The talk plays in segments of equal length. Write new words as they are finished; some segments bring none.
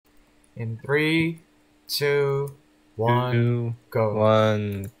In 3, 2, 1, 2, go.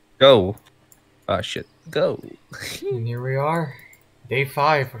 1, go. Oh shit, go. And here we are. Day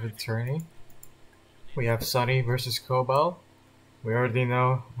 5 of the tourney. We have Sunny versus Cobalt. We already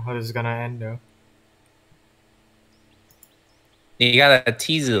know how this is gonna end though. You gotta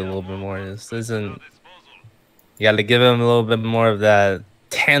tease it a little bit more. This isn't. You gotta give him a little bit more of that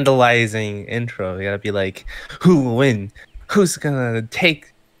tantalizing intro. You gotta be like, who will win? Who's gonna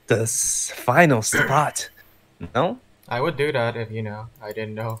take the final spot? No? I would do that if, I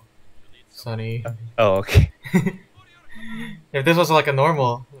didn't know Sunny. Oh, okay. If this was like a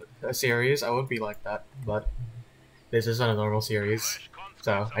normal series, I would be like that. But this isn't a normal series,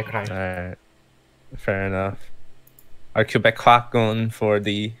 so I cry. Alright. Fair enough. Our Quebecois going for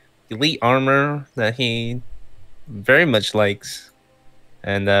the elite armor that he very much likes.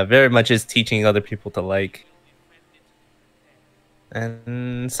 And very much is teaching other people to like.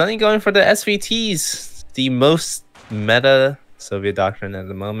 And Sunny going for the SVTs, the most meta Soviet doctrine at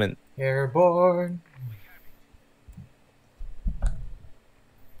the moment. Airborne.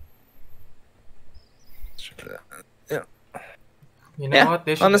 Yeah. You know what?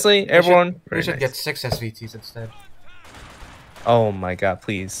 They should, honestly, airborne. They should nice. get 6 SVTs instead. Oh my god,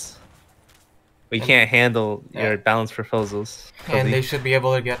 please. We can't handle your balanced proposals. And they should be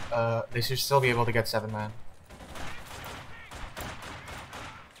able to get, they should still be able to get 7-man.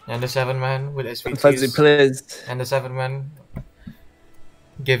 And the 7-man with SVTs. Please. And the 7-man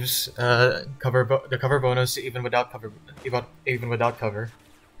gives the cover bonus even without cover.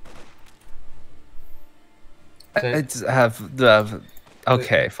 So, It's have the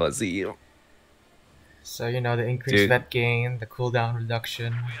okay, Fuzzy. So the increased vet gain, the cooldown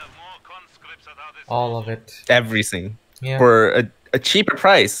reduction, all of it. Everything. Yeah. For a cheaper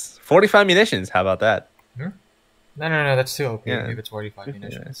price. 45 munitions. How about that? Hmm? No, that's too OP Yeah. if it's 45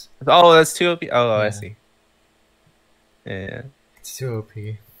 munitions. Oh, that's too OP? Oh, Yeah. I see. Yeah. It's too OP.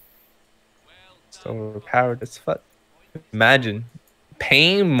 It's overpowered as fuck. Imagine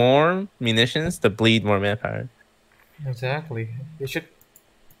paying more munitions to bleed more manpower. Exactly. They should.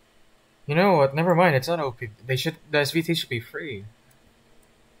 You know what? Never mind. It's not OP. The SVT should be free.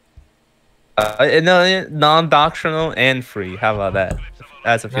 No, non-doctrinal and free. How about that?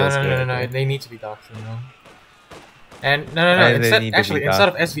 That's a feels good. No. They need to be doctrinal. And no. Instead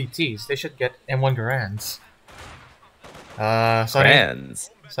of SVTs, they should get M1 Garands.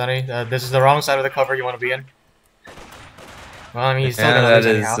 Sonny, this is the wrong side of the cover you want to be in. Well, I mean, he's still gonna lose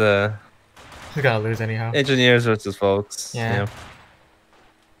anyhow. He's gonna lose anyhow. Engineers versus folks. Yeah.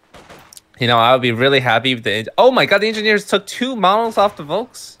 I would be really happy if the. Oh my god, the engineers took 2 models off the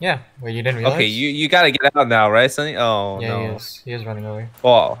Volks. Yeah, well, you didn't realize. Okay, you gotta get out now, right, Sonny? Oh yeah, no. he is running away.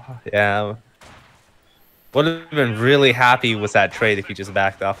 Oh yeah. Would have been really happy with that trade if he just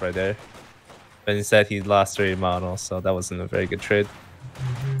backed off right there. But instead, he lost 3 models, so that wasn't a very good trade.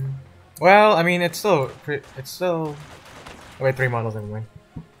 Well, I mean, it's still. Wait, 3 models anyway.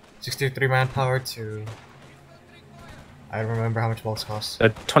 63 manpower to. I don't remember how much Volks cost.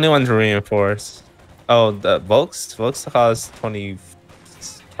 21 to reinforce. Oh, the Volks cost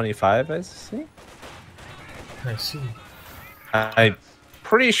 25, I see. I see. I'm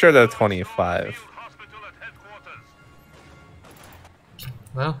pretty sure they're 25.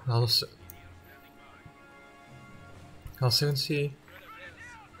 Well, I'll soon see.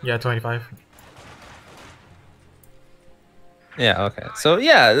 Yeah, 25. Yeah, okay. So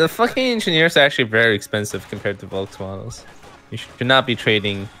yeah, the fucking engineers are actually very expensive compared to Volks models. You should not be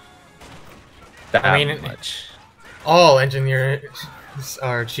trading that much. All engineers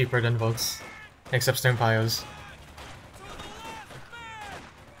are cheaper than Volks, except Sternpios.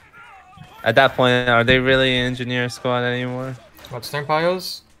 At that point, are they really an engineer squad anymore? What,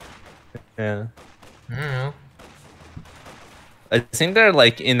 Sternpios? Yeah. I don't know. I think they're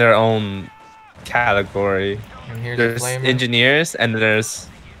like in their own category. And here's there's engineers and there's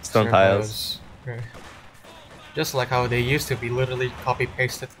Sternpios. Okay. Just like how they used to be literally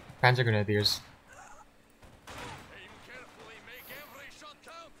copy-pasted Panzer Grenadiers.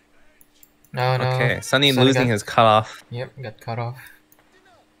 No. Okay, Sunny losing his cutoff. Yep, got cut off.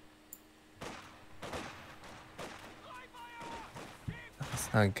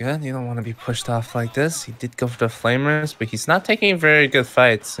 That's not good. You don't want to be pushed off like this. He did go for the flamers, but he's not taking very good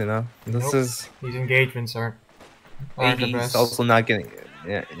fights, This is... These engagements aren't the best. He's also not getting...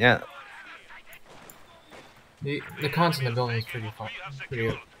 Yeah. The cons in the building is pretty fun.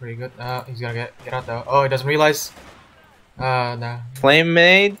 Pretty good. He's gonna get out though. Oh, he doesn't realize. No. Flame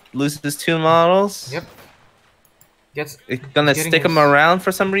Maid loses 2 models. Yep. It's gonna stick him around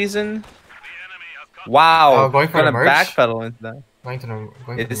for some reason. Wow. Going for gonna backpedal into that. Going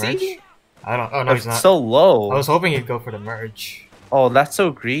for the Is merge? he? I don't. Oh no, he's It's not. so low. I was hoping he'd go for the merge. Oh, that's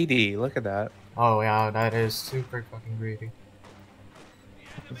so greedy. Look at that. Oh yeah, that is super fucking greedy.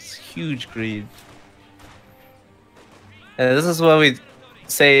 It's huge greed. And this is what we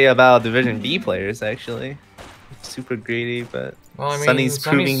say about Division B players, actually. Super greedy, but Well, I mean, Sunny's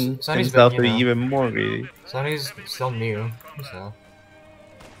proving Sonny's himself been, to be even more greedy. Sonny's still new, so.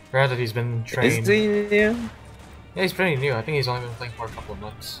 Granted, he's been trained. Is he new? Yeah, he's pretty new. I think he's only been playing for a couple of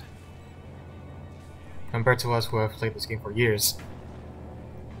months. Compared to us who have played this game for years.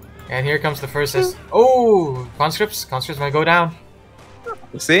 And here comes the first Oh! Conscripts? Conscripts might go down.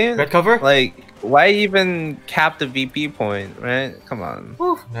 See? Red cover? Like, why even cap the VP point, right? Come on.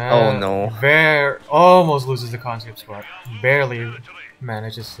 Oh no. Almost loses the conscript spot. Barely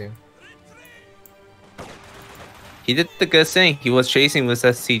manages to. He did the good thing. He was chasing with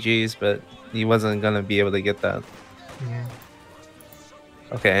SCGs, but he wasn't gonna be able to get that. Yeah.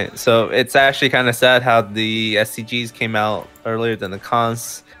 Okay, so it's actually kind of sad how the SCGs came out earlier than the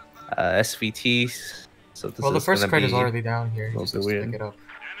cons, SVTs. So this Well, the is first gonna card is be already down here. He's just weird. pick it up.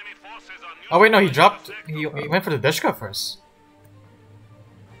 Oh wait, no, he dropped. He went for the Dishka first.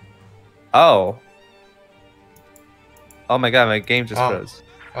 Oh. Oh my god, my game just froze.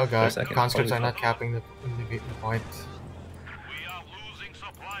 Oh god, second. conscripts are not capping the point. We are losing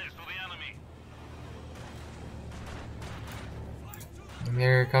supplies to the enemy. And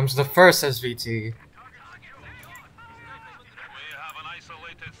here comes the first SVT. We have an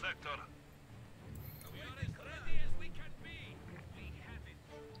isolated sector.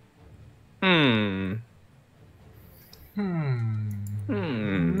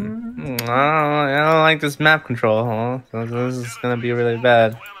 I don't like this map control, huh? So this is gonna be really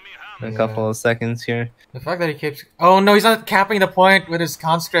bad in a couple of seconds here. The fact that he keeps... Oh no, he's not capping the point with his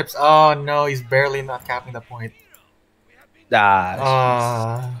conscripts. Oh no, he's barely not capping the point.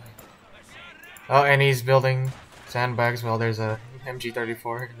 Ah. Oh, and he's building sandbags while there's a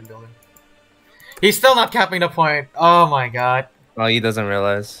MG34 in the building. He's still not capping the point. Oh my god. Oh, he doesn't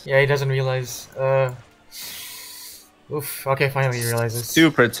realize. Yeah, he doesn't realize. Oof. Okay, finally he realizes.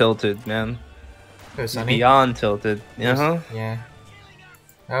 Super tilted, man. Good, Sonny. Beyond tilted. Yeah.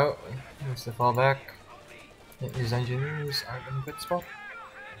 Oh, needs to fall back. His engineers are in a good spot.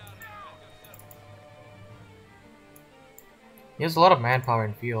 He has a lot of manpower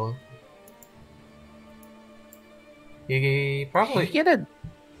and fuel. He probably He get a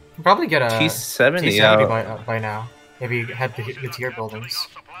get a T70 T70 by now if he had the tier buildings.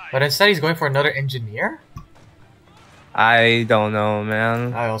 But instead, he's going for another engineer. I don't know,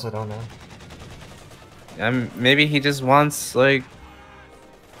 man. I also don't know. Maybe he just wants like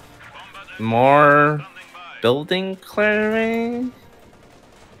more building clearing.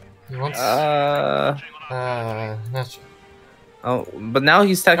 He wants. Not sure. Oh, but now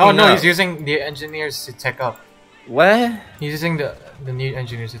he's teching Oh no, up. he's using the engineers to tech up. What? He's using the new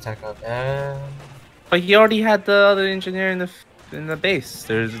engineers to tech up. But he already had the other engineer in the base.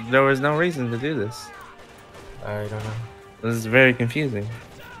 There was no reason to do this. I don't know. This is very confusing.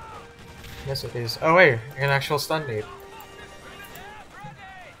 Yes, it is. Oh wait, an actual stun nade.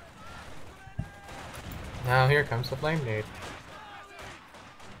 Now here comes the flame nade.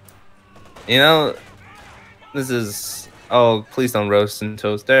 You know, this is... Oh, please don't roast and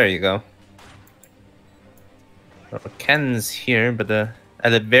toast. There you go. Well, Ken's here, but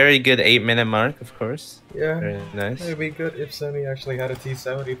at a very good 8-minute mark, of course. Yeah. Very nice. It'd be good if Sony actually had a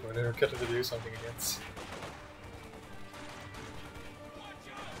T70 for their kit to do something against.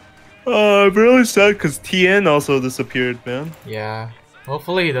 I'm really sad because TN also disappeared, man. Yeah.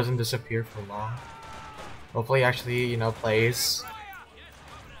 Hopefully he doesn't disappear for long. Hopefully he actually, you know, plays.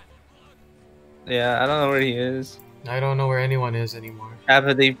 Yeah, I don't know where he is. I don't know where anyone is anymore.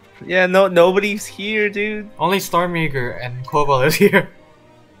 Yeah, nobody's here, dude. Only Stormreaker and Cobalt is here.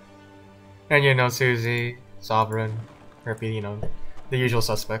 And you know, Susie, Sovereign, Herpy, you know, the usual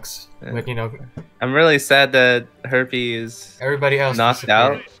suspects. Yeah. But you know, I'm really sad that Herpy is everybody else knocked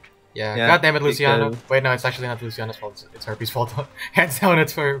disappeared. out. Yeah, Yeah, God damn it, Luciano. because- Wait, no, it's actually not Luciano's fault. It's Herpy's fault. Hands down,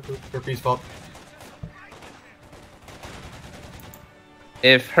 it's Herpy's fault.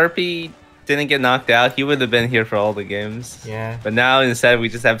 If Herpy didn't get knocked out, he would have been here for all the games. Yeah. But now instead we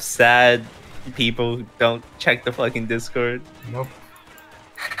just have sad people who don't check the fucking Discord. Nope.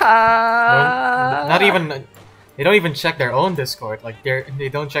 Not even. They don't even check their own Discord. Like they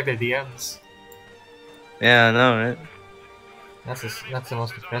don't check their DMs. Yeah, I know, right? That's the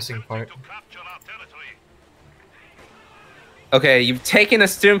most depressing part. Okay, you've taken a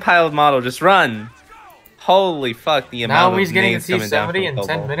student pilot model. Just run. Holy fuck! The amount Now he's of getting a names coming down T70 in from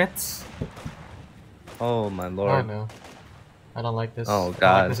 10 Cobalt. minutes. Oh my Oh lord! no. I don't like this. Oh, I don't like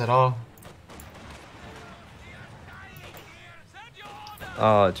God. this at all.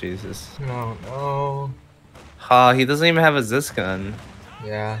 Oh, Jesus. No, no. Oh, he doesn't even have a Zis gun.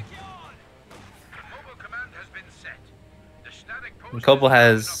 Yeah. Mobile command has been set. The static post And Kobo is now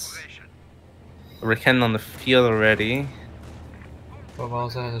in has operation. Riken on the field already. Bob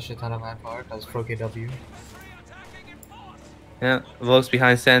also has a shit ton of manpower. That's Pro KW. Yeah, Volk's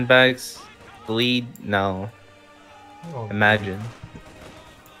behind sandbags. The lead? No. Oh, Imagine. Here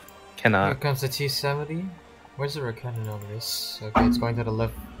Cannot. comes the T-70. Where's the cannon on this? Okay, it's going to the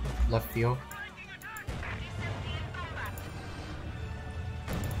left field.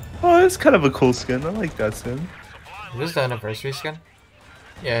 Oh, it's kind of a cool skin. I like that skin. Is this the anniversary skin?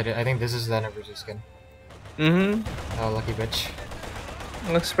 Yeah, I think this is the anniversary skin. Mm-hmm. Oh, lucky bitch.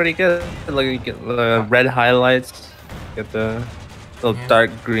 Looks pretty good. Look, you get the red highlights. Get the little Yeah.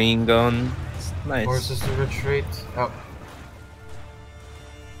 dark green going. It's nice. Forces to retreat. Oh,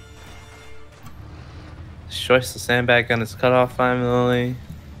 Shorts the sandbag on its cutoff finally.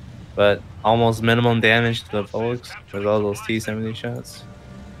 But almost minimum damage to the Volks with all those T-70 shots.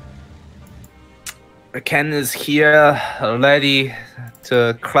 Ken is here, ready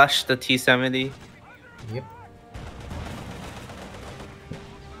to crush the T-70. yep.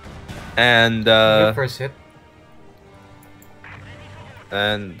 And Good first hit.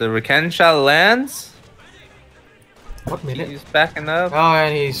 and the Riken shot lands. What minute? He's backing up. Oh,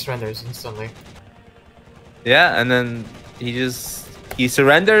 and he surrenders instantly. Yeah, and then he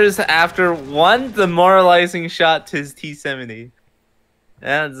surrenders after one demoralizing shot to his T-70.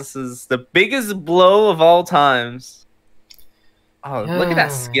 Yeah, this is the biggest blow of all times. Oh, look at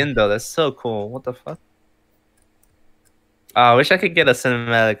that skin though. That's so cool. What the fuck? Oh, I wish I could get a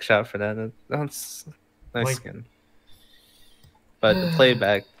cinematic shot for that. That's nice Like- skin. But the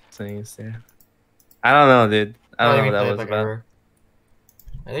playback things there. I don't know, dude. I don't know what that was about. Error.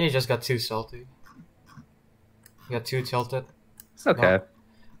 I think he just got too salty. He got too tilted It's okay.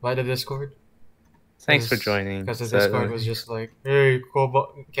 by the Discord. Thanks for joining. Because the So- Discord was just like, hey,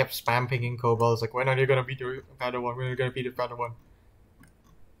 Cobalt, kept spam pinging Cobalt. It's like, when are you gonna beat the Padawan? When are you gonna beat the Padawan?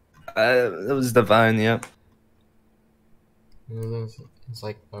 It was divine, yep. It's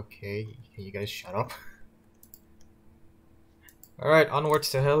like, okay, can you guys shut up? Alright, onwards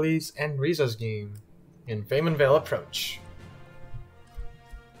to Heli's and Riza's game in Fame and Veil Approach.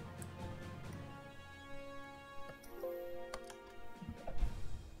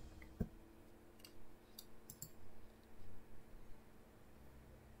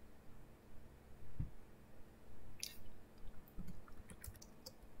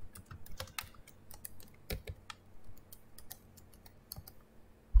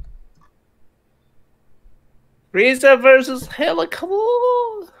 Riza versus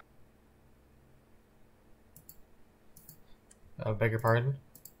Helicable. Beg your pardon?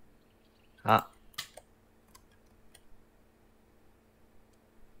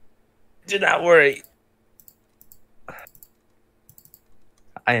 Do not worry.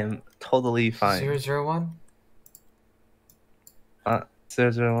 I am totally fine. 001?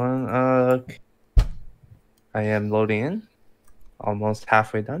 001. Okay. I am loading in. Almost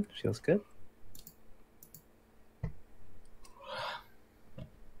halfway done. Feels good.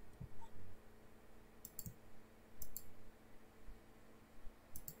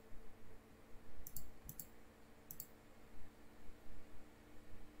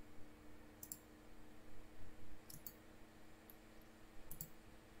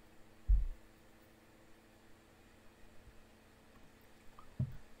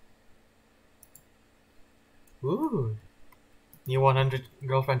 Ooh. New 100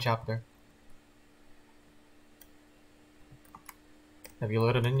 Girlfriend chapter. Have you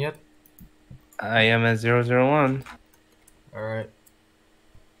loaded in yet? I am at 001. Alright.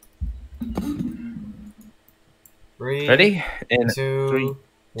 Three, Ready? In two, three,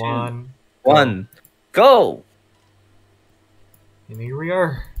 one, one, go! And here we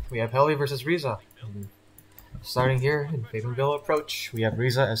are. We have Heli versus Riza. Starting here in Favenville Approach, we have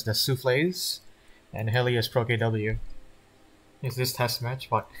Riza as the Souffles, and Heli as Pro KW. Is this test match?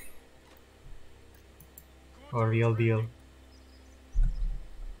 What? Or real deal?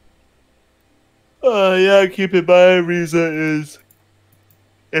 Yeah, keep in mind, Riza is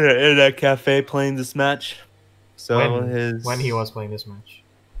in an internet cafe playing this match. So when he was playing this match.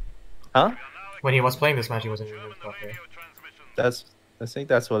 Huh? When he was playing this match, he was in Riza's cafe. I think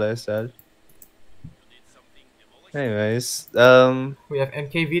that's what I said. Anyways, We have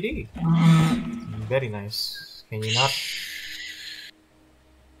NKVD. Very nice. Can you not?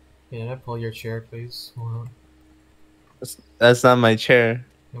 Can you not pull your chair, please? Hold on. that's not my chair.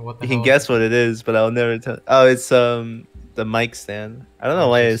 And what the You can hell? guess what it is, but I'll never tell. Oh, it's the mic stand. I don't know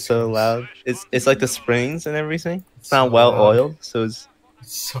why it's so loud. It's like the springs and everything. It's not so well loud. oiled, so it's.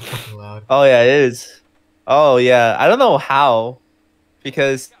 It's so fucking loud. Oh yeah, it is. Oh yeah, I don't know how,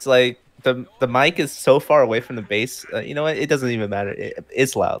 because it's like the mic is so far away from the bass. You know what? It doesn't even matter.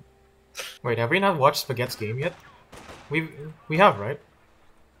 It's loud. Wait, have we not watched Spaghetti's game yet? We have, right?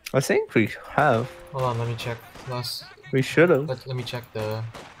 I think we have. Hold on, let me check. We should have. Let me check the.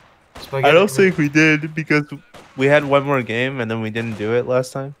 I don't think we did because we had one more game and then we didn't do it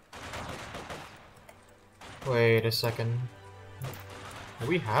last time. Wait a second. Do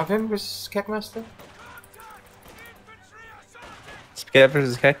we have him versus Kekmaster? Spaghetti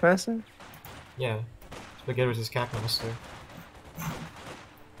versus Kekmaster? Yeah. Spaghetti versus Kekmaster.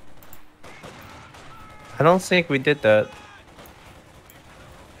 I don't think we did that.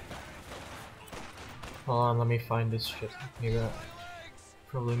 Hold on, let me find this shit. Maybe I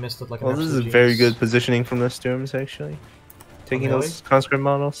probably missed it like an Well, this is absolute very genius. good positioning from the Storms, actually. Taking really? those conscript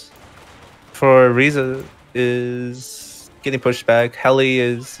models. For Riza is getting pushed back. Heli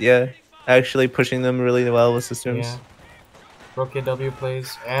is, yeah, actually pushing them really well with the Storms. Yeah. Broke W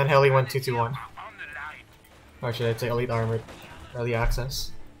plays, and Heli went 2-2-1. Or should I say Elite Armored? Early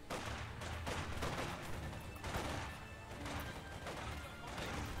access.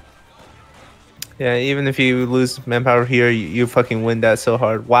 Yeah, even if you lose manpower here, you fucking win that so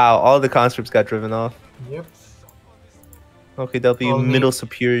hard. Wow, all the conscripts got driven off. Yep. Okay, W Only- middle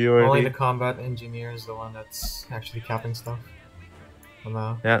superiority. Only the combat engineer is the one that's actually capping stuff. For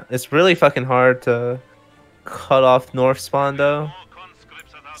now. Yeah, it's really fucking hard to cut off north spawn though.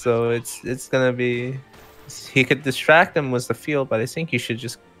 So it's gonna be. He could distract them with the field, but I think you should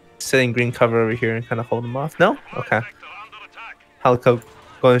just sit in green cover over here and kind of hold them off. No, okay. Helico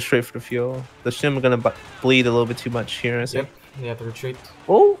going straight for the field. The Shim are gonna bleed a little bit too much here. I think. Yep. They have to retreat.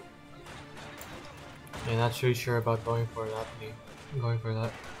 Oh. Yeah, not too sure about going for that. Going for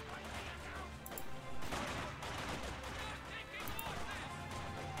that.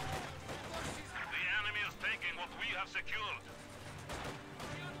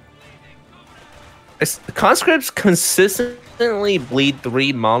 Conscripts consistently bleed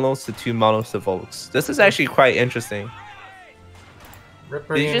 3 models to 2 models to Volks. This is actually quite interesting.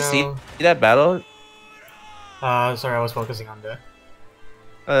 Ripper, Did you just see that battle? Sorry, I was focusing on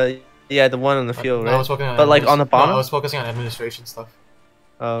the. Yeah, the one on the field, No, I right? was focusing on But like on the bottom. No, I was focusing on administration stuff.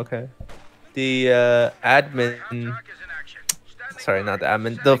 Oh, okay. The admin. Sorry, not the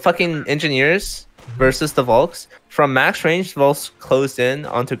admin. The fucking engineers versus the Volks. From max range, Volks closed in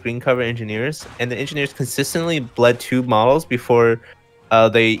onto green cover engineers, and the engineers consistently bled 2 models before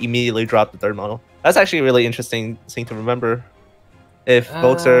they immediately dropped the 3rd model. That's actually a really interesting thing to remember. If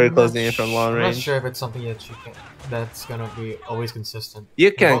Volks are closing in from long range. I'm not sure if it's something that's gonna be always consistent.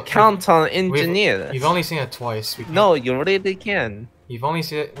 You can count on engineers. You've only seen it twice. No, you really can. We've only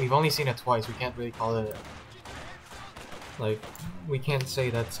seen it twice. We can't really call it like we can't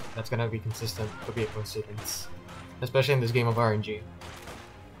say that's gonna be consistent. Could be a coincidence, especially in this game of RNG.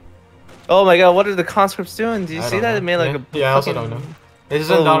 Oh my god, what are the conscripts doing? Do you see that? Know. It made like yeah, I also don't know. This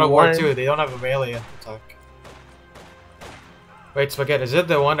isn't Dawn of War 2. They don't have a melee attack. Wait, Spaghetti, is it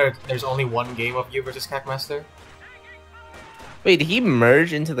the one that there's only one game of you versus Kekmaster? Wait, did he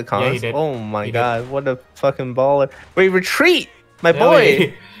merge into the cons? Yeah, he did. Oh my He god, what a fucking baller. Wait, retreat! My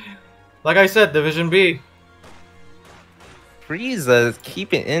boy! Like I said, Division B. Frieza is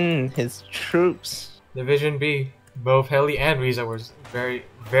keeping in his troops. Division B. Both Heli and Riza were very,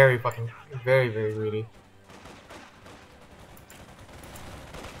 very fucking, very, very greedy.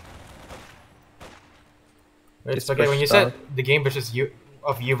 Wait, it's okay. When you said the game versus you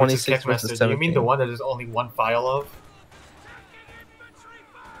versus Kekmaster, do you mean the one that there's only one file of?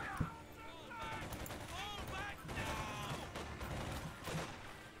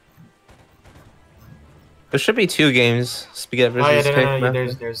 There should be 2 games. Spaghetti versus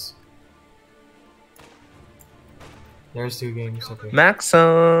Kekmaster. There's 2 games. Okay.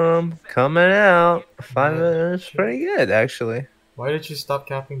 Maxim coming out. 5 minutes, pretty good actually. Why did you stop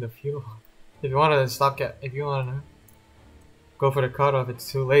capping the fuel? If you want to if you want to go for the cutoff,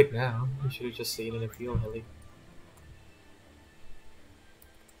 it's too late now. You should have just stayed in the field, Heli.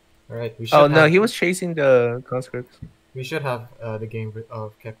 Alright, we should. Oh no, he was chasing the conscripts. We should have the game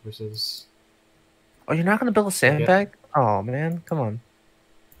of Kek versus. Oh, you're not gonna build a sandbag? Oh man, come on.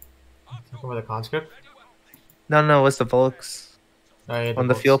 Talking about the conscript? No, it's the Volks. Oh, yeah, on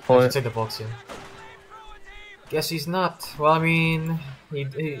the field point. I should say the Volks, yeah. Guess he's not. Well, I mean,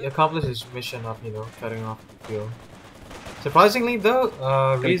 he accomplished his mission of, cutting off the field. Surprisingly, though,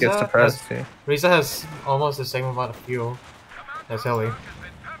 Riza has almost the same amount of fuel as Heli.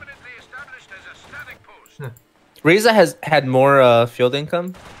 Riza has had more field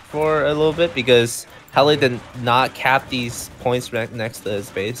income for a little bit because Heli did not cap these points next to his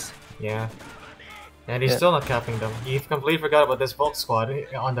base. Yeah. And he's still not capping them. He completely forgot about this Volt squad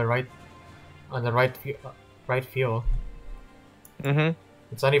on the right right field. Mm-hmm.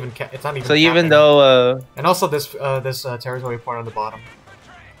 It's not even. It's not even. So even capping. though and also this territory point on the bottom,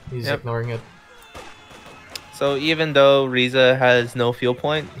 he's ignoring it. So even though Riza has no fuel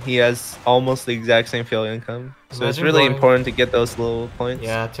point, he has almost the exact same fuel income. So it's really important to get those little points.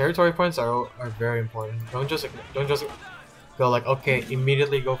 Yeah, territory points are very important. Don't just go like, okay,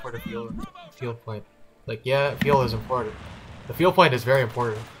 immediately go for the fuel point. Like, yeah, fuel is important. The fuel point is very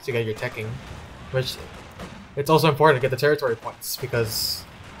important to get your teching, which it's also important to get the territory points because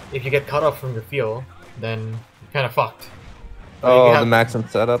if you get cut off from your fuel, then you're kind of fucked. Oh, the maximum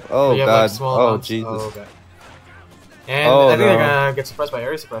setup. Oh god. Like oh Jesus. Oh, god. And I think they're gonna get suppressed by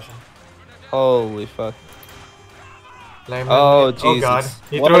area suppression. Holy fuck. Oh Jesus. Oh god.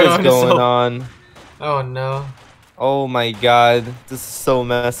 What is going on? Oh no. Oh my god. This is so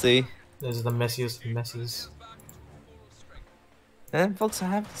messy. This is the messiest of messes. And folks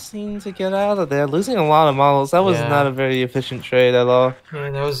have seen to get out of there. Losing a lot of models. That was not a very efficient trade at all.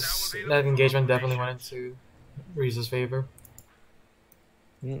 Yeah, that engagement definitely went into Riza's favor.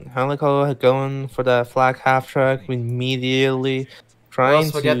 Helico going for that flag half track immediately.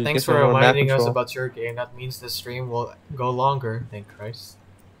 Trying to get thanks for reminding us about your game. That means the stream will go longer. Thank Christ.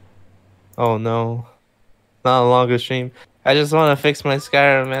 Oh no. Not a longer stream. I just want to fix my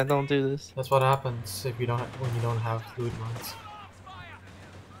Skyrim, man. Don't do this. That's what happens if you don't when you don't have fluid mods.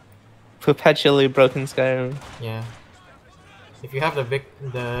 Perpetually broken Skyrim. Yeah. If you have the big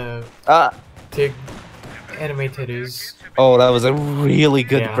anime titties. Oh, that was a really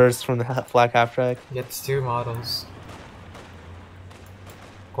good burst from the flag half track. Gets 2 models.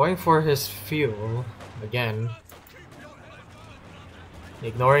 Going for his fuel again.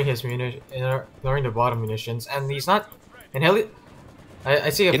 Ignoring his ignoring the bottom munitions, and he's not. And Heli, I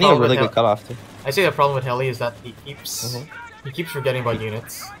see a problem. Really good cutoff too. I see the problem with Heli is that he keeps forgetting about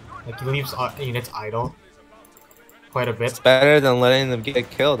units. Like he leaves units idle quite a bit. It's better than letting them get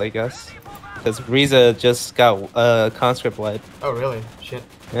killed, I guess. Because Riza just got conscript wipe. Oh really? Shit.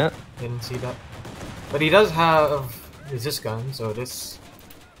 Yeah. Didn't see that. But he does have this gun, so this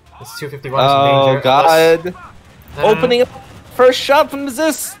 251 is in danger. Oh god! Opening up first shot from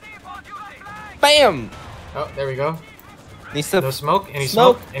this. Bam! Oh, there we go. Needs to no smoke. Any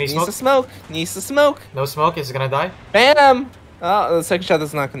smoke? Any smoke? Needs to smoke. Needs to smoke. No smoke. Is it gonna die? Bam! Oh, the second shot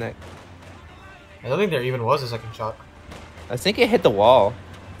does not connect. I don't think there even was a second shot. I think it hit the wall.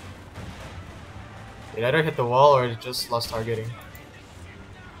 It either hit the wall or it just lost targeting.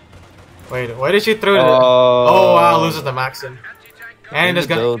 Wait, why did she throw it? Oh wow, loses the Maxim. And he's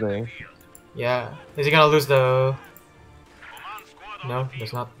gonna. Yeah, is he gonna lose the? No,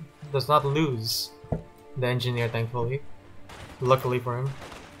 does not lose the engineer. Thankfully, luckily for him.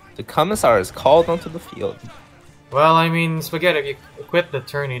 The commissar is called onto the field. Well, I mean, Spaghetti, if you quit the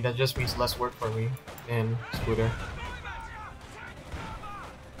tourney, that just means less work for me and Scooter.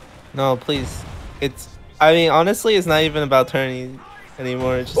 No, please. I mean, honestly, it's not even about tourney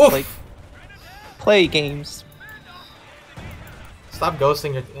anymore. It's just like play games. Stop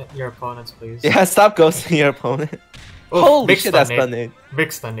ghosting your opponents, please. Yeah, stop ghosting your opponent. Oof, holy shit, that's stun nade.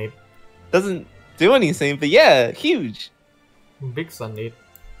 Big stun nade. Doesn't do anything, but yeah, huge. Big stun nade.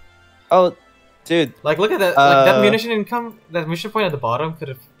 Oh, dude. Like, look at that. Like that munition income, that munition point at the bottom could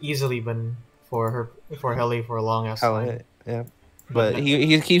have easily been for Heli for a long ass time. Yeah. But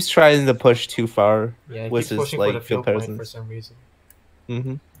he keeps trying to push too far with his like field presence for some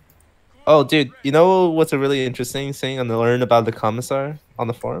reason. Oh, dude, you know what's a really interesting thing I learned about the commissar on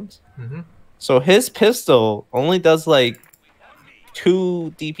the forums? So his pistol only does like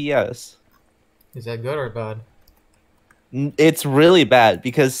 2 DPS. Is that good or bad? It's really bad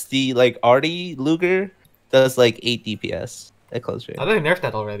because the like Artie Luger does like 8 DPS at close range. I thought they nerfed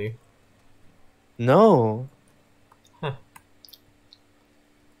that already. No.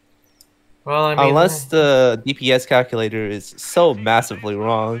 Well, I mean, unless the DPS calculator is so massively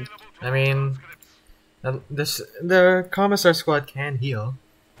wrong. I mean, the commissar squad can heal.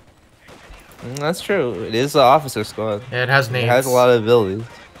 That's true. It is an officer squad. Yeah, it has nades. It has a lot of abilities.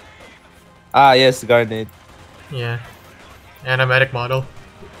 Ah, yes, the guard nade. Yeah, and a medic model.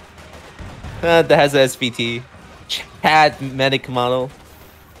 That has a SPT. Chat medic model.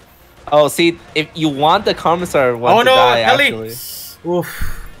 Oh, see, if you want the commissar one to die, actually.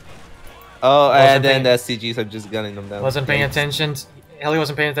 Oof. Oh, and then the SCGs are just gunning them down. Wasn't paying attention. Heli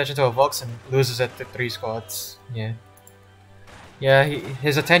wasn't paying attention to a Vox and loses it to 3 squads. Yeah. Yeah,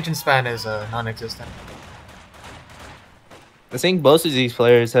 his attention span is non-existent. I think both of these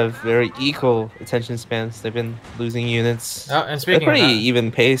players have very equal attention spans. They've been losing units. Oh, and They're speaking of pretty that,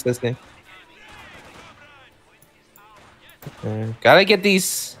 even pace this game. Gotta get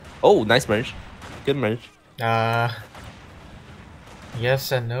these. Oh, nice merge. Good merge.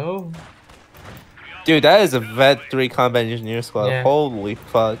 yes and no. Dude, that is a Vet 3 Combat Engineer squad. Yeah. Holy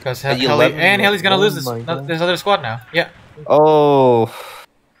fuck. Because At Heli 11 and Heli's gonna oh lose this my God. this other squad now. Yeah. Oh,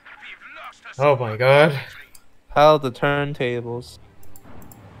 Oh my god. how the turntables.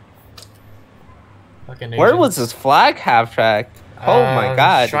 Fucking Where Asians. was this flag half track? Oh my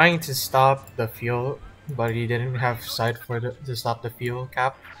God. Trying to stop the fuel, but he didn't have sight for to stop the fuel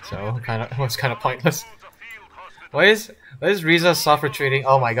cap, so it was kind of pointless. Why is Riza soft retreating?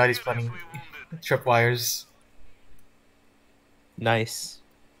 Oh my god, he's planning tripwires. Nice.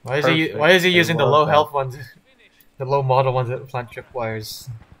 Why is Perfect. Why is he I using the love low that. health ones, the low model ones that plant tripwires?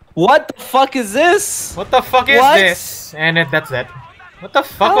 What the fuck is this? What the fuck is What? this? And that's that. What the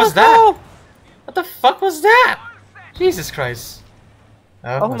fuck How was the that? hell? What the fuck was that? Jesus Christ!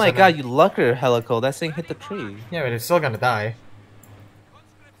 Oh what's my that God, now? you lucker, Helico. That thing hit the tree. Yeah, but it's still gonna die.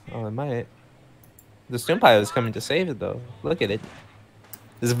 Oh, it might. The Stunpile is coming to save it, though. Look at it.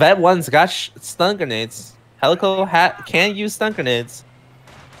 This Vet 1's got stun grenades. Helico can use stun grenades.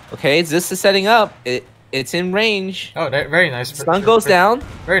 Okay, this is setting up. It's in range. Oh, very nice. Stun goes down.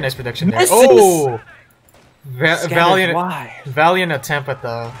 Very nice prediction there. Misses! Oh! Scattered Valiant, wide. valiant attempt at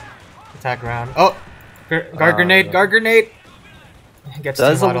the attack round. Oh! Guard grenade, yeah. guard grenade! Gets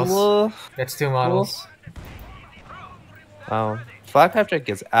Does two a models. little... Gets two models. Wow. Flag Patrick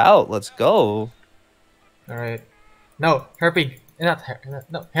gets out. Let's go. Alright. No, Herpy, no,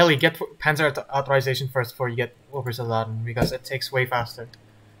 Heli, get Panzer authorization first before you get over Saladin, because it takes way faster.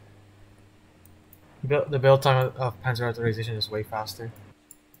 The build time of Panzer authorization is way faster.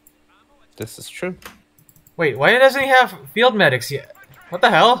 This is true. Wait, why doesn't he have field medics yet? What the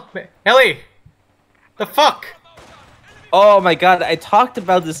hell? Heli! The fuck? Oh my God, I talked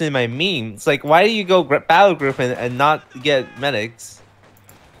about this in my meme. It's like, why do you go battle group and not get medics?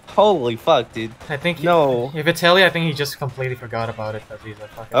 Holy fuck, dude. I think No. if it's Heli, I think he just completely forgot about it because he's a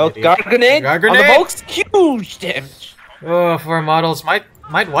fucking Oh, idiot. guard grenade? Guard On the grenade! Volks? Huge damage. Oh, four models might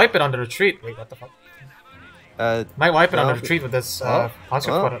wipe it on the retreat. Wait, what the fuck? Might wipe it on no. the retreat with this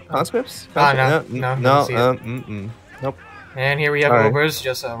conscript. Conscripts? Ah, no, Conscripts? no, no, didn't see it. nope. And here we have Alright. Obers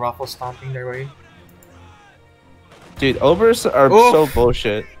just ruffle stomping their way. Dude, Obers are Oof. so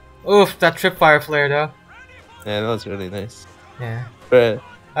bullshit. Oof, that tripwire flare though. Yeah, that was really nice. Yeah, But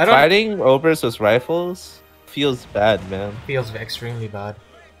I don't. fighting Obers with rifles feels bad, man. Feels extremely bad.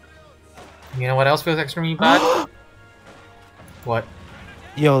 You know what else feels extremely bad? What?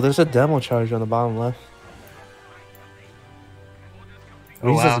 Yo, there's a demo charge on the bottom left. Oh,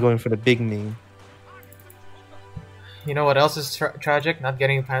 Riza's wow. going for the big meme. You know what else is tragic? Not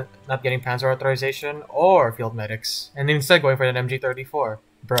getting Panzer authorization or field medics, and instead going for an MG34.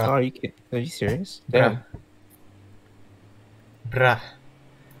 Bruh. Oh, are you serious? Damn. Bruh.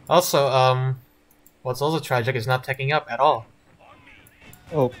 Also, what's also tragic is not teching up at all.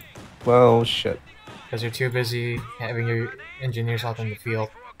 Oh, well, shit. Because you're too busy having your engineers out in the field.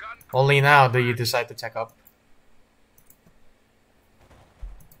 Only now do you decide to tech up.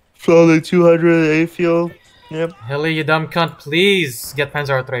 Solid 208 fuel. Yep. Heli, you dumb cunt, please get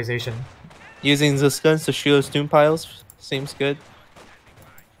Panzer authorization. Using the guns to shoot stone piles seems good.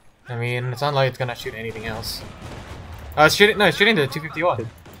 I mean, it's not like it's gonna shoot anything else. It's shooting the 251.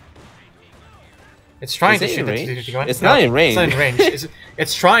 It's trying Is to it shoot in the range? 251. It's not in range. It's not in range.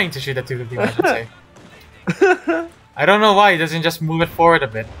 It's trying to shoot the 251, I should say. I don't know why he doesn't just move it forward a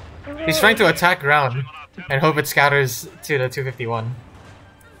bit. He's trying to attack ground and hope it scatters to the 251.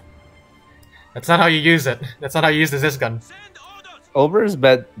 That's not how you use it. That's not how you use this gun. Ober's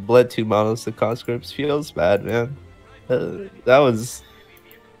bled 2 models to conscripts feels bad, man. That was...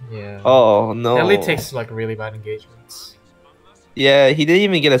 Yeah. Oh, no. Heli takes like really bad engagements. Yeah, he didn't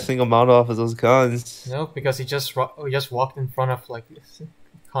even get a single model off of those guns. No, because he just walked in front of like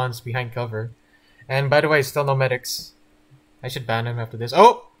cons behind cover. And by the way, still no medics. I should ban him after this.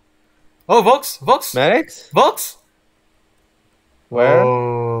 Oh, Volks, Medics? Volks. Where?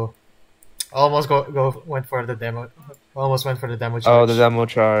 Oh, almost went for the demo. Almost went for the demo. Oh, charge. the demo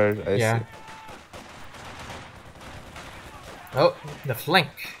charge. I Yeah. see. Oh, the flank.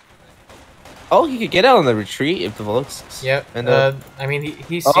 Oh, he could get out on the retreat if the Volks. Yeah. And I mean,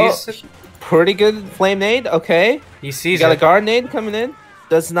 he oh, sees it. pretty good flame nade. Okay. He You sees got a it. guard nade coming in.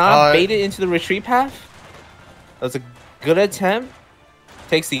 Does not Uh, bait it into the retreat path. That was a good attempt.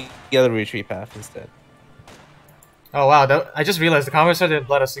 Takes the other retreat path instead. Oh wow! I just realized the converser didn't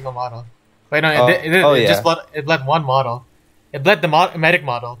blood a single model. Wait, no, Oh, it oh, it yeah. just bled one model. It bled the medic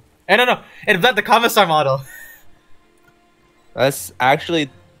model. No. It bled the commissar model. That's actually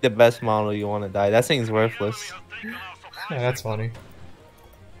the best model you want to die. That thing's worthless. Yeah, that's funny.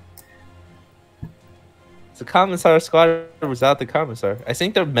 It's a commissar squad without the commissar. I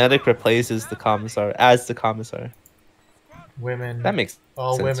think their medic replaces the commissar as the commissar. Women. That makes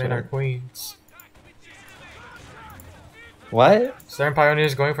all sense, women right? are queens. What? Stern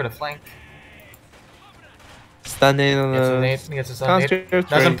Pioneer's going for the flank. Stunning on Gets a stun nade. conscript,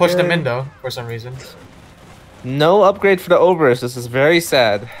 Doesn't very push them good. in though, for some reason. No upgrade for the Obers. This is very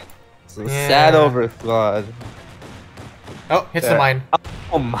sad. It's a sad Ober squad. Oh, hits the There. mine.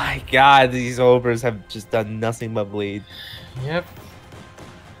 Oh my god, these Obers have just done nothing but bleed. Yep.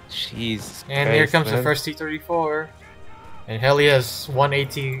 Jesus And Christ, here comes the man. first T-34. And Heli has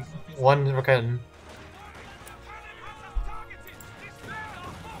 180, one Rakan.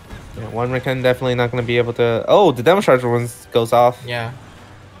 Yeah, one Rakan definitely not going to be able to... Oh, the Demo Charger one goes off. Yeah.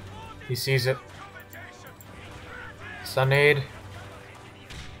 He sees it. Stun nade.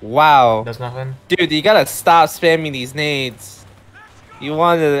 Wow. Does nothing. Dude, you gotta stop spamming these nades. You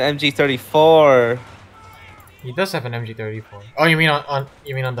wanted an MG34. He does have an MG34. Oh, you mean on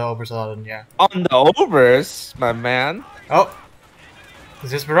the Obersaladin, yeah. On the Obers, my man. Oh.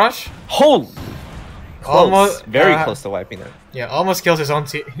 Is this Barrage? Holy. Close. Almost- Very close to wiping it. Yeah, almost kills his own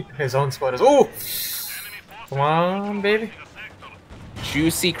squad. Oh! Come on, baby.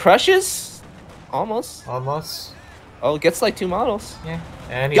 Juicy crushes? Almost. Almost. Oh, gets like 2 models. Yeah.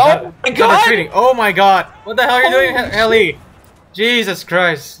 And he's Yo, not, my he's not God! retreating. Oh my god! What the hell are you doing, Holy Heli? Jesus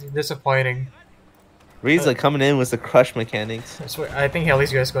Christ. Disappointing. Riza coming in with the crush mechanics. I swear, I think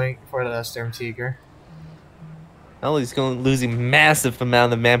Heli's just going for the Storm Tiger. Oh, he's going losing massive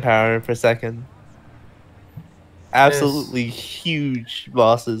amount of manpower per second. Absolutely huge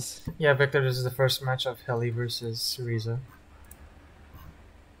losses. Yeah, Victor, this is the first match of Heli versus Riza.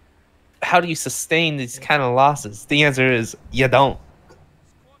 How do you sustain these kind of losses? The answer is you don't.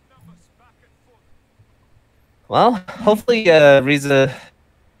 Well, hopefully Riza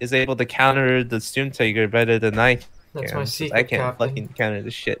is able to counter the Storm Tiger better than I can. That's my secret I can't captain. fucking counter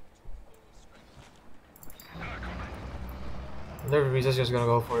this shit. The Riza's just gonna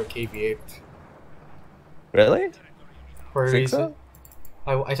go for a KB8. Really? For a Think reason.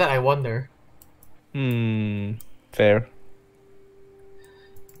 so? I said I wonder. Fair.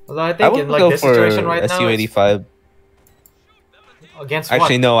 Although I I think would in like go this for situation right now, SU-85. against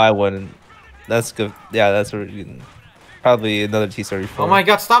Actually, what? no, I wouldn't. That's good. Yeah, that's probably another T-34. Oh my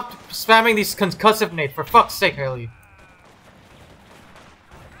god, stop spamming these concussive nades, for fuck's sake, Heli.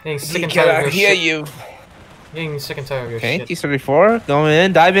 Getting sick and tired of your shit. you. Getting sick and tired of your Okay, shit. T-34 going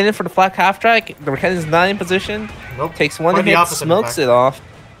in, diving in for the flat half track. The Rakan is not in position. Nope. Takes one Quite the hit, opposite, in smokes fact. it off.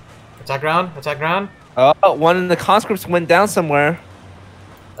 Attack ground, attack ground. Oh, one of the conscripts went down somewhere.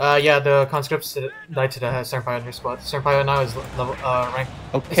 Yeah, the conscripts died to the Stern Pioneer squad. Stern Pioneer now is level, rank.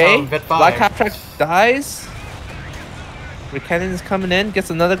 Okay, Vet 5. black half track dies. Rakan is coming in, gets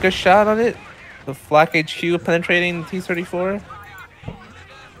another good shot on it. The flak HQ penetrating the T-34.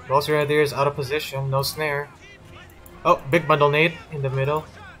 Rolls Grenadiers out of position, no snare. Oh, big bundle nade in the middle.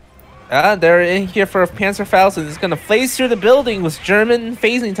 They're in here for a Panzerfaust. It's gonna phase through the building with German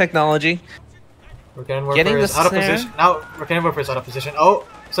phasing technology. Getting Getting is the out of snare. position. Now, Cannon Warfare is out of position. Oh,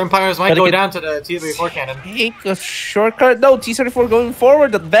 some pirates might Gotta go get- down to the T-34 cannon. Take a shortcut. No, T-34 going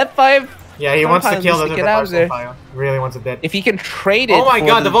forward. The Vet 5. Yeah, he Some wants to pilot kill needs the to get out of there. Empire. Really wants it dead. If he can trade it. Oh my for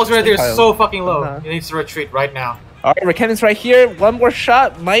god, the Volkswagen is pilot. so fucking low. Uh-huh. He needs to retreat right now. All right, Rakan's right here. One more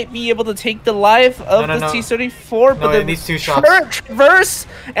shot might be able to take the life of No, the no. T-34, No, but it the needs 2 shots. traverse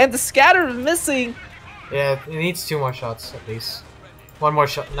and the scatter is missing. Yeah, it needs 2 more shots at least. 1 more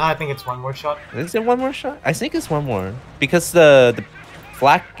shot. No, I think it's 1 more shot. Is it one more shot? I think it's one more because the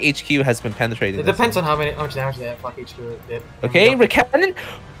flak HQ has been penetrated. It depends on how much damage that Flak HQ did. Okay, Yep. Rakan.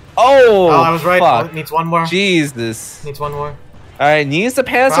 Oh, Oh, I was right. Fuck. Needs 1 more. Jesus. Needs 1 more. All right, needs the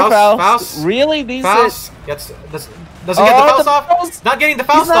Panzerfaust. Faust. Really needs Faust gets doesn't Oh, get the Faust the off. Faust. Not getting the it.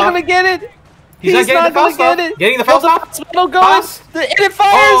 Faust He's not off. gonna get it. He's not getting the gonna Faust off. Getting the Oh, Faust off. Faust will go. Faust. And it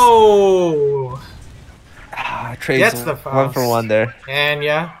fires. Oh. Trades Gets the 1 for Faust. 1 there. And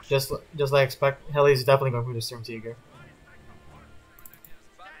yeah, just like I expect, Heli's definitely going for the Storm Tiger.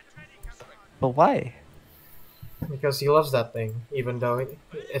 But why? Because he loves that thing, even though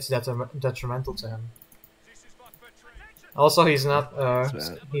it's detrimental to him. Also, he's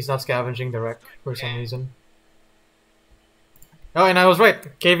not scavenging the wreck for some reason. Oh, and I was right.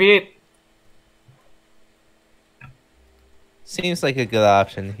 KV8. Seems like a good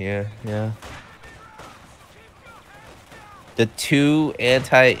option here. Yeah. The 2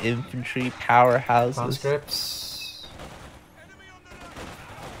 anti-infantry powerhouses. Conscripts.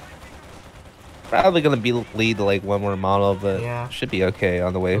 Probably gonna be lead like one more model, but Yeah. should be okay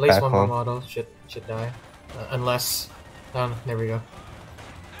on the way At least back one more home. model should die. Unless... there we go.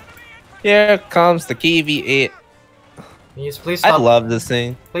 Here comes the KV8. Please I stop. love this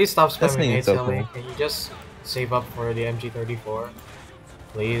thing. Please stop This spamming thing is nades, so Ellie. cool. Can you just save up for the MG34?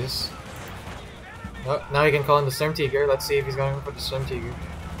 Please. Oh, now you can call in the Storm Tiger. Let's see if he's going for the Storm Tiger.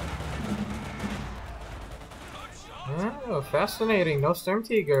 Oh, fascinating. No Storm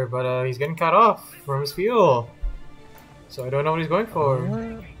Tiger, but he's getting cut off from his fuel. So I don't know what he's going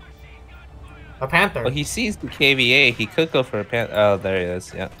for. A Panther. Well, he sees the KVA. He could go for a Panther. Oh, there he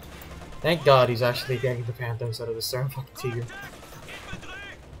is. Yeah. Thank God he's actually getting the Panther instead of the Storm fucking Tiger.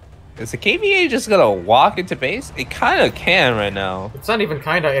 Is the KVA just gonna walk into base? It kind of can right now. It's not even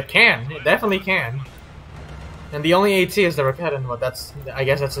kinda, it can. It definitely can. And the only AT is the Raketten, but that's, I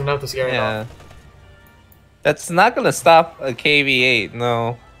guess that's enough to scare it Yeah. off. That's not gonna stop a KV8.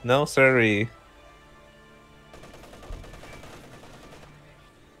 No. No, sorry.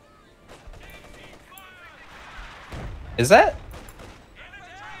 Is that?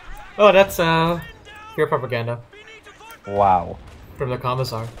 Oh, that's, pure propaganda Wow. from the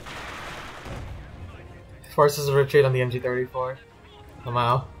Commissar. Forces a retreat on the MG34.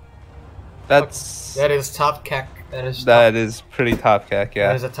 Wow. That's... That is top cack. That is That is pretty top cack, yeah.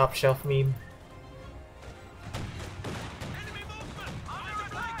 That is a top shelf meme.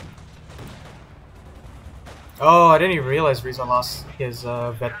 Oh, I didn't even realize Riza lost his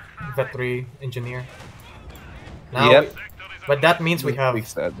vet 3 engineer. Now Yep. but that means we have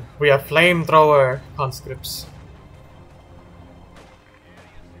said. flamethrower conscripts.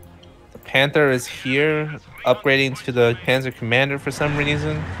 The Panther is here, upgrading to the Panzer Commander for some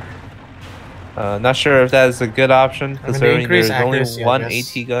reason. Not sure if that is a good option, considering increase there's only accuracy, I one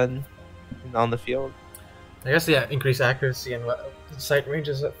guess. AT gun on the field. I guess yeah, increase accuracy and sight range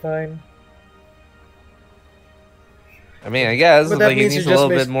is fine. I mean, I guess But that like it means needs a you're just little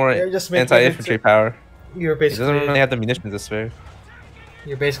bit making- more you're just making it anti-infantry power. You're It doesn't really basically have the munitions to spare.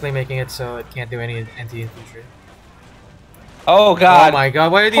 you're basically making it so it can't do any anti-infantry. Oh god! Oh my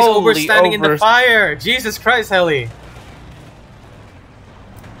god, why are these Holy Obers standing in the Obers. fire? Jesus Christ, Heli!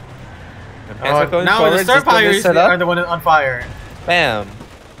 The Panzer going Now the forward, Star just gonna Fires set up. are the one on fire. Bam!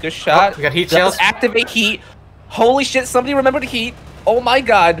 Good shot. we got heat Does shells. activate heat. Holy shit! Somebody remembered heat. Oh my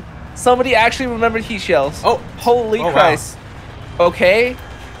god! Somebody actually remembered heat shells. Oh. Holy Oh, wow. Christ! Okay.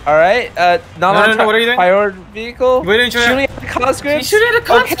 All right. Not No, on no, no, what are you doing? priority vehicle. Wait, didn't you- shooting at the conscripts. He's shooting at the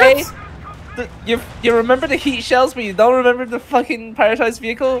conscripts? Okay. You remember the heat shells, but you don't remember the fucking prioritized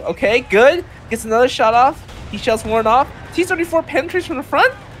vehicle. Okay, good. Gets another shot off. Heat shells worn off. T-34 penetrates from the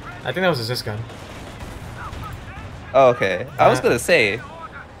front. I think that was a Zis gun. Oh, okay. I was gonna say.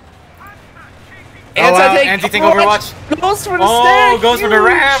 Oh, wow, anti-tank Overwatch. Goes for the Oh, stack. goes for the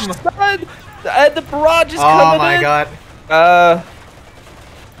ram. Huge, son. The barrage is Oh coming my in. god.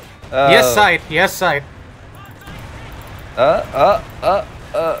 He has sight. He has sight.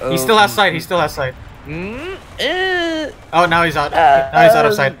 He still has sight. He still has sight. Oh, now he's out. Now he's out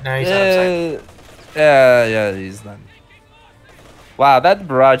of sight. Now he's out of sight. Yeah, he's done. Wow, that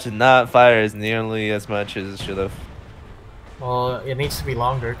barrage did not fire as nearly as much as it should have. Well, it needs to be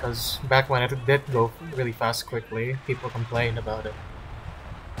longer because back when it did go really fast quickly, people complained about it.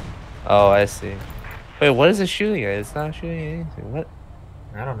 Oh, I see. Wait, what is it shooting at? It's not shooting at anything. What?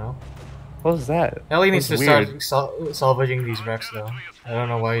 I don't know. What was that? Ellie needs to That's start weird. salvaging these wrecks though. I don't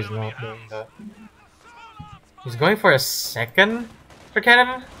know why he's not doing that. He's going for a second for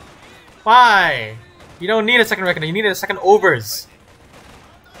cannon? Why? You don't need a second reckoner, you need a second overs.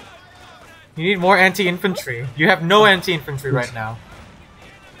 You need more anti-infantry. You have no anti-infantry right now.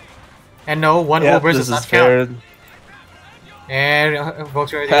 And no, one overs this does not is fair. count. And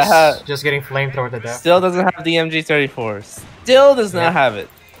Volkswagen is just getting flamethrower to death. Still doesn't have the MG34. Still does not Yeah. have it.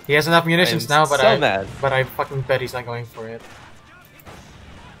 He has enough munitions I'm now, but so mad. I fucking bet he's not going for it.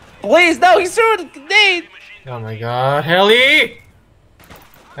 Please, no, he's throwing a grenade! Oh my god, Heli!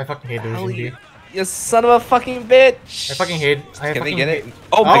 I fucking hate Division Heli, B. you son of a fucking bitch! I fucking hate. Can they get it? Hate.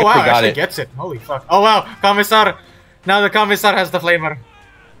 Oh my god, wow, we got actually it. gets it. Holy fuck. Oh wow, Commissar! Now the Commissar has the flamer.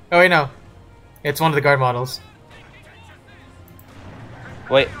 Oh wait, no. It's one of the guard models.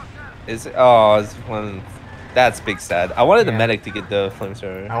 Wait, is it? Oh, it's one. That's big sad. I wanted the Yeah. medic to get the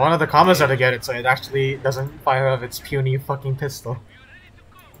flamethrower. I wanted the Commissar to get it so it actually doesn't fire off its puny fucking pistol.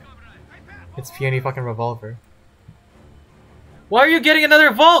 Its puny fucking revolver. Why are you getting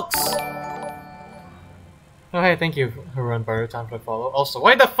another Volks? Oh hey, thank you, Harun Barutan, for the follow. Also,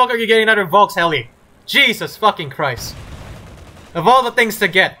 why the fuck are you getting another Volks, Heli? Jesus fucking Christ. Of all the things to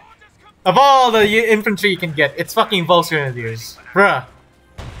get, of all the infantry you can get, it's fucking Volks Grenadiers. Bruh.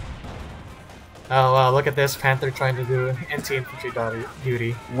 Oh wow, look at this Panther trying to do anti-infantry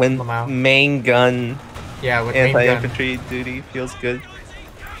duty. When Lamau. main gun Yeah, with main gun. anti-infantry duty feels good.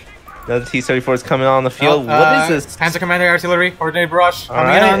 Another T-34 is coming on the field. What is this? Panzer Commander Artillery, coordinated barrage.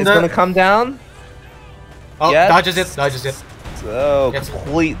 Alright, it's gonna come down. Oh, Yes. dodges it, dodges it. So, Yes.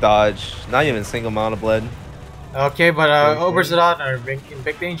 complete dodge. Not even a single amount of blood. Okay, but Oberzadon are in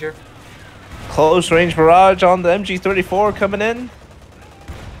big danger. Close range barrage on the MG34 coming in.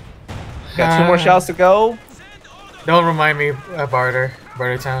 Got 2 more shots to go. Don't remind me, Barter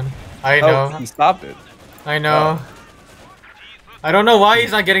Town. I know. Oh, he stopped it. I know. I don't know why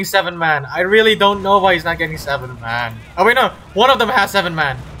he's not getting 7-man. I really don't know why he's not getting 7-man. Oh wait, no. One of them has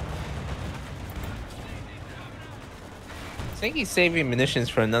 7-man. I think he's saving munitions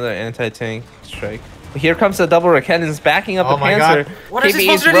for another anti-tank strike. But here comes the double cannons backing up Oh the my Panzer. god. What is this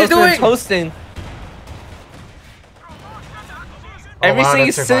KBA's monster roasting and doing? toasting. Oh, Everything wow,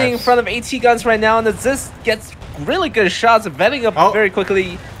 is that sitting in survives. front of AT guns right now, and the Zis gets really good shots, vetting up Oh. very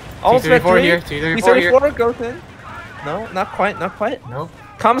quickly. Almost T-34 here, victory. T-34 here. T-34 goes in. No, not quite, not quite. Nope.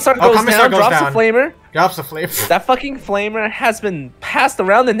 Commissar Oh, goes Commissar down, goes drops down. the flamer. Drops the flame. That fucking flamer has been passed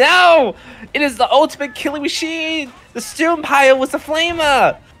around, and now it is the ultimate killing machine. The Stone Pile was the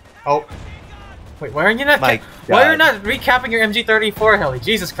flamer. Oh. Wait, why are you not? My Why are you God. not recapping your MG34, Heli?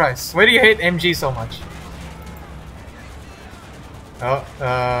 Jesus Christ! Why do you hate MG so much?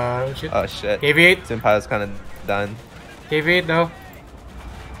 Oh, shit. Oh shit. KV8, Stone Pile's kind of done. KV8 though.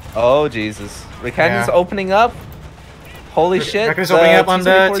 Oh Jesus. Recannon's Yeah. opening up. Holy shit. Recannon's opening up on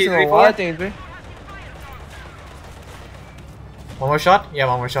the T-34 is in a T-34. lot of danger. One more shot? Yeah,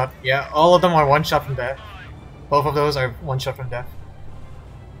 one more shot. Yeah, all of them are one shot from death. Both of those are one shot from death.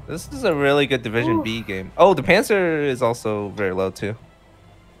 This is a really good Division B game. Oh, the Panzer is also very low too.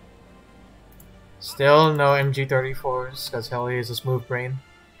 Still no MG34s because Heli is a smooth brain.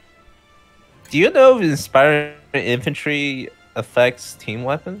 Do you know if inspiring infantry affects team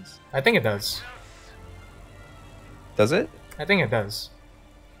weapons? I think it does. Does it? I think it does.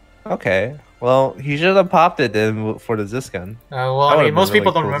 Okay. Well, he should have popped it then for the Zis gun. Well, That I would've mean, most been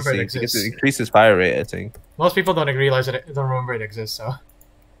people really don't cool to remember it see. He gets to exists. increase his fire rate, I think. Most people don't realize it. Don't remember it exists. So.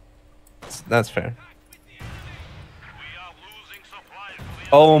 That's fair.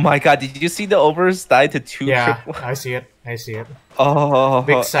 Oh my god, did you see the overs died to 2 Yeah, triple? I see it. I see it. Oh,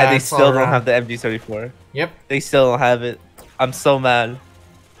 Big and they sad still all don't around. have the MG34. Yep. They still don't have it. I'm so mad.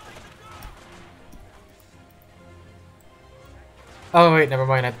 Oh wait, never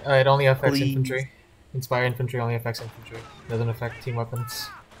mind. It only affects Please. infantry. Inspire infantry only affects infantry. Doesn't affect team weapons.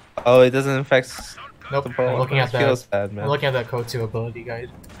 Oh, it doesn't affect Nope. the I'm looking at that. Feels bad, I'm man. looking at that code 2 ability guide.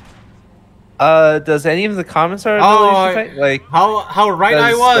 Does any of the commissar Oh, abilities affect? Like, How right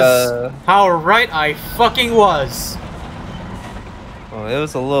I Does, was. How right I fucking was. well, it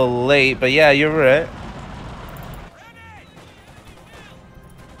was a little late, but yeah, you're right.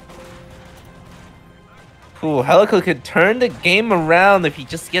 Cool. Helico could turn the game around if he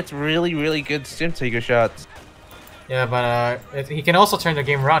just gets really, really good stim taker shots. Yeah, but he can also turn the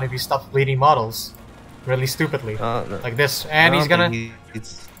game around if he stops bleeding models, really stupidly, No. like this. And he's gonna.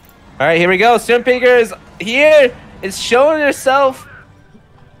 All right, here we go. Stim taker is here. It's showing herself.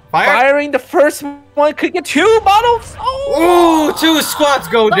 Fire! Firing the first one could get 2 bottles. Oh, Ooh, 2 squads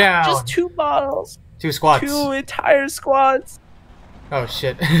go not down. just 2 bottles. 2 squads. 2 entire squads. Oh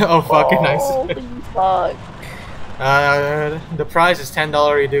shit. Oh fucking nice. Holy fuck. The prize is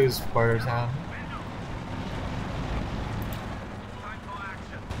 $10 reduce for town.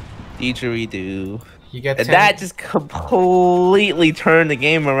 Didgeridoo. You get And 10. that just completely turned the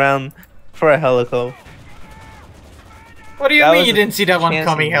game around for a Helico. What do you that mean was you a didn't see that one chance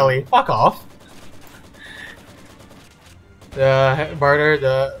coming, in- Heli? Fuck off. The barter,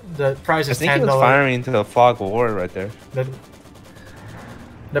 the price I is think he was $10. firing into the fog of war right there.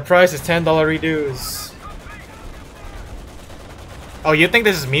 The price is $10 reduce. Oh, you think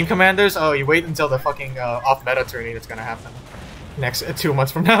this is meme commanders? Oh, you wait until the fucking off meta tourney that's gonna happen next 2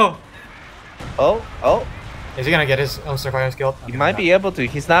 months from now. Oh, Is he gonna get his own survivor skill? he might be able to.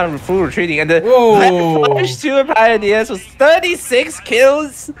 He's not full retreating. And the Whoa. flash to Pioneers was 36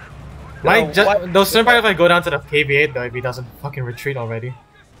 kills. Might No, what? those survivors might go down to the KV8 though if he doesn't fucking retreat already.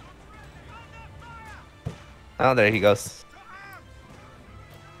 Oh, there he goes.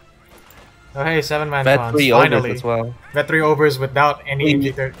 Oh hey, 7-man Vet cons, 3 overs finally. as well. Vet 3 overs without any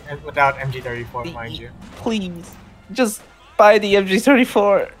Please. without MG34, mind you. Please, just buy the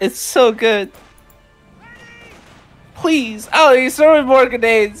MG34. It's so good. Please, oh, he's throwing more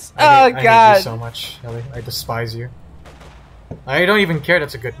grenades. I Oh hate god. you so much, Ellie. I despise you. I don't even care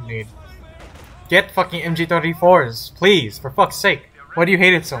that's a good need. Get fucking MG34s, please, for fuck's sake. Why do you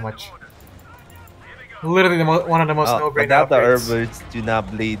hate it so much? Literally one of the most no-brainer without the upgrades. Herbers, do not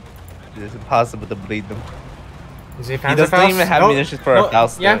bleed. It's impossible to bleed them. Is he He doesn't even have munitions for a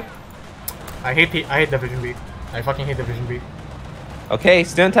Faust. Yeah. I hate Division B. I fucking hate Division B. Okay,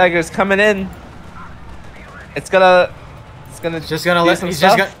 Stone Tiger's coming in. It's gonna He's just gonna let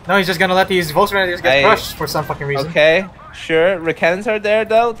these Volkswagen get crushed for some fucking reason. Okay, sure. Recannons are there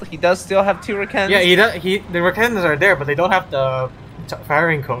though. He does still have 2 Recannons. Yeah, the Recannons are there, but they don't have the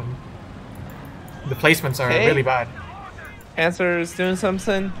firing cone. The placements are really bad. Cancer is doing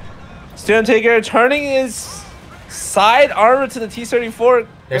something. Stone Tiger turning his side armor to the T-34.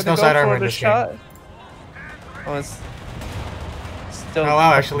 There's no side armor in this game. Oh, it's still. Oh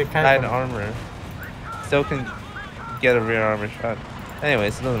wow, actually, side armor. Still can get a rear armor shot.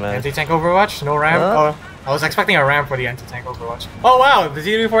 Anyways, it doesn't matter. Anti-tank Overwatch, no ram. Oh, I was expecting a ram for the anti-tank Overwatch. Oh wow, the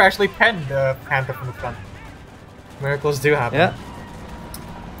T-34 actually penned the Panther from the front. Miracles do happen. Yeah.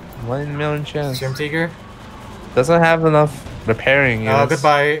 1 in a million chance. Storm Tiger. Doesn't have enough repairing. Oh,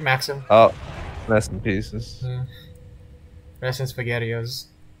 goodbye, Maxim. Oh, rest in pieces. Rest in SpaghettiOs.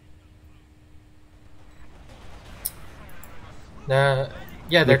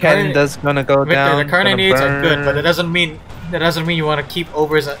 Yeah, the cannon does gonna go down. The Car 98s are good, but that doesn't mean you want to keep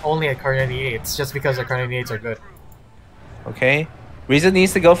overs only at Car 98s just because the Car 98s are good. Okay, Riza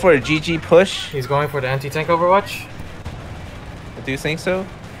needs to go for a GG push. He's going for the anti-tank Overwatch. Do you think so?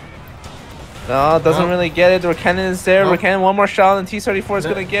 No, doesn't really get it. The cannon is there. Cannon, one more shot, and T-34 is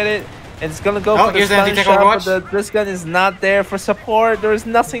gonna get it. And it's gonna go for the stun shot, but this gun is not there for support. There is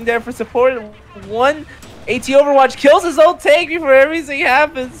nothing there for support. One AT Overwatch kills his own tank before everything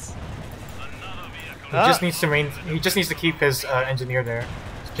happens. He just needs to keep his engineer there,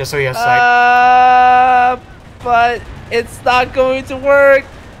 just so he has sight. But it's not going to work.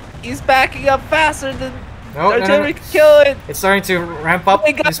 He's backing up faster than artillery can kill it. It's starting to ramp up.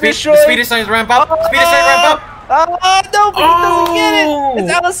 The speed is starting to ramp up. Oh, Speed is starting to ramp up. Oh no! But he doesn't get it.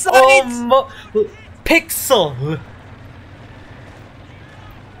 It's out of sight. Pixel.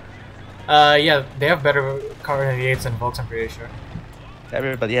 Yeah, they have better Car 98s than Volks, I'm pretty sure.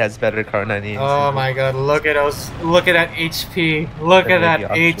 Everybody has better Car 98s. Oh my god, look at those. Look at that HP. Look at that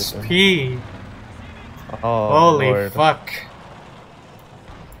HP. Oh, holy Lord. fuck.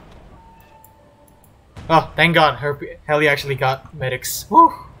 Oh, thank god, Heli actually got medics.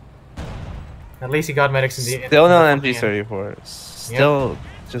 Woo. At least he got medics in the Still no MG34. Still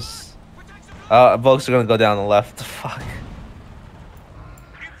just... Volks are gonna go down the left. Fuck.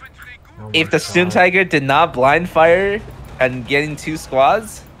 Oh if the Stone Tiger did not blind fire and getting 2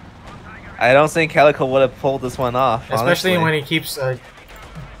 squads, I don't think Calico would have pulled this one off. Especially honestly. when he keeps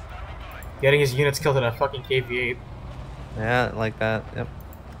getting his units killed in a fucking KV8. Yeah, like that. Yep.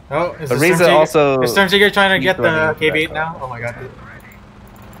 Oh, is the Storm Tiger trying to get the KV8 now? Oh my god.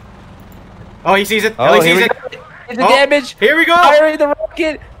 Oh, he sees it. Oh, he sees it. The damage. Here we go. Firing the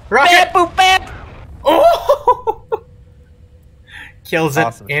rocket. Bam, boom, bam. Oh! Kills it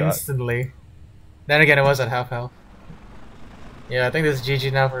Awesome instantly. Shot. Then again, it was at half health. Yeah, I think this is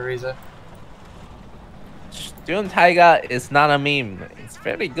GG now for Riza. Stone Tiger is not a meme. It's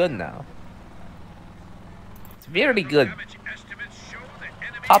very good now. It's very good.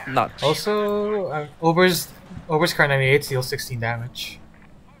 Top notch. Also, Ober's Car 98 deals 16 damage.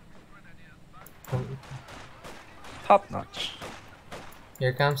 Top notch.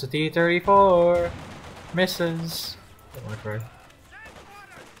 Here comes the T-34. Misses.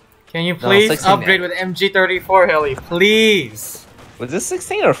 Can you please upgrade with MG34 Heli, please? Was this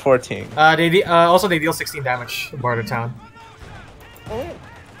 16 or 14? Also they deal 16 damage. Border town.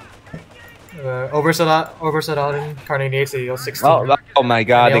 Obersadal Car 98 they deal 16. Oh my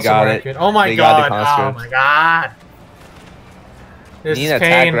god, they got it. Oh my god. Oh my god. This need to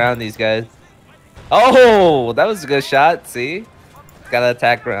attack around these guys. Oh, that was a good shot. See, gotta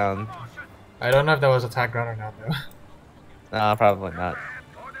attack ground. I don't know if that was attack ground or not though. Nah, probably not.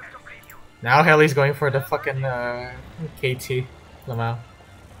 Now Heli's going for the fucking KT Lamau.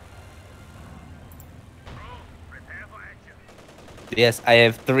 Yes, I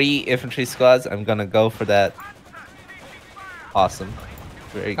have 3 infantry squads. I'm gonna go for that. Awesome.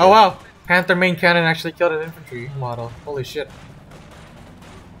 Very good. Oh wow, Panther main cannon actually killed an infantry model. Holy shit.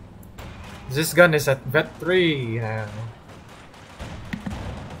 This gun is at Vet 3 now.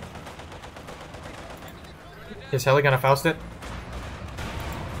 Is Heli gonna Faust it?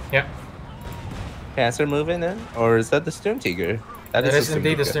 Yep. Cancer moving in? Or is that the Storm Tiger? That is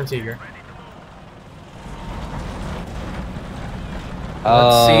indeed the Storm Tiger.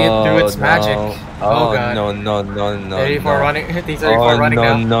 Let's see it through its magic. Oh god. No. 34 running. T-34 running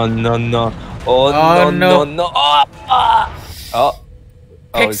now. No. Oh no. Oh.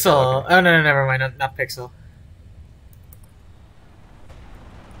 Oh, it's- Pixel. okay. Oh no, never mind. Not Pixel.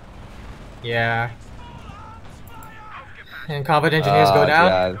 Yeah. And combat engineers go Oh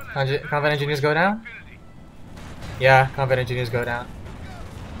down. god. Combat engineers go down. Yeah, combat engineers go down.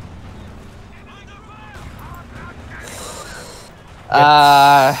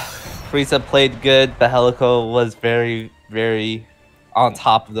 Frieza played good, but Helico was very, very on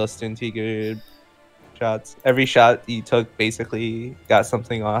top of those Stuntiger shots. Every shot he took basically got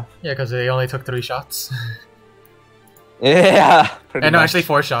something off. Yeah, because they only took 3 shots. Yeah, pretty And no, much. actually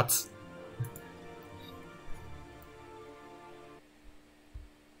 4 shots.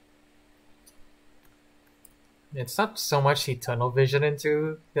 It's not so much he tunnel vision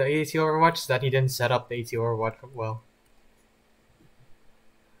into the AT Overwatch, it's that he didn't set up the AT Overwatch well.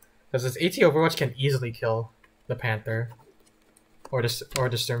 Because this AT Overwatch can easily kill the Panther or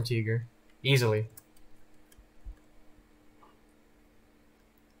the Sturm Tiger, easily.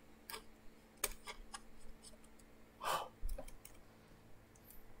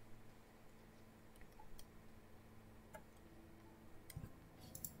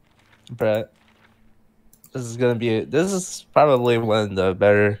 But this is probably one of the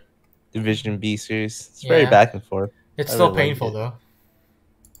better Division B series. It's very Yeah. back and forth. It's I still really like painful it.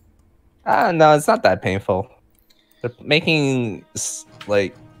 though. No, it's not that painful. They're making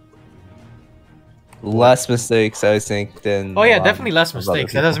like less mistakes, I think, than Oh yeah, definitely less of other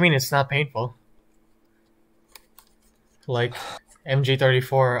mistakes. That people. doesn't mean it's not painful. Like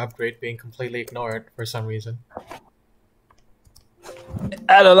MG34 upgrade being completely ignored for some reason.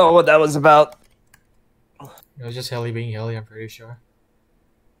 I don't know what that was about. It was just Heli being Heli, I'm pretty sure.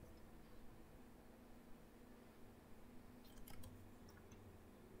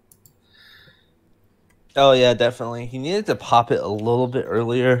 Oh yeah, definitely. He needed to pop it a little bit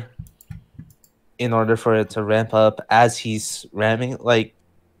earlier in order for it to ramp up as he's ramming. Like,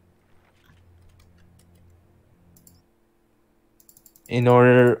 in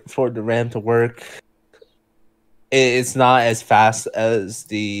order for the ram to work, it's not as fast as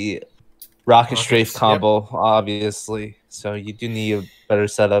the rocket strafe Rockets, yep. combo, obviously. So you do need a better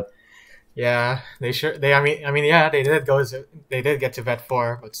setup. Yeah, they sure they. I mean, yeah, they did go. They did get to vet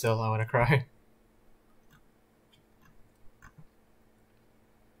 4, but still, I want to cry.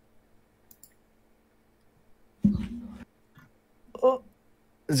 Oh,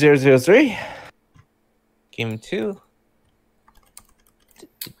 003. Game 2.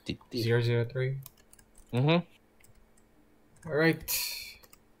 003. Mm-hmm. All right.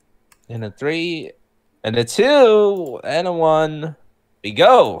 And a 3, and a 2, and a 1. We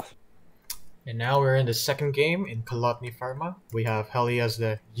go. And now we're in the second game in Kolotny Pharma. We have Heli as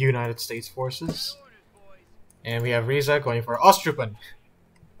the United States Forces. And we have Riza going for Ostrupen.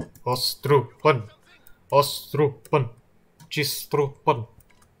 Ostrupen. Ostrupen. Chistrupen.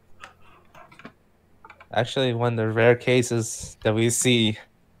 Actually, one of the rare cases that we see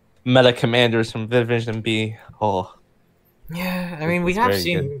meta commanders from Division B. Oh, Yeah, I mean, we It's have very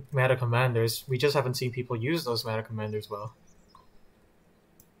seen meta commanders. We just haven't seen people use those meta commanders well.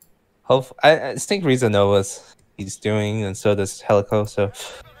 I think Riza knows what he's doing, and so does Helico. So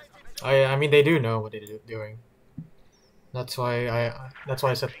I mean, they do know what they're doing. That's why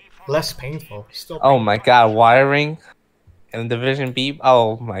I said less painful. Still. oh my god, wiring and Division B.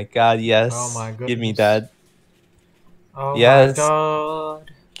 Oh my god, yes. Oh my Give me goodness. that. Oh Yes. my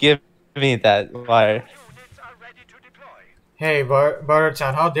god. Give me that wire. Units are ready to deploy. Hey,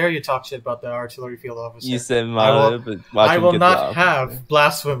 Bartertown, how dare you talk shit about the artillery field officer? You said I but watch I him will get not the have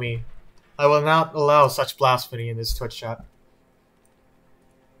blasphemy. I will not allow such blasphemy in this Twitch chat.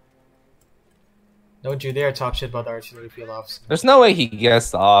 Don't you dare talk shit about the artillery field officer. There's no way he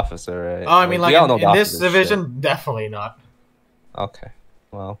gets the officer, right? Oh, I mean, like we all know the in this officer's division, definitely not. shit. Okay,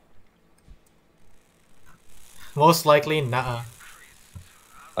 well, Most likely, nah.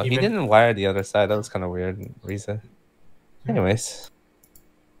 oh, he Even- didn't wire the other side. That was kind of weird. Riza. Anyways,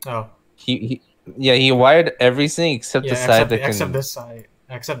 Oh, he wired everything except yeah, the side that except can. this side,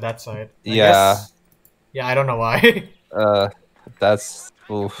 except that side. I Yeah. guess- yeah, I don't know why. That's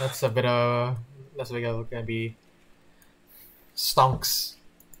oof. That's gonna be stonks.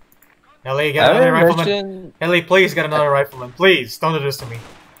 Ellie, get I another would rifleman. mention- Ellie, please get another rifleman. Please, don't do this to me.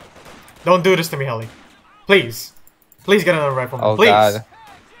 Don't do this to me, Ellie. Please. Please get another rifleman. Oh please. god,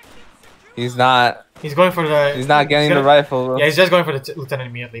 he's not. He's going for the... He's not getting the gonna- rifle. Yeah, he's just going for the lieutenant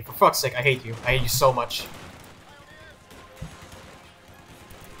immediately. For fuck's sake, I hate you. I hate you so much.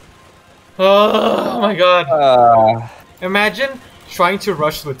 Oh my god. Imagine trying to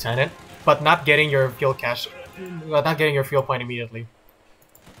rush lieutenant, but not getting your fuel cache... not getting your fuel point immediately.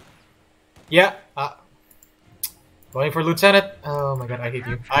 Yeah, Going for Lieutenant. Oh my god, I hate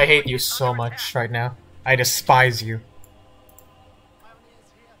you. I hate you so much right now. I despise you.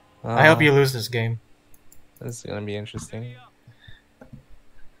 I hope you lose this game. This is gonna be interesting.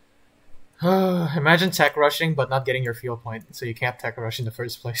 Imagine tech rushing but not getting your fuel point, so you can't tech rush in the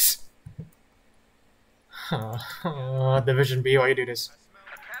first place. Division B, why you do this?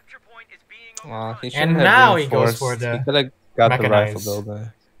 A capture point is being He And shouldn't have now he goes reinforced. for the He could have got the rifle mechanized.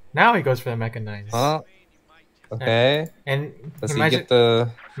 builder. Now he goes for the mechanized. Okay. And Does he imagine, get the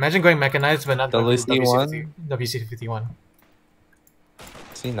imagine going mechanized but not going WC1? WC51.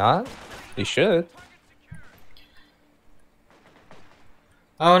 Is he not? He should.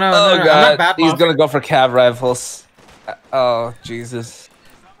 Oh no, Oh no, no, I'm god, not bad he's mouthing. gonna go for cav rifles. Oh Jesus.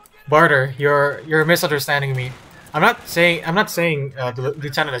 Barter, you're misunderstanding me. I'm not saying the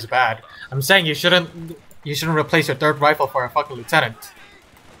lieutenant is bad. I'm saying you shouldn't replace your third rifle for a fucking lieutenant.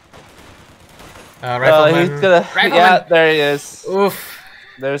 Rifleman. He's gonna. Rifleman. Yeah, there he is. Oof.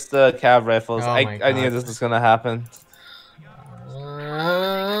 There's the cav rifles. Oh my I knew God. this was gonna happen.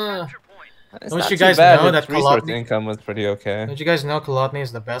 capture point. It's Don't not you too guys bad. know Its that resource Kolotny- income was pretty okay. Don't you guys know Kolotny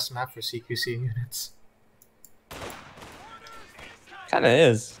is the best map for CQC units? Kinda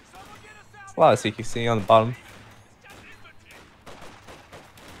is. There's a lot of CQC on the bottom.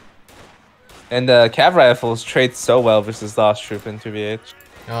 And cav rifles trade so well versus the Lost Troop in 2vh.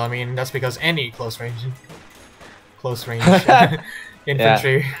 I mean, that's because any close range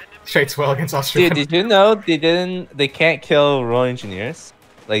infantry trades well against Austrian. Dude, did you know they can't kill Royal Engineers?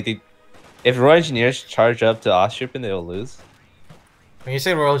 Like, if Royal Engineers charge up to Ostrippen, they'll lose. When you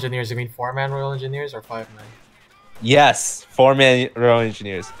say Royal Engineers, you mean 4-man Royal Engineers or 5-man? Yes, 4-man Royal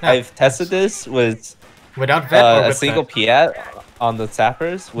Engineers. Yeah. I've tested this with Without vet or a with single vet? Piat on the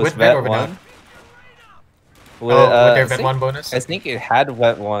Sappers with With vet or Vet without? 1. With their I vet think- 1 bonus? I think it had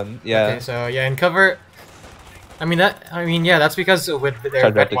Vet 1, yeah. Okay, so yeah, in cover... yeah, that's because with their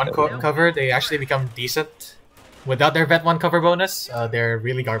Charge vet up to 1 cover. cover, they actually become decent. Without their vet 1 cover bonus, they're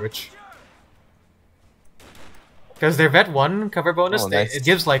really garbage. Because their vet 1 cover bonus, Oh, nice. it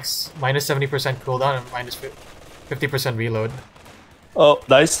gives like minus 70% cooldown and minus 50% reload. Oh,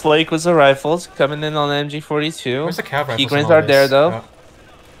 nice flake with the rifles coming in on the MG42. Where's the cav rifles? Key in grins all are there this? though. Yeah.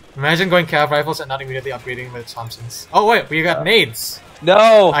 Imagine going cav rifles and not immediately upgrading with Thompsons. Oh wait, we got nades.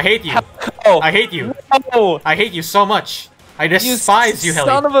 No! I hate you. Oh, I hate you. no! I hate you so much. I despise you, Heli.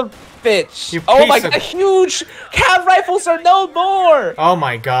 son of a bitch! You Oh my piece of- god, huge! Cav rifles are no more! Oh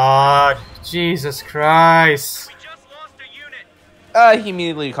my god. Jesus Christ. We just lost a unit. He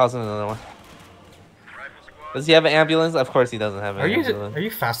immediately calls in another one. Rifle squad. Does he have an ambulance? Of course he doesn't have an ambulance. Are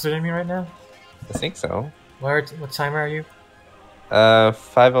you faster than me right now? I think so. What timer are you?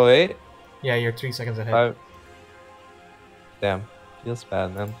 508? Yeah, you're 3 seconds ahead. 5... Damn. Feels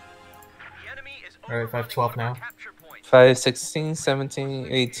bad, man. The enemy is Alright, 512 now. capture point. 5, 16, 17,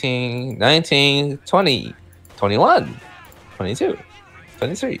 18, 19, 20, 21, 22,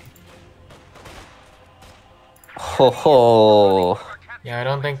 23. Ho ho. Yeah,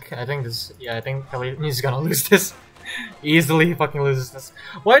 I think Heli's gonna lose this. Easily fucking loses this.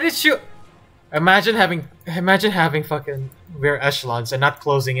 Why did you imagine having fucking rear echelons and not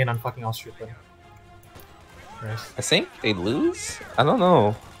closing in on fucking Austrian? Christ. I think they lose? I don't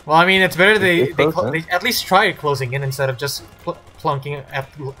know. Well, I mean, it's better They close, they at least try closing in instead of just plunking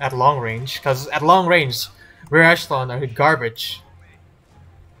at long range. Because at long range, rear echelon are garbage.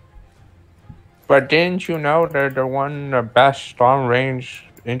 But didn't you know they're one of the best long range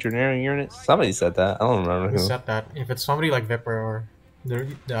engineering units? Somebody said that. I don't remember Who who. said that? If it's somebody like Viper or the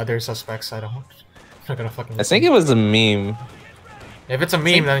other suspects, I'm not gonna fucking. I think it was a meme. If it's a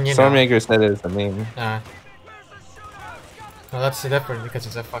meme, then you know. Stormmaker said it was a meme. Well, that's different because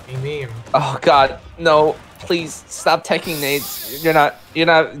it's a fucking meme. Oh god, no! Please stop taking nades. You're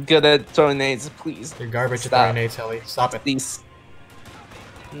not good at throwing nades. Please, You're garbage Stop. at throwing nades, Heli. Stop it. please.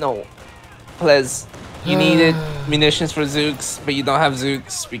 No, please. You needed munitions for Zooks, but you don't have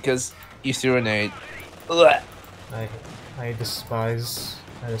Zooks because you threw a nade. Ugh. I despise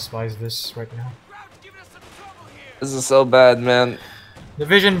this right now. This is so bad, man.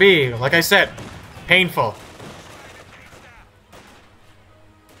 Division B, like I said, painful.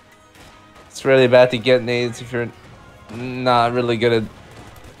 It's really bad to get nades if you're not really good at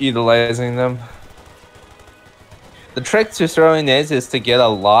utilizing them. The trick to throwing nades is to get a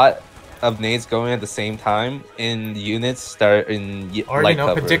lot of nades going at the same time in units that are in Or light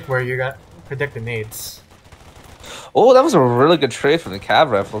cover. predict the nades. Oh, that was a really good trade from the cav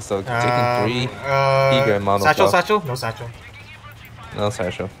rifle. So taking 3 T-Grand model. Satchel? No satchel. No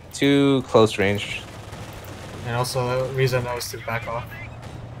satchel. 2 close range. And also, Riza knows to back off.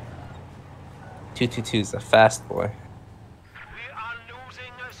 222 is a fast boy. We are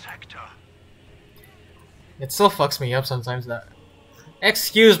losing a sector. It still fucks me up sometimes that.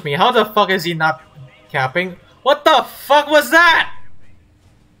 Excuse me, how the fuck is he not capping? What the fuck was that?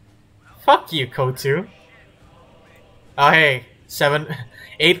 Fuck you, Kotu. Oh hey,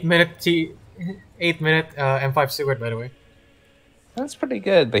 8 minute M5 Seward, by the way. That's pretty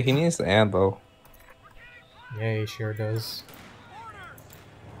good, but he needs the ammo. Yeah, he sure does.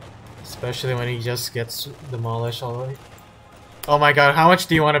 Especially when he just gets demolished all the way. Oh my god, how much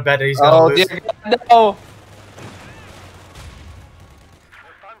do you want to bet that he's gonna lose? Dear God, no!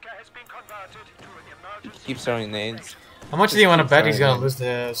 He keeps throwing nades. How much do you want to bet he's gonna lose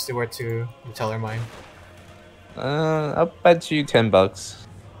the Steward to the Teller Mine? I'll bet you $10.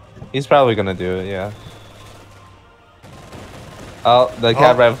 He's probably gonna do it, yeah. Oh, the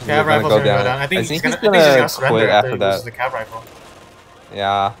cab rifle's gonna go down. I think he's gonna quit surrender after he that. loses the cab rifle.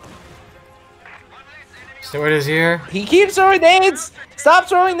 Yeah. Steward is here. He keeps throwing nades! Stop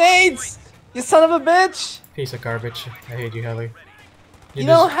throwing nades! You son of a bitch! Piece of garbage. I hate you, Helly. You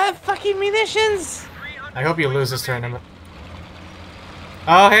don't have fucking munitions! I hope you lose this tournament.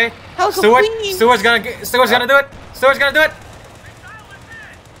 Oh hey, How Steward's complete? gonna do it. Steward's gonna do it.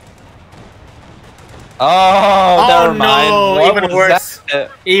 Oh, never mind. No, What even was worse.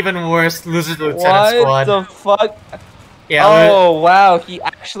 that? Even worse, loses the lieutenant squad. What the fuck? Yeah, Oh wow, he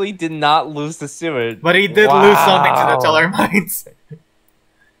actually did not lose the Steward. but he did lose something to the Teller Mines.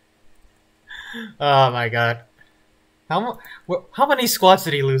 Oh my god. How many squads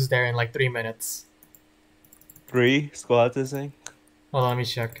did he lose there in like 3 minutes? 3 squads, I think. Hold on, let me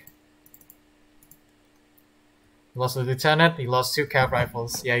check. He lost the lieutenant, he lost 2 cap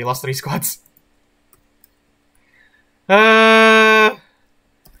rifles. Yeah, he lost 3 squads.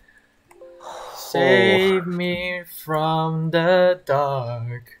 Save me from the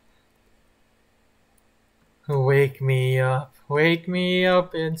dark. Wake me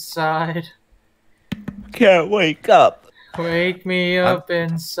up inside. Can't wake up. Wake me up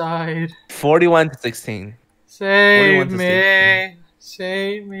inside. 41-16. Save 41 to me,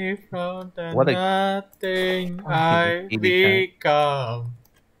 save me from the What a nothing fucking I idiot. become.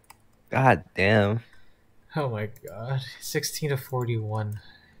 God damn. Oh my god. 16 to 41.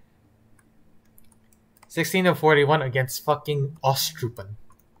 16 to 41 against fucking Ostrupen.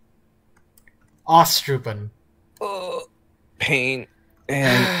 Ostrupen. Oh, pain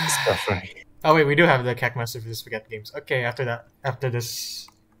and suffering. Oh wait, we do have the Cackmaster for the Spaghetti Games. Okay, after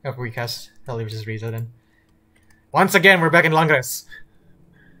we cast Heli vs. Riza then. Once again, we're back in Langres.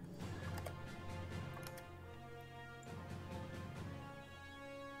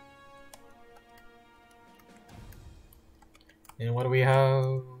 And what do we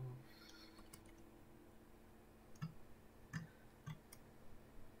have?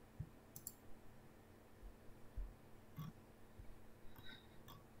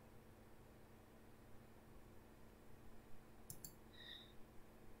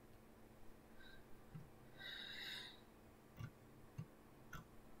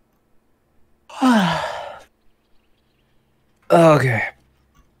 Okay.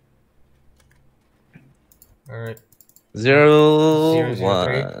 Alright. 0 003.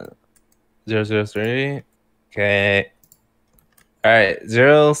 1 003. Okay. Alright,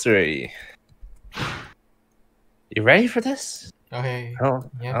 03. You ready for this? Okay. I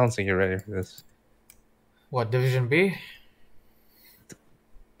don't Yeah. think you're ready for this. What, Division B?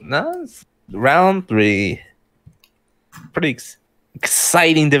 No, it's round 3. Pretty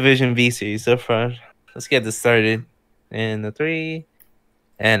exciting Division B series so far. Let's get this started. And a 3,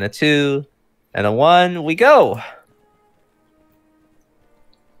 and a 2, and a 1. We go.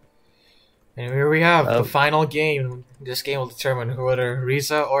 And here we have the final game. This game will determine whether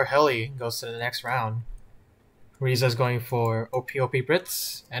Riza or Heli goes to the next round. Riza is going for OPOP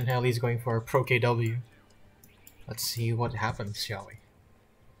Brits, and Heli is going for Pro KW. Let's see what happens, shall we?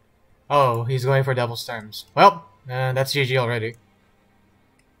 Oh, he's going for double storms. Well, that's GG already.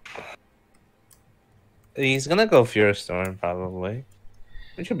 He's gonna go Furestorm probably.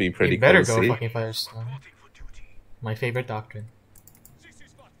 It should be pretty He better cool go to see. fucking Firestorm. My favorite doctrine.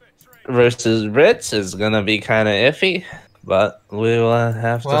 Versus Brits is gonna be kind of iffy, but we will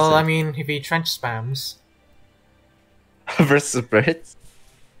have to Well, see. I mean, if he trench spams. Versus Brits?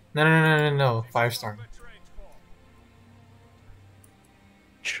 No. Firestorm.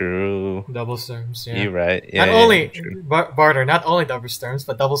 True. Double storms, yeah. You're right. Yeah, Not yeah, only true. Barter, not only double storms,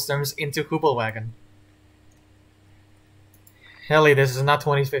 but double storms into Hubelwagen. Heli, this is not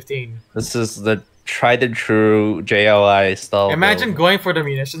 2015. This is the tried and true JLI style. Imagine build. going for the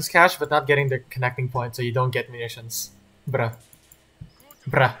munitions cache, but not getting the connecting point, so you don't get munitions. Bruh.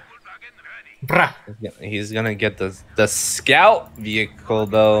 Bruh. He's gonna get the scout vehicle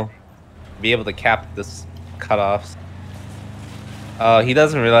though. Be able to cap this cutoffs. Oh, he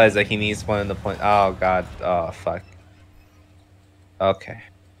doesn't realize that he needs one in the point. Oh god. Oh fuck. Okay.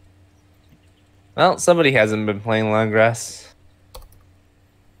 Well, somebody hasn't been playing long grass.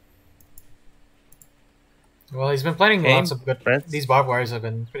 Well, he's been planning Okay, lots of good. Brett. These barbed wires have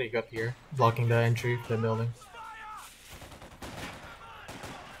been pretty good here, blocking the entry to the building.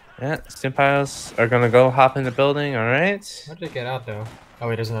 Yeah, Stimpiles are gonna go hop in the building. All right. How did they get out though? Oh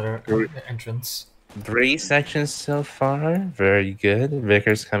wait, there's another entrance. 3 sections so far. Very good.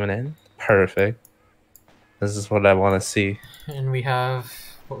 Vickers coming in. Perfect. This is what I want to see. And we have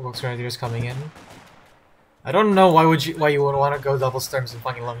Volks Grenadiers coming in. I don't know why you would want to go double storms and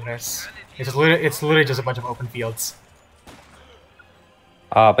fucking Londoners. It's literally just a bunch of open fields.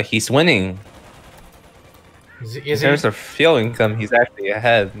 But he's winning. Is In he? terms of fuel income, he's actually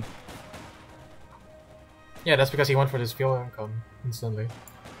ahead. Yeah, that's because he went for this fuel income instantly.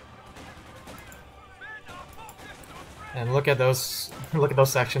 And look at those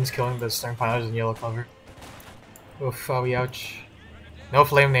sections killing the stern pilots in yellow cover. Oof, ouch. No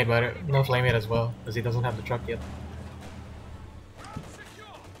flame nade, but no flame nade as well, because he doesn't have the truck yet.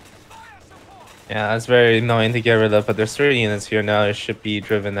 Yeah, that's very annoying to get rid of, but there's 3 units here now. It should be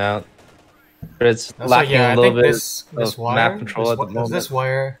driven out. But it's Also, lacking yeah, a I little think bit this of wire, map control at the moment. this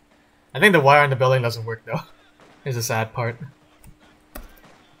wire, I think the wire in the building doesn't work though. Is the sad part.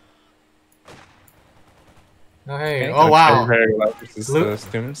 Oh hey! Okay, Oh wow! very well versus Blue- the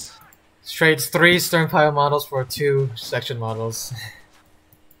students. Trades 3 stern pile models for 2 section models.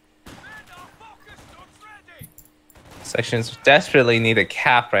 Sections desperately need a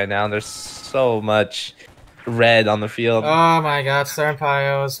cap right now. There's so much red on the field. Oh my god, stern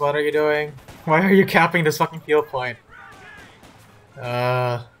piles! What are you doing? Why are you capping this fucking field point?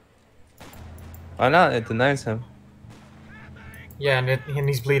 Why not? It denies him. Yeah, and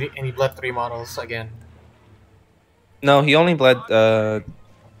he's bleeding, and he bled 3 models again. No, he only bled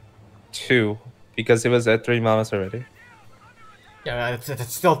 2 because it was at 3 models already. Yeah,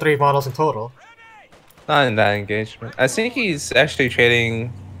 it's still 3 models in total. Not in that engagement. I think he's actually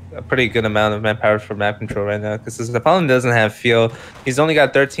trading a pretty good amount of manpower for map control right now because his opponent doesn't have fuel. He's only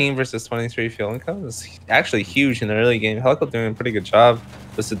got 13 versus 23 fuel income. It's actually huge in the early game. Helico doing a pretty good job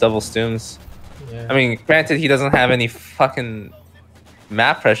with the double stims. Yeah. I mean, granted, he doesn't have any fucking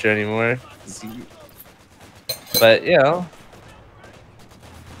map pressure anymore. But, you know.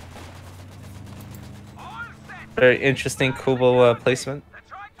 Very interesting Kubo placement.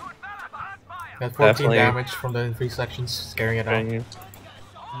 Got 14 Definitely. damage from the 3 sections, scaring it out.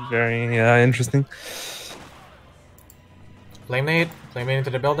 Very interesting. Flame nade into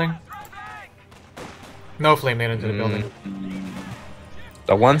the building. No flame nade into the building.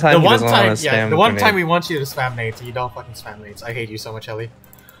 The one time he doesn't want to spam the one grenade. time we want you to spam nades, you don't fucking spam nades. I hate you so much, Ellie.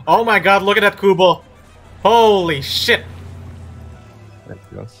 Oh my god, look at that Kubel! Holy shit! There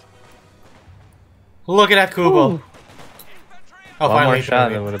he goes. Look at that Kubel! Ooh. Oh, One finally more shot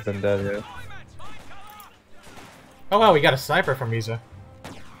threw and it. would have been dead, yeah. Oh wow, we got a sniper from Riza.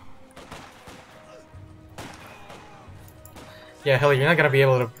 Yeah, Helly, you're not gonna be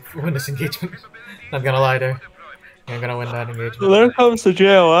able to win this engagement. Not gonna lie there. You're gonna win that engagement. There comes the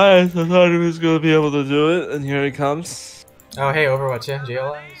JLI. I thought he was going to be able to do it, and here he comes. Oh hey, Overwatch, yeah,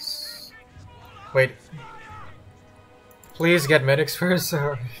 JLIs. Wait. Please get medics first,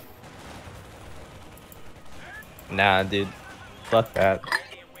 or... Nah, dude. Fuck that.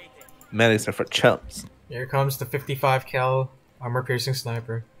 Medics are for chumps. Here comes the 55 cal armor piercing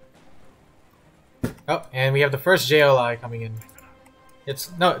sniper. Oh, and we have the first JLI coming in.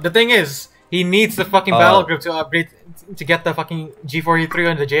 The thing is, he needs the fucking battle group to upgrade to get the fucking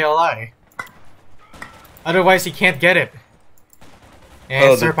G43 on the JLI. Otherwise, he can't get it.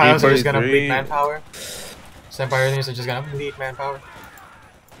 And Sir Pilots are just gonna bleed manpower. Sir Pilots are just gonna bleed manpower.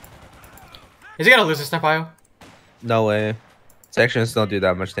 Is he gonna lose this Pile? No way. Sections don't do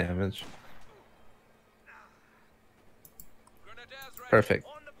that much damage. Perfect.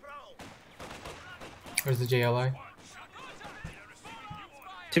 Where's the JLI?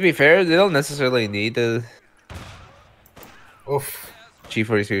 To be fair, they don't necessarily need the Oof.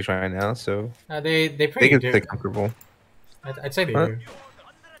 G43s right now, so They they pretty can do. stay comfortable. I'd say they Huh?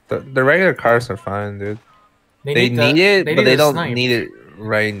 do. The regular cars are fine, dude. They the- need it, but they the don't snipe. need it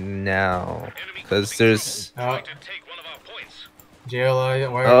right now. Because there's... JLI,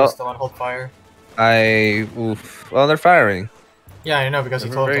 why Oh. are you still on hold fire? Oof. Well, they're firing. Yeah, I know, because he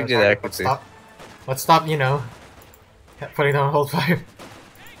They're told very us. good Let's accuracy. stop. Let's stop, you know, putting them on hold fire.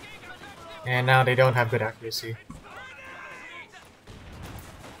 And now they don't have good accuracy.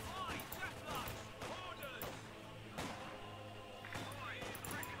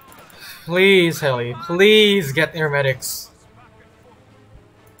 Please, Heli. Please get air medics.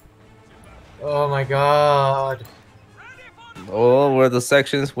 Oh my god. Oh, where the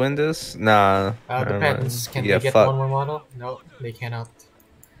sections win this? Nah. never Depends. mind. Can Yeah, they get fuck. one more model? No, they cannot.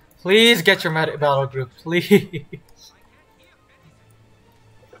 Please get your medic battle group, please.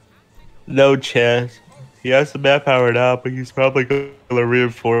 No chance. He has the map powered out, but he's probably going to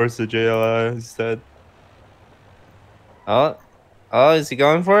reinforce the JLI instead. Oh, is he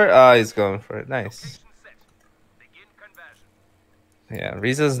going for it? Oh, he's going for it. Nice. Yeah,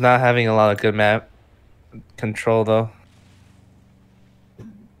 Riza's not having a lot of good map control though.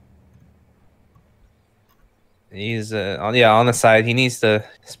 He's on the side. He needs to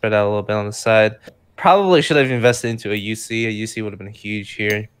spread out a little bit on the side. Probably should have invested into a UC. A UC would have been huge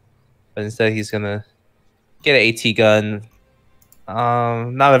here, but instead he's gonna get an AT gun.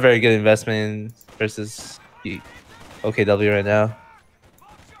 Not a very good investment versus OKW right now.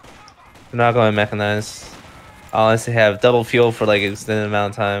 I'm not going mechanized. Unless they have double fuel for like an extended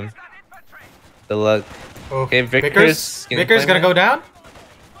amount of time. Good luck. Oh, Okay, Vickers gonna go down?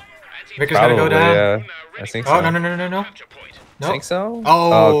 Vickers gonna go down? Yeah, I think so. Oh, no. I think so?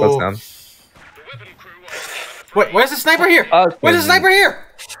 Oh, it goes down. Wait, where's the sniper here? Fucking- Where's the sniper here?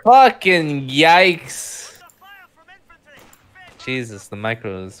 Fucking yikes. Jesus, the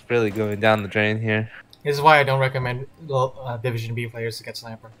micro is really going down the drain here. This is why I don't recommend Division B players to get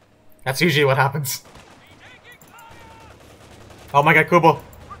sniper. That's usually what happens. Oh my god, Kubo!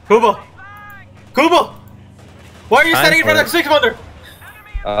 Kubo! Kubo! Why are you standing in front of 6-wonder?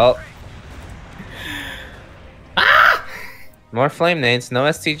 Oh. More flame nades, no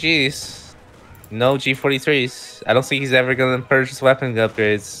STGs, no G43s. I don't think he's ever gonna purchase weapon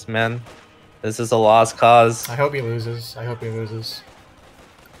upgrades, man. This is a lost cause. I hope he loses. I hope he loses.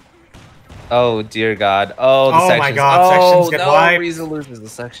 Oh dear God! Oh, the sections. My God! Sections get wiped. Riza loses the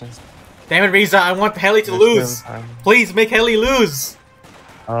sections. Damn it, Riza! I want Heli to lose. Please make Heli lose.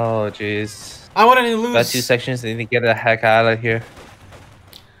 Oh jeez. I want him to lose. Got 2 sections. They need to get the heck out of here.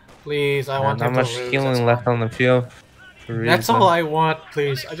 Please, I want him not to lose. much healing left on the field. That's all I want,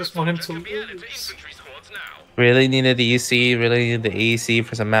 please. I just want him to lose. Really needed the UC. Really needed the AEC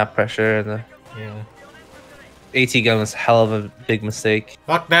for some map pressure. The Yeah. AT gun was a hell of a big mistake.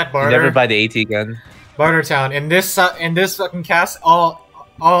 Fuck that, Barter. Never buy the AT gun. Barter Town. In this fucking cast, all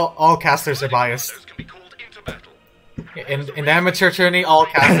casters are biased. In the amateur tourney, all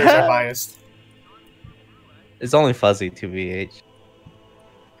casters are biased. It's only Fuzzy 2vh.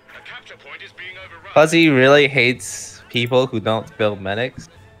 Fuzzy really hates people who don't build medics,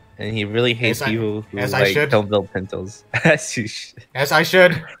 and he really hates people who don't build pintos. As you should. As I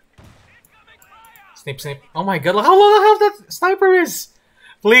should. Snip, snip. Oh my god, look how that sniper is!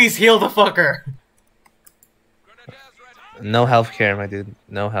 Please heal the fucker! No healthcare, my dude.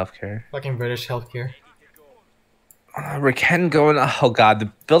 No healthcare. Fucking British healthcare. Raken going. Oh god,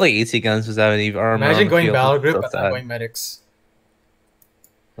 the building AT guns without any armor. Imagine going battle group but not going medics.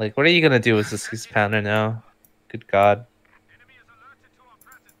 Like, what are you gonna do with this 6-pounder now? Good god.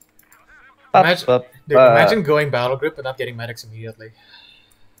 Imagine going battle group but not getting medics immediately.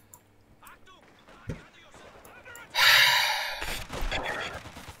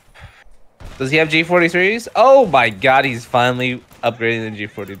 Does he have G43s? Oh my god, he's finally upgrading the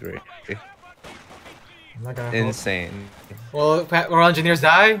G43. Insane. Will our engineers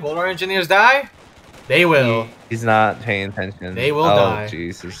die? Will our engineers die? They will. He's not paying attention. They will die. Oh,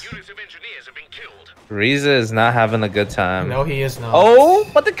 Jesus. Riza is not having a good time. No, he is not. Oh,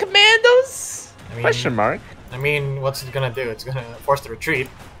 but the commandos? Question mark. I mean, what's it gonna do? It's gonna force the retreat.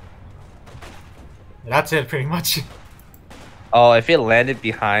 That's it, pretty much. Oh, if it landed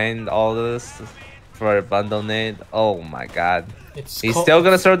behind all this for a bundle nade, oh my god. He's still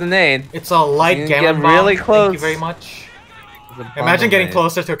gonna throw the nade. It's a light gamma bomb. Really close. Thank you very much. Imagine getting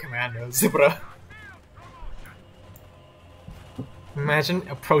closer to commandos, bro. Imagine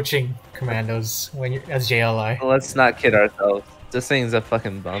approaching commandos when you're as JLI. Let's not kid ourselves. This thing's a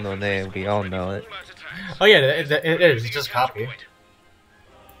fucking bundle name. We all know it. Oh yeah, it is. It's just copy.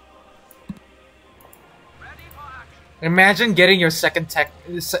 Imagine getting your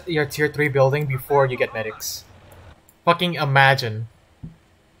your tier 3 building before you get medics. Fucking imagine.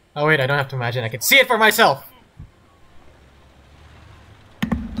 Oh wait, I don't have to imagine. I can see it for myself.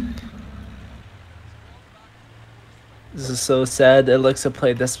 This is so sad. Alexa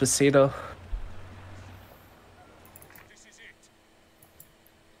played Despacito.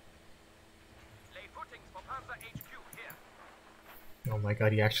 Oh my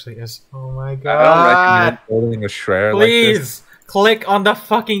god, he actually is. Oh my I god. don't recommend building a Shredder like this. Please click on the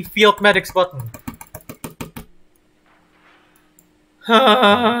fucking field medics button.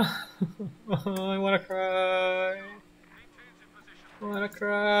 I wanna cry. I wanna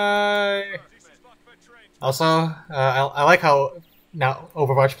cry. Also, I like how now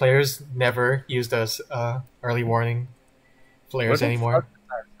Overwatch players never use those early warning flares anymore.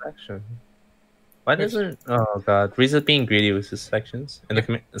 Section. Why doesn't? Oh god, Riza's being greedy with his sections, and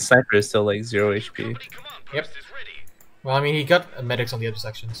the sniper is still like 0 HP. Yep. Well, I mean, he got medics on the other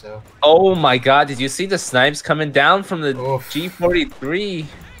section, so. Oh my god, did you see the snipes coming down from the Oof. G43?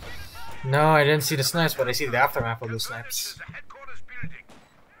 No, I didn't see the snipes, but I see the aftermath of the snipes.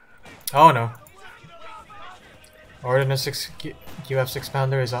 Oh no. Ordnance 6 QF6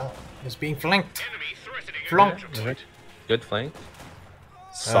 pounder is being flanked. Flanked. Good flank.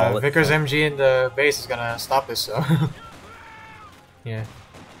 Solid. Vickers MG in the base is gonna stop this, so. Yeah.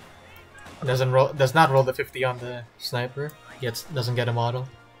 Does not roll the 50 on the sniper. Doesn't get a model.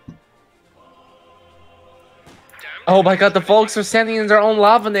 Oh my god, the folks are standing in their own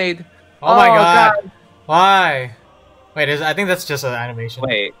lava nade. Oh my god. Why? Wait, I think that's just an animation.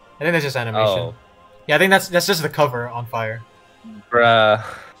 Wait. I think that's just animation. Oh. Yeah, I think that's just the cover on fire. Bruh.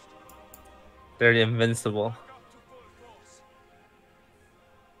 They're invincible.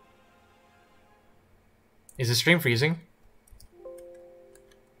 Is the stream freezing?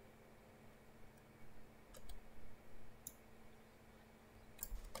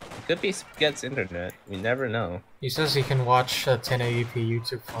 Could be gets internet. We never know. He says he can watch 1080p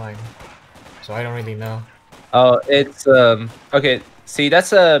YouTube fine. So I don't really know. Oh, it's okay. See,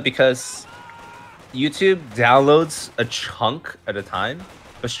 that's because YouTube downloads a chunk at a time,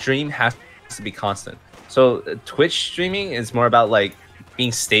 but stream has to be constant. So Twitch streaming is more about like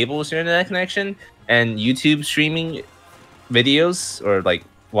being stable with your internet connection, and YouTube streaming videos or like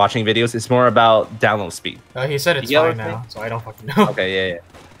watching videos is more about download speed. He said it's fine now, so I don't fucking know. Okay, yeah.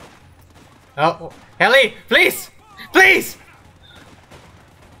 Oh, Ellie, please! Please!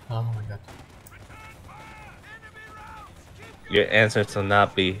 Oh my god. Your answer will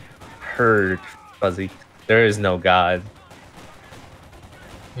not be heard, Fuzzy. There is no God.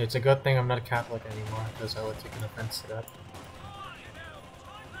 It's a good thing I'm not a Catholic anymore, because I would take an offense to that.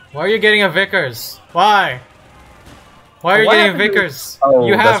 Why are you getting a Vickers? Why? Why are you getting a Vickers? Oh,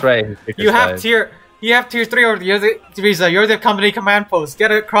 you have, that's right. You have tier 3 or you're the company command post.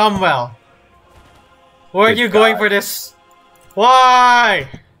 Get a Cromwell. Why are you going for this? Why?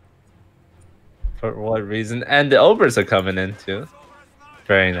 For what reason? And the Obers are coming in too.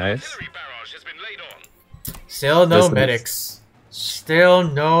 Very nice. Still no medics. Still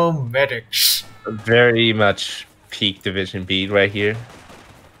no medics. Very much peak division beat right here.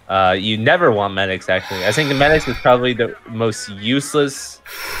 You never want medics actually. I think the medics is probably the most useless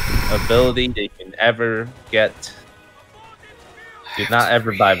ability that you can ever get. Do not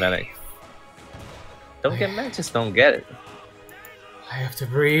ever buy medic. Don't get medic, just don't get it. I have to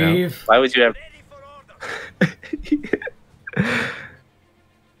breathe. No. Why would you ever?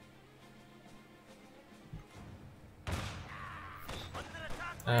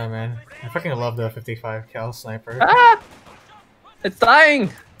 Oh man, I fucking love the 55 cal sniper. Ah! It's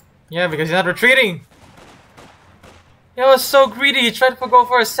dying! Yeah, because he's not retreating! He was so greedy, he tried to go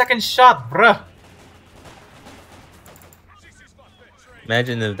for a second shot, bruh!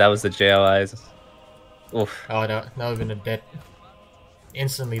 Imagine if that was the JLIs. Oof. Oh, that would have been a dead.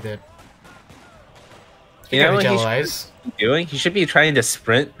 Instantly dead. You know what JLIs. he should be doing? He should be trying to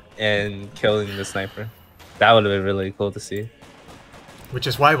sprint and killing the sniper. That would have been really cool to see. Which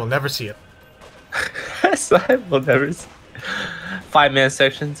is why we'll never see it. So we'll never see. 5-man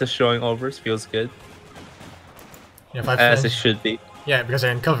sections just showing overs feels good. Yeah, as it should be. Yeah, because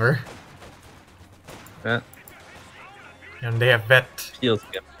they're in cover. Yeah. And they have vet. Feels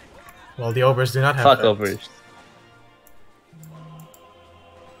good. Well, the overs do not have Fuck vet. overs.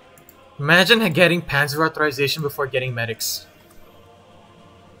 Imagine getting Panzer authorization before getting medics.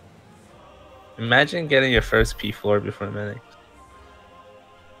 Imagine getting your first P4 before medic.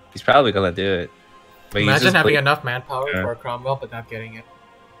 He's probably gonna do it. But imagine having enough manpower for a Cromwell, but not getting it.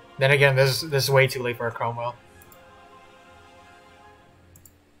 Then again, this is way too late for a Cromwell.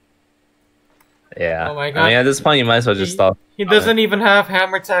 Yeah. Oh my god. I mean, at this point, you might as well just stop. He doesn't even have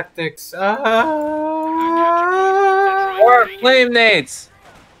hammer tactics. Or flame nades.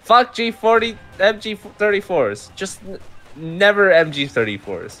 Fuck G40, MG34s. Just never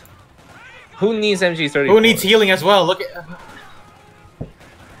MG34s. Who needs MG34s? Who needs healing as well? Look at.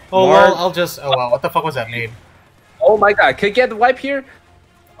 Oh well, I'll just. Oh wow, what the fuck was that nade? Oh my god, could get the wipe here?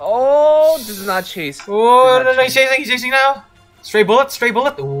 Oh, this is not chase. Oh, no, he's chasing now. Stray bullet.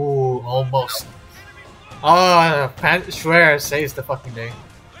 Ooh, almost. Oh, Schwer saves the fucking day.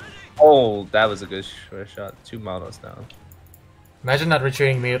 Oh, that was a good shot. 2 models down. Imagine not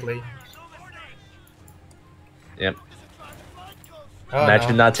retreating immediately. Yep. Oh,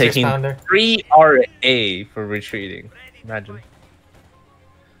 Imagine no. not taking 6-pounder. 3 RA for retreating. Imagine.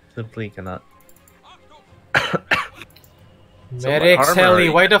 Simply cannot. Medics, armor Helly, are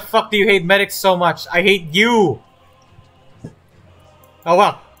you- why the fuck do you hate medics so much? I hate you! Oh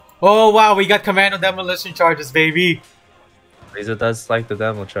wow. Oh wow, we got commando demolition charges, baby! Riza does like the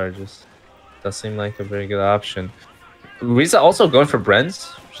demo charges. Does seem like a very good option. Riza also going for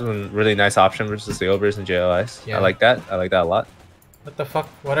Brens, which is a really nice option versus the Obers and JOIs. Yeah. I like that. I like that a lot. What the fuck?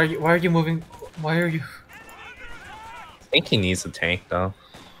 What are you? Why are you moving? Why are you? I think he needs a tank though.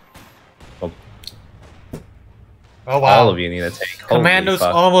 Well, Oh wow. all of you need a tank. Holy Commandos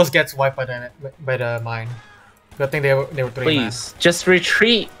fuck. almost gets wiped by the mine. Good thing they were 3 Please, just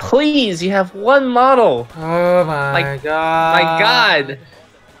retreat. Please, you have one model. Oh my god. My god.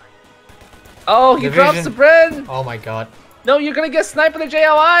 Oh, he drops the Division. Bren. Oh my god. No, you're gonna get sniped by the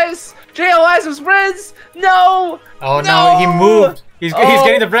JOIs. JOIs with Brens. No. Oh no, he moved. He's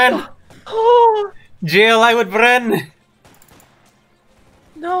getting the Bren. Oh. JLI with Bren.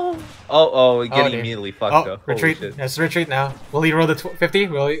 No. Oh, getting dude. immediately fucked Oh, up. Holy retreat. shit. Let's retreat now. Will he roll the 50?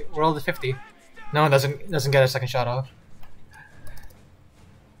 Will he roll the 50? No, it doesn't get a second shot off.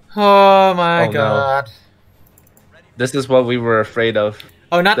 Oh my Oh, no. god. This is what we were afraid of.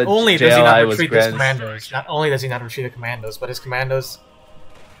 Oh, not The only does he not JLI was retreat his Grenz. commandos, not only does he not retreat the commandos, but his commandos...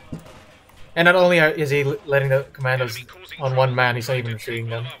 And not only is he letting the commandos on one man, he's not even retreating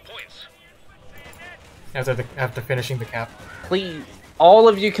them. After finishing the cap. Please, all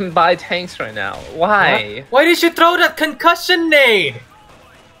of you can buy tanks right now. Why? Why did you throw that concussion nade?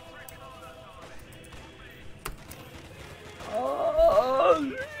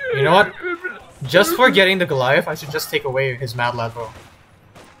 You know what? Just for getting the Goliath, I should just take away his mad lateral.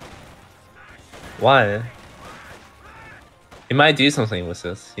 Why? He might do something with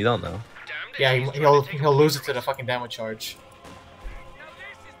this. You don't know. Yeah, he'll lose it to the fucking damage charge.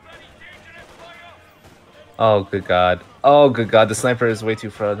 Oh, good god. Oh, good god. The sniper is way too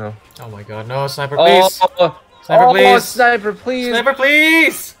far now. Oh my god, no, sniper please! Oh, Sniper please! sniper, please! Sniper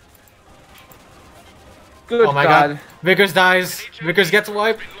please! Good Oh my god. Vickers dies. Vickers gets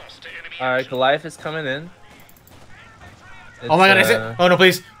wiped. Alright, Goliath is coming in. Oh my god, oh no,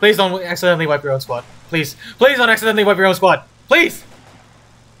 please. Please don't accidentally wipe your own squad. Please. Please don't accidentally wipe your own squad. Please!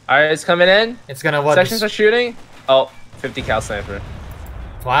 Alright, it's coming in. It's gonna what? Sections are shooting. Oh, 50 cal sniper.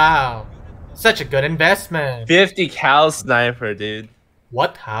 Wow. Such a good investment. 50 cal sniper, dude.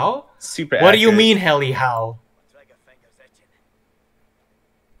 What? How? Super What do you accurate. mean, Helly? How?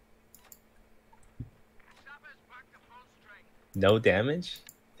 No damage?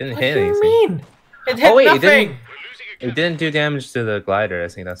 Didn't What hit do you anything. mean? It hit Oh, wait, it nothing. didn't- It didn't do damage to the glider. I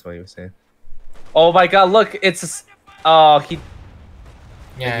think that's what he was saying. Oh my god, look, it's... Oh, he...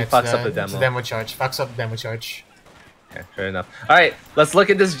 Yeah, he it's, fucks up the it's demo. a demo charge. Fucks up the demo charge. Okay, fair enough. Alright, let's look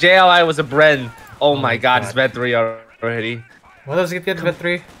at this JLI was a Bren. Oh my god, God. it's vet 3 already. What does it get vet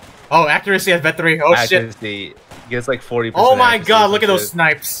 3? Oh, accuracy at vet 3. Oh shit. Accuracy. Gets like 40%. Oh my accuracy god, or look at some those shit.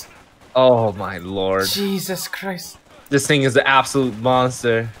 snipes. Oh my lord. Jesus Christ. This thing is an absolute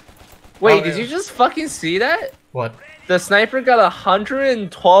monster. Wait, Oh, did yeah. you just fucking see that? What? The sniper got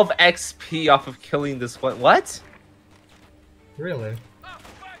 112 XP off of killing this one. What? Really?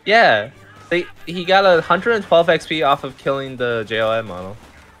 Yeah. He got 112 XP off of killing the JLM model.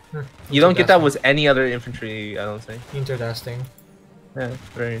 You don't get that with any other infantry, I don't think. Interesting. Yeah,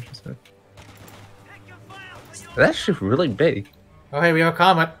 very interesting. That's actually really big. Oh hey, we have a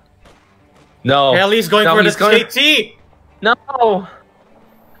comet. No. Helly's going No, for he's the going- KT! No!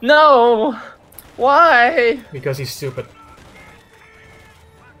 No! Why? Because he's stupid.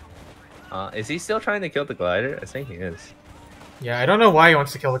 Is he still trying to kill the glider? I think he is. Yeah, I don't know why he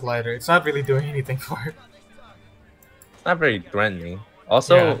wants to kill the glider. It's not really doing anything for it. It's not very threatening.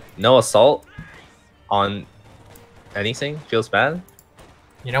 Also, Yeah. no assault on anything feels bad.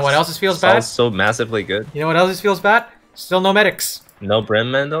 You know what else feels Assault's bad? so massively good. You know what else feels bad? Still no medics. No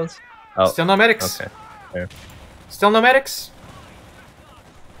Brim Mendos? Oh, Still no medics. okay. Fair. Still no medics.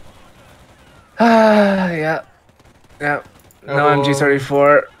 Yeah. Yeah. No Oh.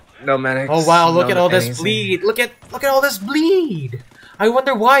 MG34. No medics. Oh wow, look no at all this anything. bleed. Look at all this bleed. I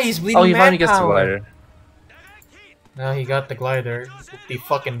wonder why he's bleeding Oh, he finally gets the manpower. glider. Now he got the glider. What they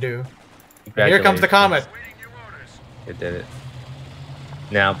fucking do. Here comes the comet. It did it.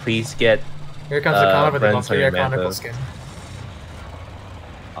 Now, please get... Here comes the comet with the Brent's on your Montpellier Chronicle Mando. skin.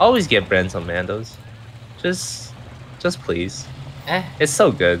 Always get Brents on Mandos. Just please. Eh. It's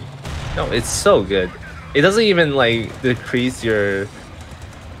so good. No, it's so good. It doesn't even, like, decrease your...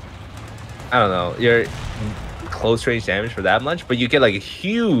 I don't know, your close range damage for that much, but you get like a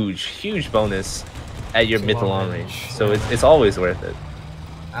huge bonus at your mid to long range. So it's always worth it.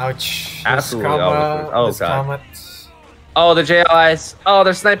 Ouch. Absolutely always worth it. Oh this god. Comet. Oh, the JLIs. Oh,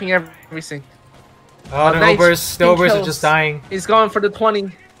 they're sniping everything. Oh, the nice. Obers are just dying. He's going for the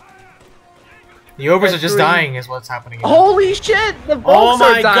 20. The Obers are just dying is what's happening. Holy shit! The Volks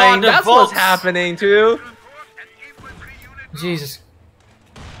are dying. That's what's happening too. Jesus.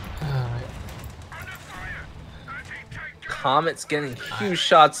 Comet's getting huge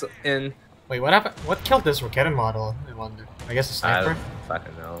shots in. Wait, what happened? What killed this Rocket model? I wonder. I guess a sniper? I don't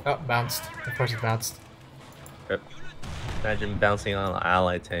fucking know. Oh, bounced. Of course it bounced. Yep. Imagine bouncing on an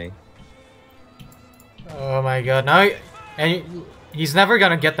ally tank. Oh my god. Now he's never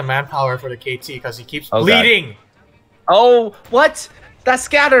gonna get the manpower for the KT because he keeps bleeding! God. Oh, what? That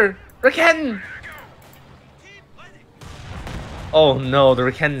scatter! Raketten! Oh no, the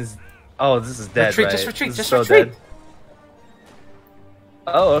Raketten's... Oh, this is dead, retreat, right? just retreat, this just so retreat! Dead.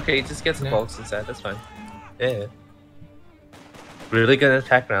 Oh, okay, just get some bolts instead, that's fine. Yeah. Really good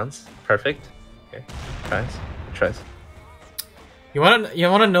attack rounds. Perfect. Okay, tries. You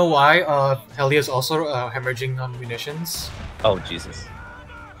wanna know why Heli is also hemorrhaging on munitions? Oh Jesus.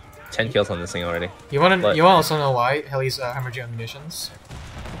 10 kills on this thing already. You wanna also know why Heli's hemorrhaging on munitions?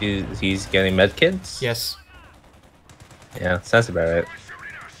 He's getting med kits? Yes. Yeah, sounds about right.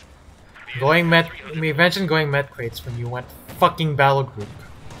 Imagine going med crates when you went fucking battle group.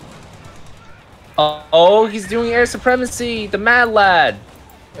 Oh, he's doing air supremacy! The mad lad!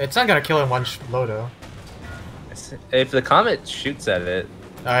 It's not gonna kill in one blow though. If the comet shoots at it...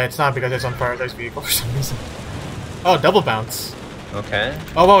 it's not because it's on prioritized vehicle for some reason. Oh, double bounce. Okay.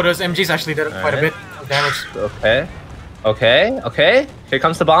 Oh whoa, those MGs actually did quite a bit of damage. Okay. Here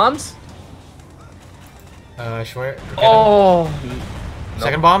comes the bombs. Sure. Oh!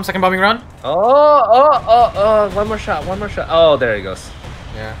 Second bombing run. Oh! One more shot. Oh, there he goes.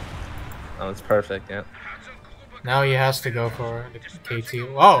 Yeah. Oh, it's perfect, yeah. Now he has to go for the KT.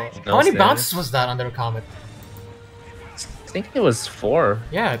 Whoa! How many bounces was that under a comet? I think it was 4.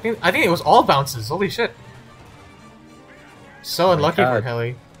 Yeah, I think it was all bounces. Holy shit! So unlucky for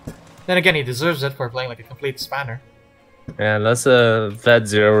Heli. Then again, he deserves it for playing like a complete spanner. Yeah, that's a Vet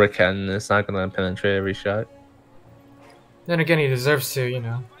 0 Raketten. It's not gonna penetrate every shot. Then again, he deserves to, you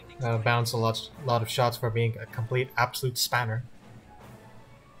know, bounce a lot of shots for being a complete absolute spanner.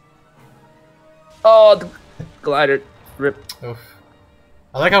 Oh, the glider rip. Oof.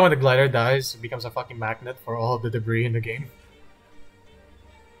 I like how when the glider dies, it becomes a fucking magnet for all of the debris in the game.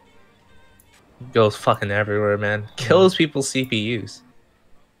 Goes fucking everywhere, man. Kills people's CPUs.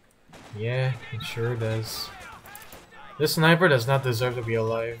 Yeah, it sure does. This sniper does not deserve to be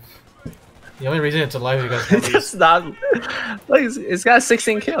alive. The only reason it's alive is because Heli's... It's not... Like, it's got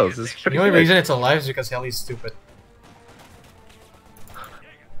 16 kills. It's pretty The only good. reason it's alive is because Heli's stupid.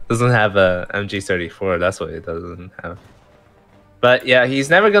 Doesn't have a MG34, that's what it doesn't have. But yeah, he's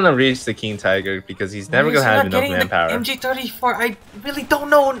never gonna reach the King Tiger because he's never gonna have enough manpower. MG34, I really don't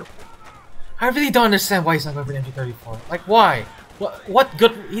know. I really don't understand why he's not going for the MG34. Like, why? What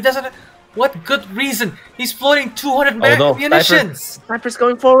good? He doesn't. What good reason? He's floating 200 munitions. Sniper's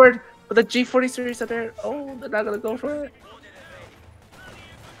going forward, but the G43s are there. Oh, they're not gonna go for it.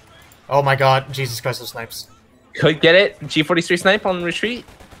 Oh my god, Jesus Christ, those snipes. Could get it. G43 snipe on retreat.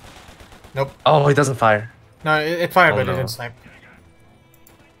 Nope. Oh, he doesn't fire. No, it fired, but it didn't snipe.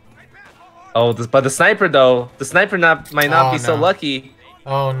 Oh, but the sniper though, the sniper might not be so lucky.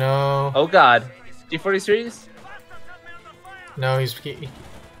 Oh no. Oh god. G43s? No, he's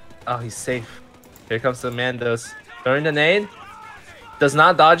safe. Here comes the Mandos. Throwing the nade. Does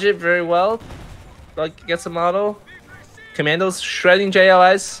not dodge it very well. Like, gets a model. Commandos shredding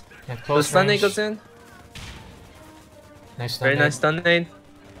JLIs. The stun nade goes in. Nice stun very nade. nice stun nade.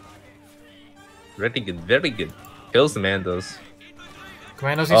 Very good, very good. Kills the Mandos.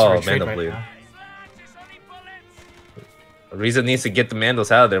 Commandos needs to retreat right now. Riza needs to get the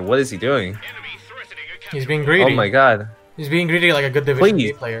Mandos out of there. What is he doing? He's being greedy. Oh my god. He's being greedy like a good Division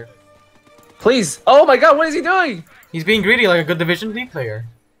D player. Please. Oh my god, what is he doing? He's being greedy like a good Division D player.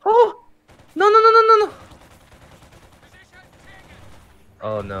 Oh! No.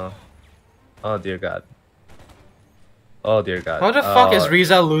 Oh no. Oh dear god. Oh dear god. How the fuck is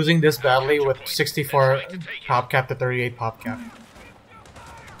Riza losing this badly with 64 pop cap to 38 pop cap?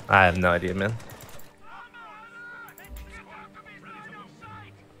 I have no idea, man.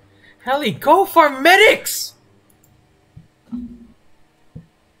 Heli, go for medics!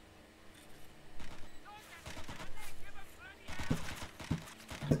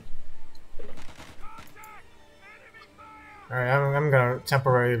 Alright, I'm gonna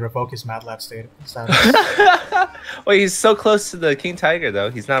temporarily revoke his Mad Lab status. Well, he's so close to the King Tiger though.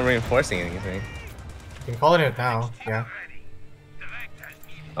 He's not reinforcing anything. You can call it now. Yeah.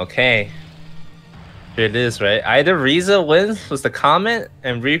 Okay. Here it is, right? Either Riza wins with the Comet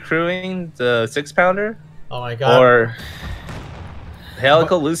and recrewing the 6-pounder, Oh my god. or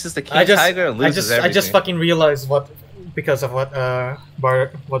Helical loses the King Tiger and loses everything. I just fucking realized because of what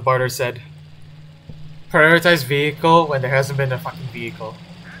Barter said. Prioritize vehicle when there hasn't been a fucking vehicle.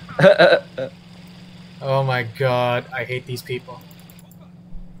 Oh my god, I hate these people.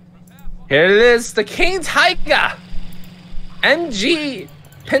 Here it is, the King Tiger! MG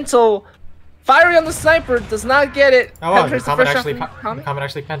Pinto firing on the sniper, does not get it. Oh wow, the Penetrates Comet first actually, shot from the Comet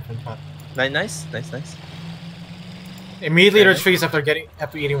actually penned from the top. Nice. Immediately Okay. retreats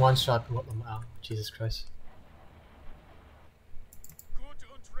after eating one shot. Wow, Jesus Christ.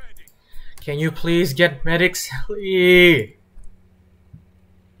 Can you please get medics? Heli?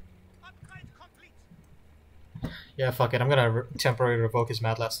 Yeah, fuck it. I'm gonna temporarily revoke his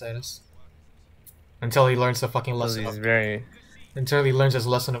Mad Lab status until he learns the fucking lesson. He's very... Until he learns his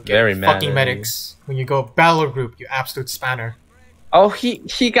lesson of Very getting mad fucking at medics. When you go battle group, you absolute spanner. Oh, he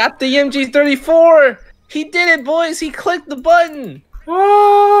got the MG34! He did it, boys! He clicked the button!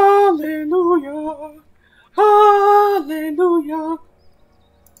 Hallelujah! Hallelujah!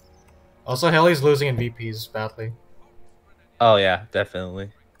 Also, Heli's losing in VPs badly. Oh yeah, definitely.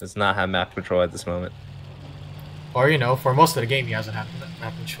 Does not have map control at this moment. Or, you know, for most of the game, he hasn't had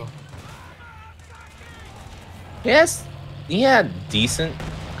map control. Yes, he had decent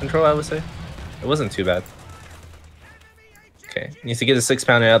control, I would say. It wasn't too bad. Okay, needs to get a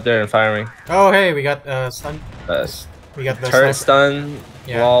 6-pounder out there and firing. Oh, hey, we got stun. We got the Turret sniper. stun,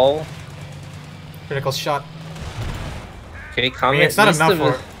 Yeah. wall. Critical shot. Okay, I Comet. mean, it's not needs enough to-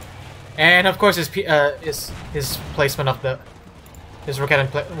 for. And of course, his placement of his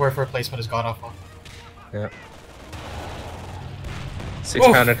rocket warfare placement is god awful. Yeah.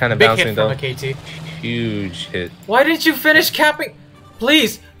 6-pounder kind of big bouncing hit though. from the KT. Huge hit. Why didn't you finish capping?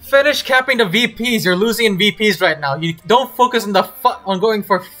 Please finish capping the VPs. You're losing in VPs right now. You don't focus on on going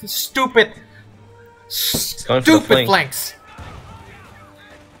for stupid Going for the flank. flanks.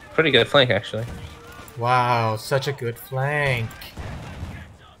 Pretty good flank actually. Wow, such a good flank.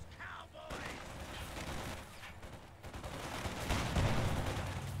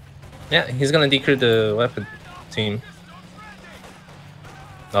 Yeah, he's gonna decrew the weapon team.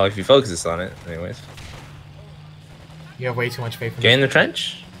 Oh, if he focuses on it, anyways. You have way too much faith in Get in the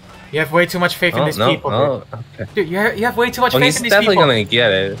trench. You have way too much faith in Oh these no! people, bro. Oh, okay. Dude, you have way too much Well, faith he's in these definitely people. gonna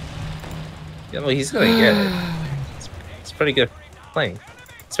get it. Yeah, well, he's gonna get it. It's pretty good playing,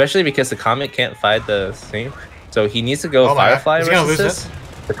 especially because the Comet can't fight the thing, so he needs to go Oh my God. Firefly He's gonna versus lose this.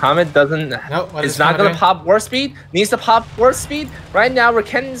 The Comet doesn't. No, what is it's not Comet gonna doing? pop warp speed. Needs to pop warp speed right now.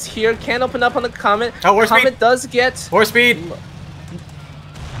 Raken's here. Can't open up on the Comet. Oh, warp Comet speed. does get. More speed.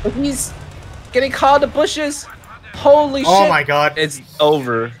 He's getting caught in the bushes. Holy shit! Oh my god. It's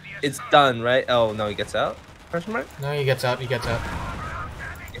over. It's done, right? Oh no, he gets out. Question mark? No, he gets out. He gets out.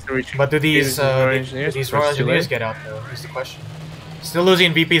 He's the reach- But do these Royal do Engineers these or Royal it's too Engineers late? get out though? Is the question. Still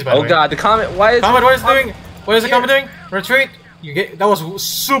losing VPs by the Oh way. god, the Comet. Why is Comet, what is it doing? What is the Here. Comet doing? Retreat. You get that was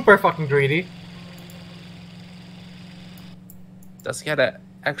super fucking greedy. Does get an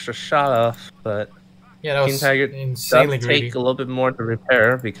extra shot off, but Yeah, that King was Tiger insanely does greedy. take a little bit more to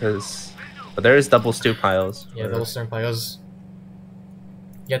repair because, but there is double stew piles. Yeah, for- double stern players.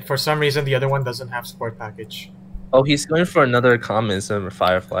 Yet for some reason the other one doesn't have support package. Oh, he's going for another Comet instead of a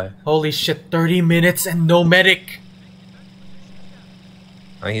Firefly. Holy shit! 30 minutes and no medic.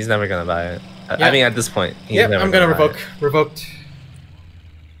 He's never gonna buy it. Yeah. I mean, at this point, he's Yep, never I'm gonna buy revoke. it. Revoked.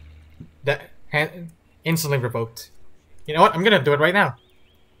 That instantly revoked. You know what? I'm gonna do it right now.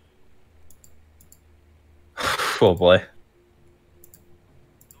 Oh boy.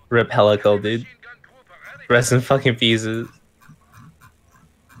 Rip Helical, dude. Rest in fucking pieces.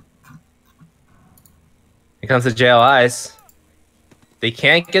 Here comes the JLIs. They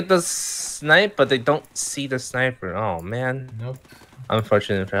can't get the snipe, but they don't see the sniper. Oh man. Nope.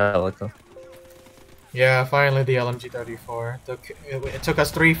 Unfortunate for Helical. Yeah, finally the LMG-34. It took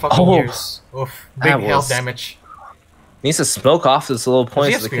us 3 fucking Oh. years. Oof. Big That health was- damage. Needs to smoke off this little point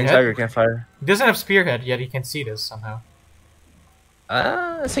he so have the King spearhead? Tiger can't fire. He doesn't have spearhead, yet he can see this somehow.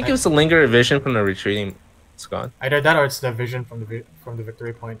 I think it was the linger vision from the retreating squad. Either that or it's the vision from the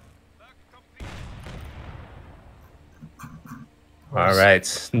victory point. All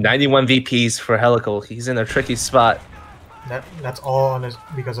right, 91 VPs for Helical. He's in a tricky spot. That's all on his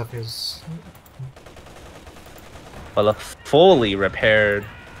because of his. But a fully repaired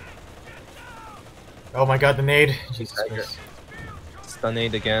Oh my god, the nade! Jesus Tiger. Christ. stun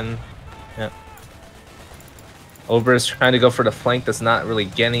aid again. Yeah. Ober is trying to go for the flank. That's not really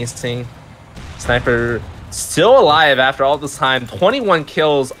getting anything. Sniper still alive after all this time. 21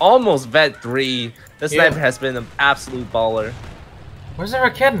 kills, almost vet 3. This sniper has been an absolute baller. Where's the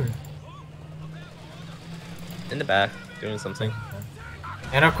Raketten? In the back, doing something.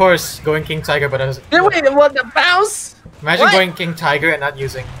 And of course, going King Tiger, but as Wait, what the bounce? imagine What? going King Tiger and not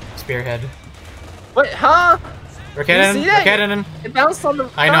using Spearhead. Wait, huh? Raketten, Raketten. It bounced on the.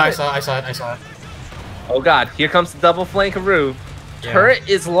 I know, I saw it. Oh god, here comes the double flankaroo. Yeah. Turret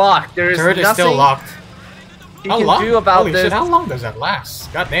is locked. There is Turret is nothing still locked. you How can long? do about Holy this. shit, how long does that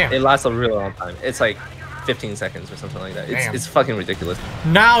last? God damn. It lasts a really long time. It's like 15 seconds or something like that. Damn. It's fucking ridiculous.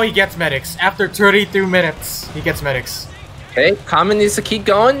 Now he gets medics. After 32 minutes, he gets medics. Okay, Common needs to keep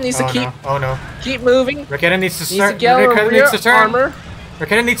going. Needs to keep No. Oh no. keep moving. Raketten needs to Needs to start. get on Raketten rear needs to turn. armor.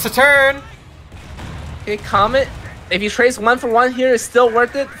 Raketten needs to turn. Okay, Comet. If you trades 1 for 1 here, it's still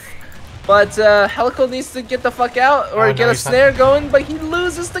worth it. But Helico needs to get the fuck out or Oh, no, get a he's not- snare going, but he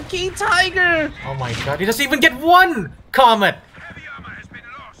loses the King Tiger. Oh my god, he doesn't even get one Comet. Heavy armor has been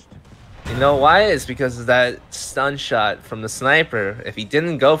lost. You know why? It's because of that stun shot from the sniper. If he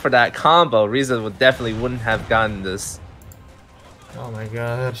didn't go for that combo, Riza would definitely wouldn't have gotten this. Oh my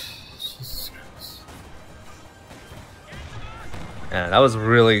god. Jesus Christ. Yeah, that was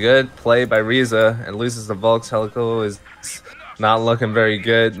really good play by Riza and loses the Volks. Helico is not looking very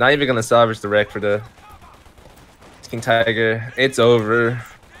good. Not even gonna salvage the wreck for the King Tiger. It's over.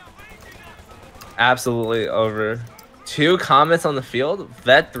 Absolutely over. 2 comets on the field,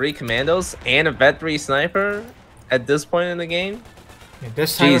 Vet 3 commandos, and a Vet 3 sniper at this point in the game. At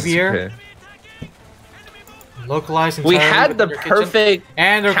this time of year, okay. localized We entirely had within the your kitchen. perfect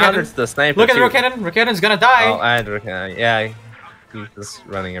And counter Raketten. to the sniper. Look at too. Raketten. Raketten's gonna die. Oh, and Raketten. Yeah, he's just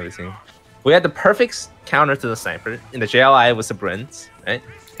running everything. We had the perfect counter to the sniper in the JLI with the Brents, right?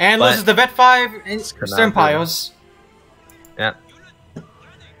 and but- loses the Vet 5 in Cannot Stern do. Pios. Yeah.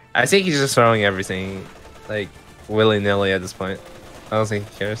 I think he's just throwing everything, like, willy-nilly at this point. I don't think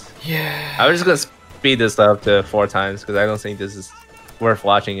he cares. Yeah. I was just gonna speed this up to 4 times because I don't think this is worth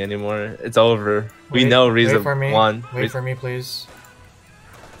watching anymore. It's over. We know Riza Wait for me. won. Wait for me, please.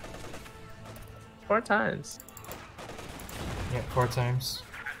 4 times. Yeah, 4 times.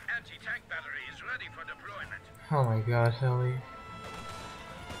 An anti-tank battery is ready for deployment. Oh my god, Heli. We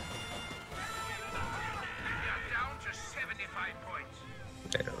are down to 75 points.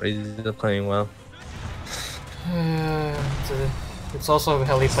 Yeah, Riza playing well. It's also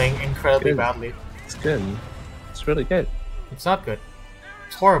Heli playing incredibly Good. badly. It's good. It's really good. It's not good.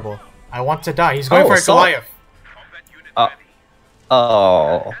 It's horrible. I want to die. He's going for a assault. Goliath. Combat unit Uh, ready.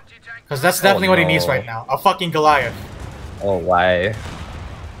 Oh. Anti-tank Because that's definitely what he needs no. right now. A fucking Goliath. Oh, why?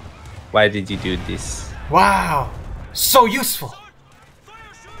 Why did you do this? Wow. So useful.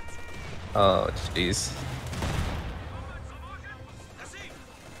 Oh, jeez.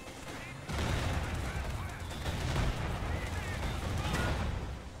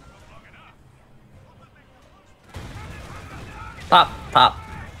 Pop, pop.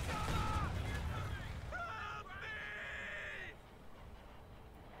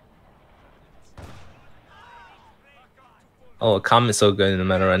 Oh, Comet's so good in the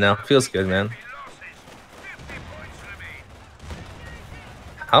meta right now. Feels good, man. losses. 50 points remain.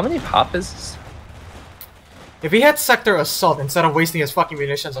 How many pop is this? If he had Sector Assault instead of wasting his fucking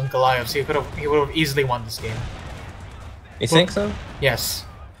munitions on Goliaths, he would have easily won this game. You think so? Yes.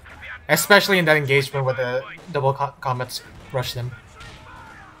 Especially in that engagement where the double comets rushed him.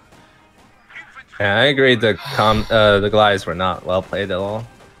 Yeah, I agree. The Goliaths were not well played at all.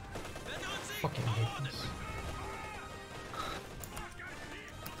 Fucking hate this.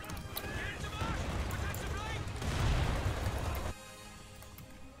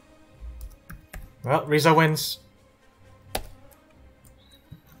 Well, Riza wins.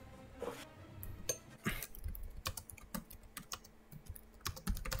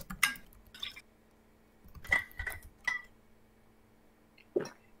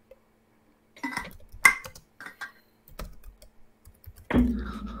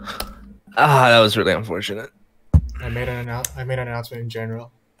 Ah, that was really unfortunate. I made an announcement in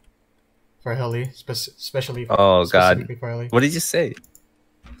general for Heli, especially. Oh, God. specifically for Heli. What did you say?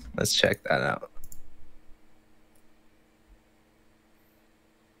 Let's check that out.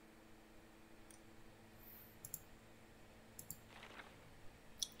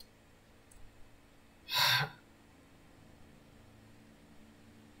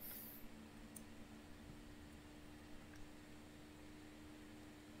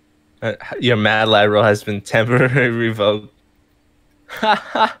 Your Mad Lad roll has been temporarily revoked.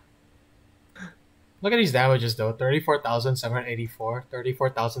 Look at these damages though: 34,784,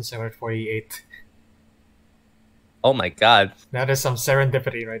 34,748. Oh my god. That is some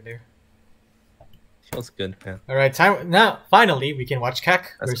serendipity right there. Feels good, man. All right, time now. Finally, we can watch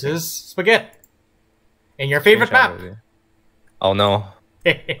Kek That's versus Spaghetti in your favorite Screenshot map. review. Oh no.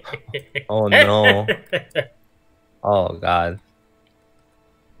 Oh no. Oh god.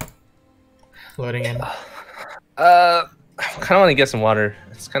 Loading in. I kind of want to get some water.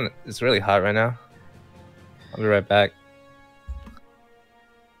 It's really hot right now. I'll be right back.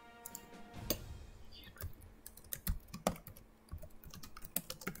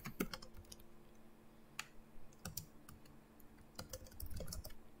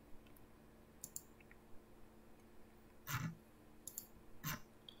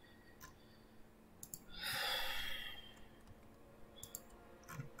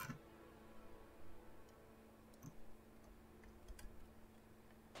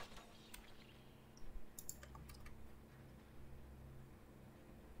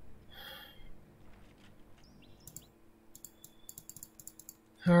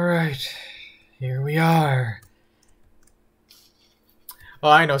 All right, here we are. Oh,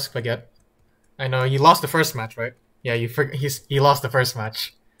 I know Spaghetti. I know you lost the first match, right? Yeah, he lost the first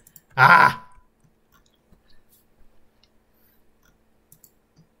match. Ah.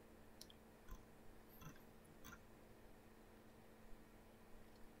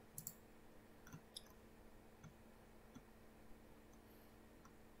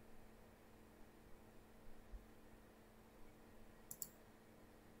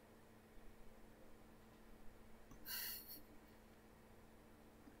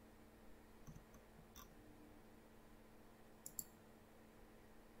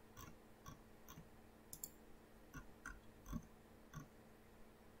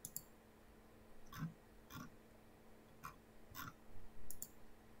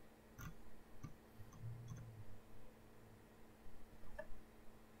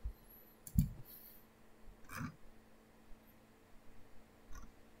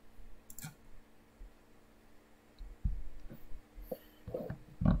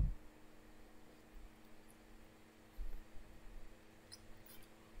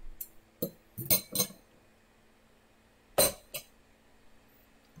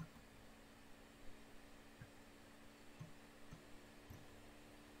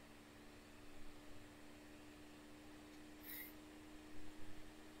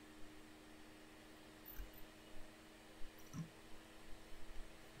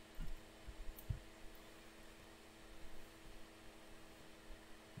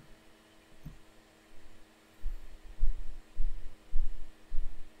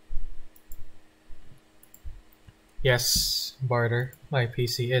 Yes, Barter. My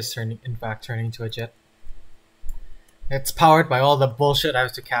PC is in fact turning into a jet. It's powered by all the bullshit I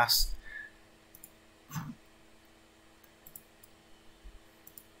have to cast.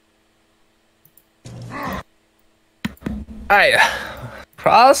 Alright.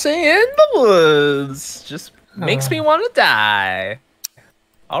 Crossing in the woods. Just makes me want to die.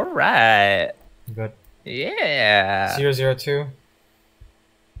 Alright. Good. Yeah. 002.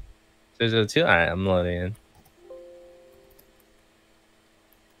 002? Alright, I'm loading in.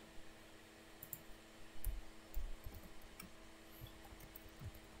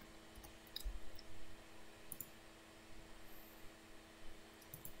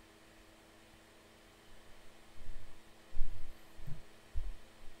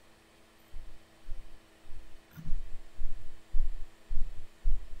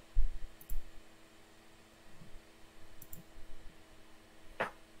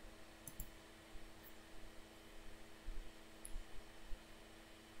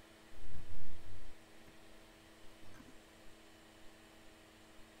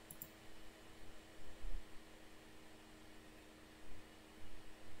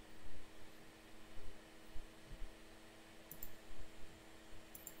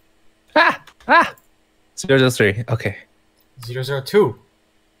 Ah! 003. Okay. 002.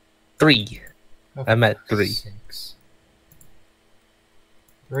 3. Oh, I'm at 3. 6.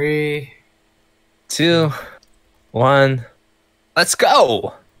 3. 2. 1. Let's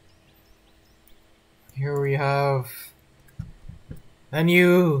go! Here we have a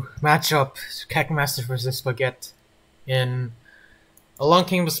new matchup. Kekmaster versus Spaghetti in Along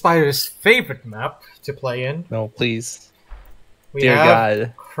King of Spider's favorite map to play in. No, please. We Dear have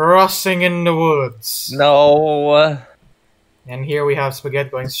God. Crossing in the Woods. No. And here we have Spaghetti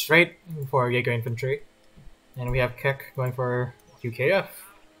going straight for Jaeger Infantry. And we have Kek going for UKF.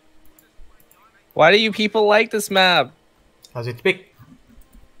 Why do you people like this map? How's it big?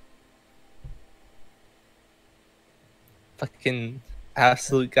 Fucking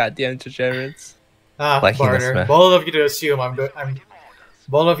absolute goddamn degenerates. Ah, Liking this Barter. map. Bold of you to assume I'm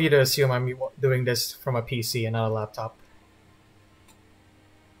Bold of you to assume I'm doing this from a PC and not a laptop.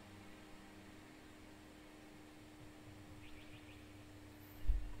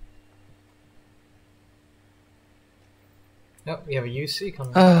 Nope, we have a UC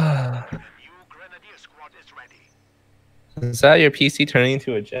coming. Is that your PC turning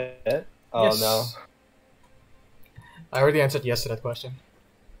into a jet? Oh Yes. no. I already answered yes to that question.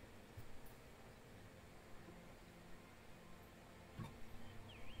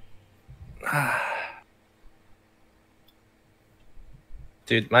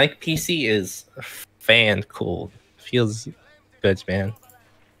 Dude, my PC is fan cooled. Feels good, man.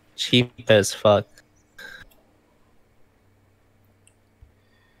 Cheap as fuck.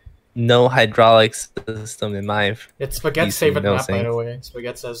 No hydraulic system in my. It's Spaghetti's PC, favorite no map, by thanks. the way.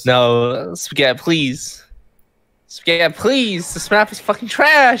 Spaghetti says No, Spaghetti, please. Spaghetti, please. This map is fucking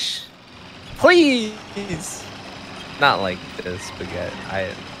trash. Please. Not like this,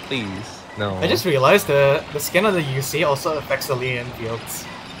 Spaghetti. Please. No. I just realized the skin of the UC also affects the Lee Enfields.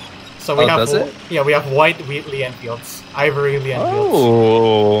 So we Oh, have does it? Yeah, we have white Lee Enfields, ivory Lee Enfields.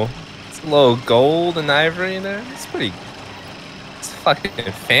 Oh, it's a little gold and ivory in there. It's pretty. It's fucking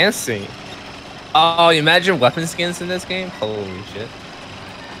fancy. Oh, you imagine weapon skins in this game? Holy shit.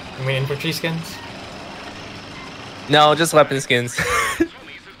 I mean infantry skins. No, just weapon skins.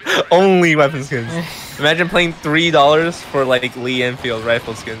 Only weapon skins. Imagine paying $3 for like Lee Enfield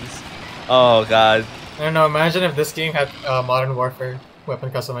rifle skins. Oh god. I don't know. Imagine if this game had Modern Warfare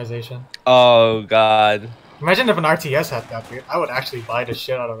weapon customization. Oh god. Imagine if an RTS had that, dude. I would actually buy the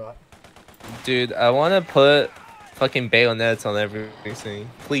shit out of that. Dude, I want to put fucking bayonets on everything.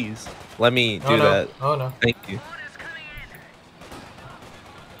 Please, let me do Oh no! that. Oh no! Thank you.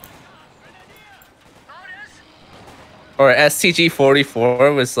 Or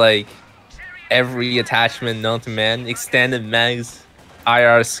STG-44 was like every attachment known to man. Extended mags,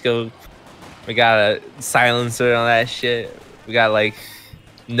 IR scope. We got a silencer on that shit. We got like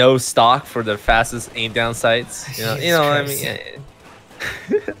no stock for the fastest aim down sights. You know what I mean?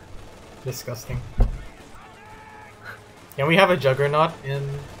 Yeah. Disgusting. Can we have a Juggernaut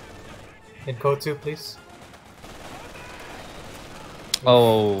in Code 2, please?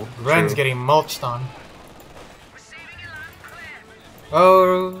 Oh, Ren's true. getting mulched on.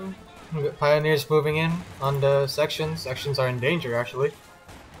 Oh, Pioneers moving in on the sections. Sections are in danger, actually.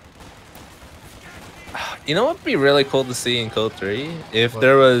 You know what would be really cool to see in Code 3? If What?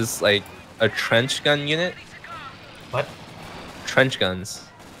 there was like a trench gun unit. What? Trench guns.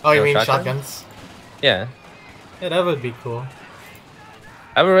 Oh, you No, mean shotgun? shotguns? Yeah. Yeah, that would be cool.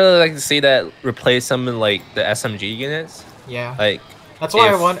 I would really like to see that replace some of like the SMG units. Yeah. Like That's why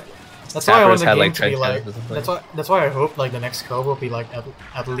I if want. That's why I want sappers the had, game like, to be trench like. guns or something. That's why I hope like the next code will be like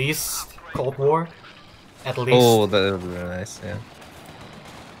at least Cold War. At least oh, that would be really nice. Yeah.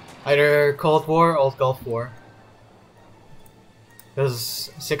 either Cold War or Gulf War. Because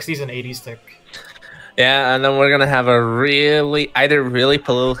 60s and 80s stick. Yeah, and then we're gonna have a either really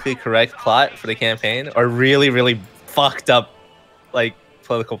politically correct plot for the campaign or really fucked up like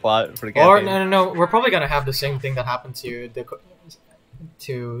political plot for the campaign. Or no, we're probably gonna have the same thing that happened to the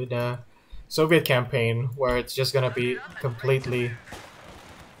Soviet campaign, where it's just gonna be completely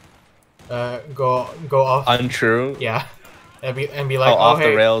go off. Untrue. Yeah, and be like, off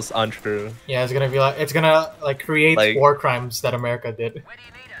hey, the rails. Untrue. yeah, it's gonna create Like- war crimes that America did.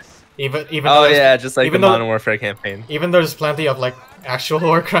 Even Oh though there's- yeah, just like the even though- Modern Warfare campaign. even though there's plenty of like actual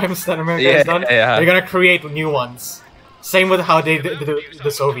war crimes that America Yeah, has done, yeah. they're gonna create new ones. Same with how they did the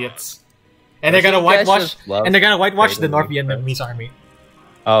Soviets, and they're gonna You guys whitewash just love the creating North new Vietnamese army.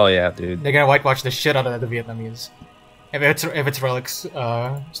 Oh yeah, dude. They're gonna whitewash the shit out of the Vietnamese. If it's Relic's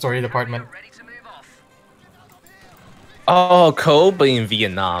story department. Oh, Kobe in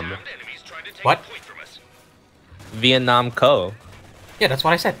Vietnam. Enemies trying to take What? a point from us. Vietnam Co. Yeah, that's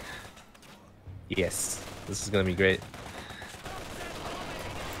what I said. Yes, this is gonna be great.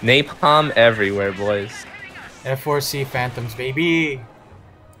 Napalm everywhere, boys. F4C Phantoms, baby.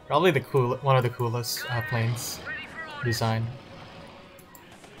 Probably one of the coolest planes design.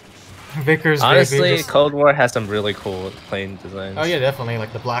 Vickers, Honestly, baby. Just... Cold War has some really cool plane designs. Oh yeah, definitely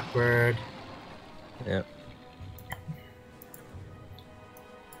like the Blackbird. Yeah.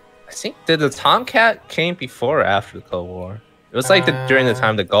 I think did the Tomcat came before or after the Cold War? It was like during the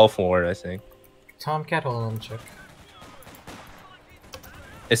time of the Gulf War, I think. Tomcat, hold on, let me check.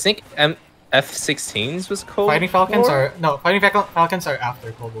 I think F-16s was Cold Fighting Falcons War? Fighting Falcons are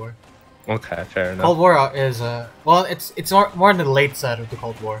after Cold War. Okay, fair enough. Cold War is well, it's more in the late side of the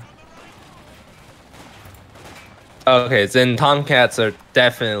Cold War. Okay, then Tomcats are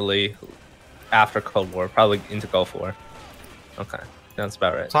definitely after Cold War, probably into Gulf War. Okay. Sounds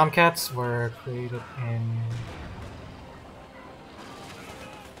about right. Tomcats were created in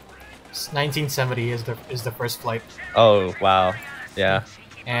 1970 is the first flight, Oh wow, yeah.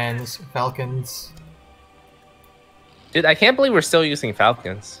 and Falcons. Dude, I can't believe we're still using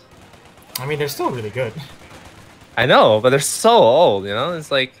Falcons. I mean, they're still really good. I know, but they're so old. You know,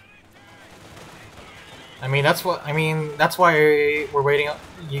 it's like. I mean, that's what. I mean, that's why we're waiting.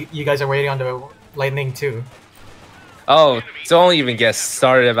 You guys are waiting on the Lightning too. Oh, don't even get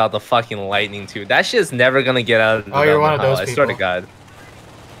started about the fucking Lightning 2. That shit's never gonna get out of Oh, you're one of development those hell, I swear to people. God.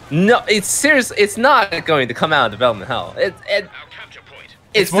 No, it's serious. It's not going to come out of development hell.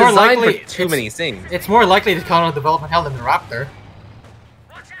 It's more designed likely- for too many things. It's more likely to come out of development hell than the Raptor.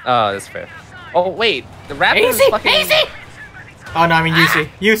 Oh, that's fair. Oh wait, the Raptor is Easy, fucking. easy. Oh no, I mean UC.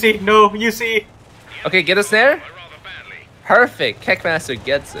 UC, no, UC. Okay, get us there. Perfect. Keckmaster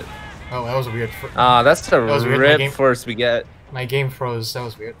gets it. Oh, that was weird. That's the was weird, my rip game- force we get. My game froze. That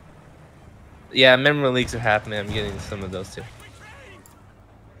was weird. Yeah, memory leaks are happening. I'm getting some of those too.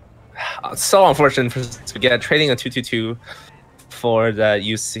 So unfortunate for Spaghetti trading a 2-2-2 for that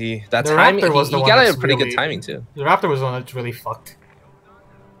UC. That The timing, Raptor was he the one got a that's pretty really- good timing too. The Raptor was the one that's really fucked.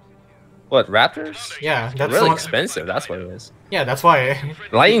 What, Raptors? Yeah, that's the Really one. expensive, that's what it is. Yeah, that's why.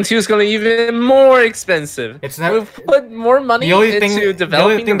 Lightning 2 is going to be even more expensive. It's never- We've put more money The only into thing- the only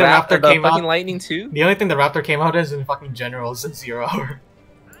developing thing the the Raptor, Raptor the came fucking out- Lightning 2. The only thing the Raptor came out is in fucking Generals in 0 Hour.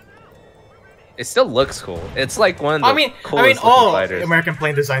 It still looks cool. It's like one of the I mean, coolest all looking fighters. American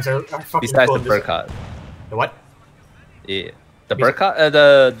plane designs are fucking Besides cool. the in this- Burkott. The what? Yeah. The Bes- Burkott,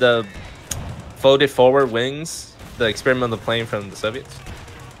 the folded forward wings, the experimental plane from the Soviets.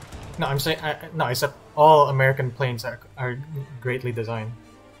 No, I'm saying no. I said all American planes are greatly designed.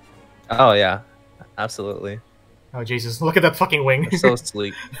 Oh yeah, absolutely. Oh Jesus! Look at that fucking wing. They're so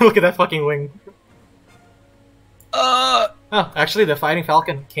sleek. Look at that fucking wing. Oh, actually, the Fighting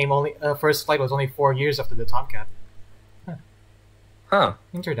Falcon came only first flight was only 4 years after the Tomcat. Huh.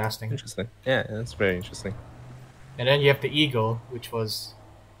 Interesting. Interesting. Yeah, that's very interesting. And then you have the Eagle, which was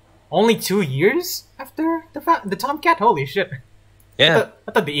only 2 years after the Tomcat. Holy shit! Yeah.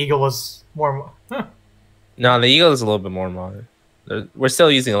 I thought the Eagle was more. Huh. No, the Eagle is a little bit more modern. We're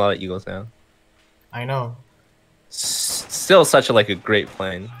still using a lot of Eagles now. I know. Still such a great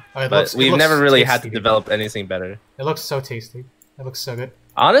plane, Oh, it but looks- it we've looks never really had to tasty. develop anything better. It looks so tasty. It looks so good.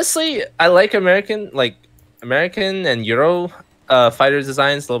 Honestly, I like American and Euro fighter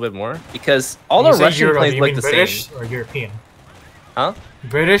designs a little bit more because all When the you say Russian Euro, planes do you look mean the British same. or European? Huh?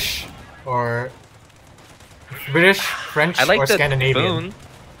 British or French, I like or the Scandinavian? Typhoon.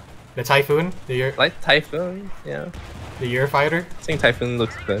 The Typhoon, I like Typhoon. Yeah, the Eurofighter, I think Typhoon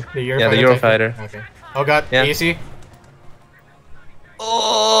looks good. the Yeah, the Eurofighter. Eurofighter. Typhoon? Okay. Oh god, Yeah. AC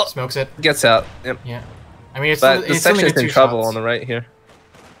Oh, smokes it. gets out. Yep. Yeah. I mean, it's But still, the it's only section's good in 2 trouble shots. on the right here.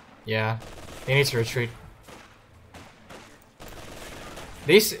 Yeah, they need to retreat.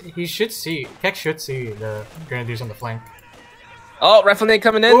 He should see. Keck should see the Grenadiers on the flank. Oh, rifle nade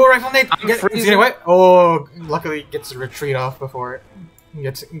coming in. Oh, rifle nade! I'm He's freezing. getting wiped. Oh, luckily he gets the retreat off before it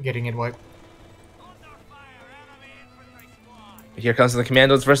getting it wiped. Here comes the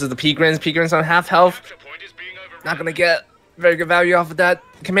Commandos versus the P-Grins. P-Grins on half health. Not gonna get very good value off of that.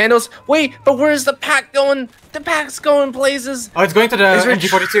 Commandos. Wait, but where's the pack going? The pack's going places. Oh, it's going to the It's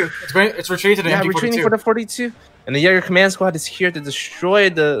MG42. It's retreating to the Yeah, MG42. retreating for the 42. And the Jaeger Command Squad is here to destroy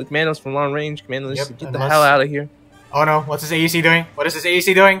the Commandos from long range. Commandos, Yep, get the unless- hell out of here. Oh no, what's his AEC doing? What is his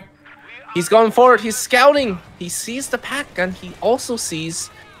AEC doing? He's going forward. He's scouting. He sees the pack gun. He also sees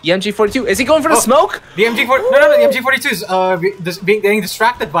the MG42. Is he going for the Oh. smoke? The MG4 no, the MG42 is getting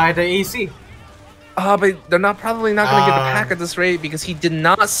distracted by the AEC. But they're probably not going to get the Um, pack at this rate because he did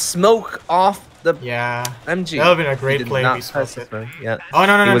not smoke off the Yeah. MG. That would've been a He great did play if not he smoked press it. button. Yeah. Oh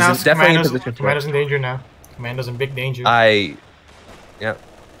no, He now was definitely in position for it. Commando's in danger now. Commando's in big danger. Yeah.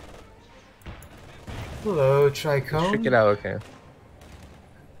 Hello, Check it Tricone. out. Okay.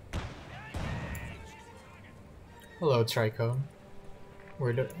 Hello, Tricone.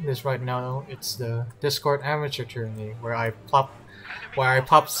 We're doing this right now. It's the Discord amateur tourney where I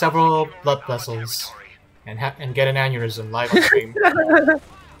pop several blood vessels and get an aneurysm live on stream.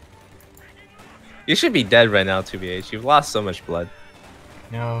 You should be dead right now, 2BH. You've lost so much blood.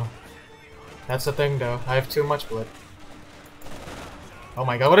 No, that's the thing though. I have too much blood. Oh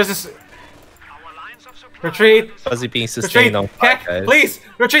my god, what is this? Retreat! Fuzzy being Retreat! sustained on fire, Heck, guys. please!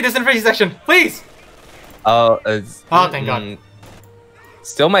 Retreat this infantry section! Please! Oh, Thank God.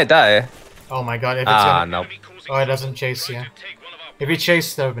 Still might die. Oh my god, if it's gonna... No. Oh, it doesn't chase, yeah. If he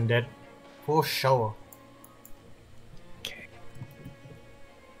chased, that would have been dead. For sure.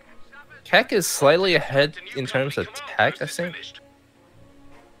 Keck is slightly ahead in terms of tech, I think.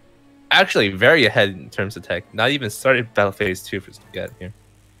 actually very ahead in terms of tech. Not even started battle phase 2 for Spaghetti here.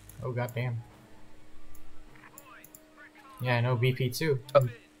 Oh goddamn. Yeah, I know BP too. Oh.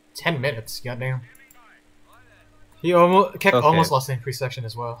 10 minutes, goddamn. He almost Keck Okay. almost lost in pre-section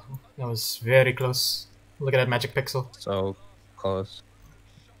as well. That was very close. Look at that magic pixel. So close.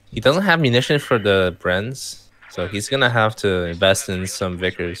 He doesn't have munition for the Brens, so he's gonna have to invest in some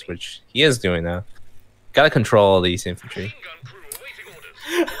Vickers, which he is doing now. Gotta control all these infantry.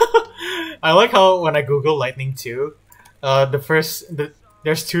 I like how when I Google Lightning 2, there's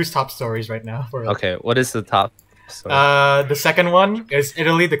two top stories right now. For Okay, what is the top story? The second one is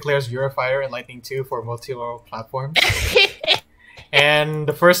Italy declares Eurofighter in Lightning 2 for multi-role platforms. And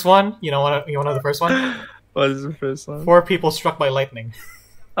the first one, you know the first one? What is the first one? 4 people struck by lightning.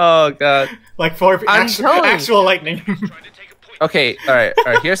 Oh god. Like 4 I'm telling you. actual lightning. Okay, alright.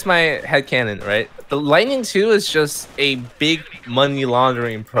 Here's my headcanon, right? The Lightning 2 is just a big money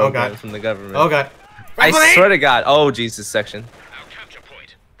laundering program God. from the government. Oh god. I swear to god. Oh Jesus section. Our capture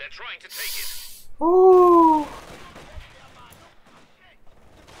point. They're trying to take it. Ooh.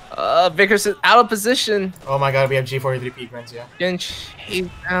 Vickers is out of position. Oh my god, we have G43P grunts, yeah. Getting chased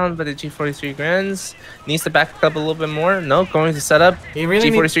down by the G43 Grens. Needs to back up a little bit more. No, going to set up. He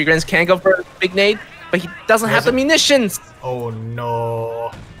really G43 Grens can't go for a big nade, but he doesn't have the munitions. Oh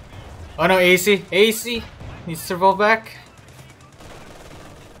no. Oh no, AC. AC needs to roll back.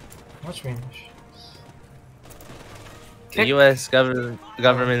 Watch me. The U.S.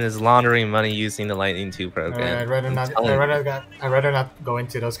 government is laundering money using the Lightning 2 program. I'd rather not. I'd rather not go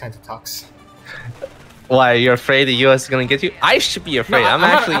into those kinds of talks. Why? You're afraid the U.S. is gonna get you? I should be afraid. No, I'm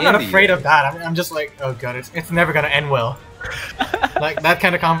actually not afraid of that. I'm just like, oh god, it's never gonna end well. Like that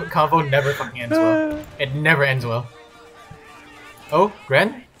kind of combo never fucking ends well. It never ends well. Oh,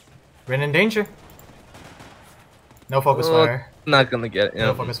 Gren in danger. No focus fire. Not gonna get it.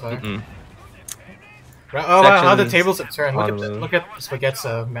 No focus fire. Mm-mm. Right, oh wow, how the Sections tables have turned. on Look at Spaghetti's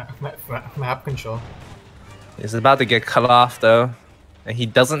map control. He's about to get cut off though, and he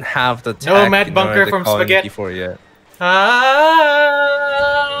doesn't have the tech No Mad in Bunker order to from call in Spaghetti. P4 yet. Ah,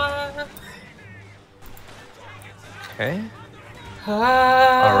 Okay.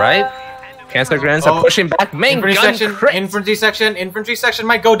 ah. All right. Cancer Grants are pushing back. Main Infantry gun section, crit. infantry section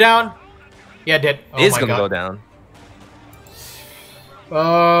might go down. Yeah, it did. Oh Is my gonna god. go down.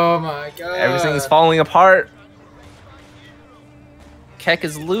 Oh my god. Everything is falling apart. Keck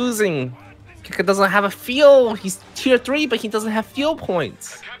is losing. Keck doesn't have a fuel. He's tier 3, but he doesn't have fuel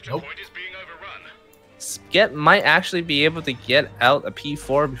points. Capture Nope. point is being overrun. Spaghetti might actually be able to get out a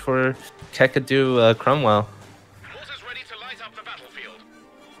P4 before Keck could do Cromwell. Mortars ready to light up the battlefield.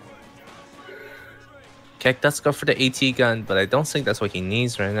 Keck does go for the AT gun, but I don't think that's what he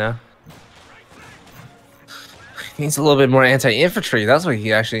needs right now. He needs a little bit more anti-infantry. That's what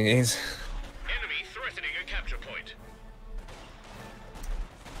he actually needs. Enemy threatening a capture point.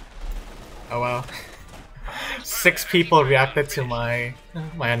 Oh wow. 6 people reacted to my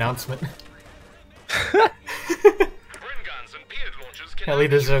announcement. Bren guns and Beard launchers can Kelly now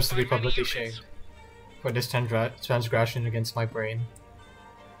be deserves used to be by many publicly units. shamed for this transgression against my brain,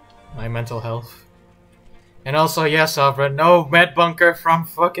 my mental health, and also, yeah, Sovereign, no Med Bunker from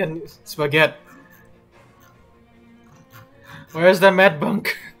fucking Spaghetti. Where's the Med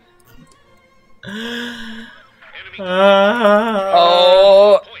Bunker? Enemy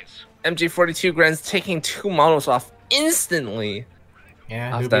Oh, points. MG42 Grand's taking 2 models off instantly.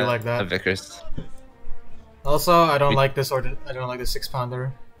 Yeah, Off do be like that. Vickers. Also, I don't like this order. I don't like the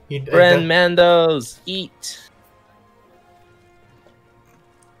 6-pounder. Bren Mandos, eat.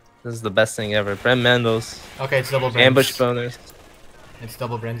 This is the best thing ever. Bren Mandos, Okay, it's double Brens. ambush bonus. It's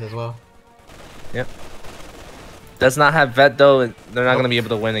double Brens as well. Yep. Does not have vet though. They're not Nope. gonna be able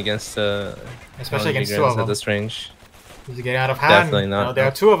to win against Especially LNG against 2 Grants of at them. this range. He's getting out of hand. Definitely not, No, there no.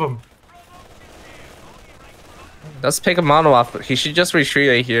 are 2 of them. Let's pick a model off. He should just retreat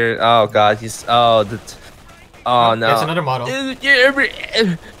right here. Oh god, he's oh no. It's another model.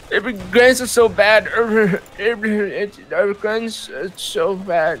 Every grants are so bad. Every grants are so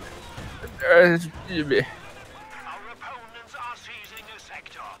bad. Our opponents are seizing a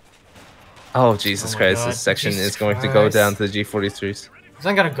sector. Oh Jesus Oh my Christ! God, This section Jesus is going to go Christ. down to the G43s. It's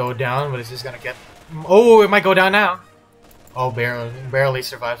not gonna go down, but it's just gonna get. Oh, it might go down now. Oh, barely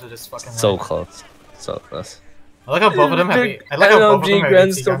survives with this fucking. So line. close, so close. I like how both of them have. I like how both of them have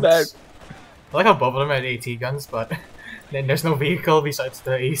AT guns. I like how both of them have AT guns, but then there's no vehicle besides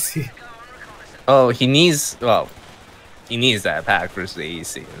the AC. Oh, he needs that pack versus the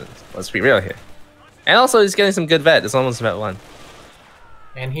AEC. Let's be real here. And also, he's getting some good vet. It's almost vet 1.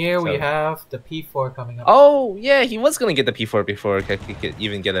 And here we So- have the P4 coming up. Oh yeah, he was gonna get the P4 before Keck could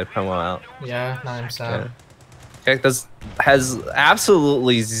even get a promo out. Yeah, now I'm sad. Yeah. Keck has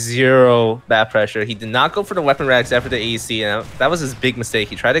absolutely zero back pressure. He did not go for the weapon racks after the AC, and that was his big mistake.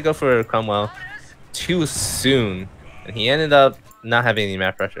 He tried to go for Cromwell too soon, and he ended up not having any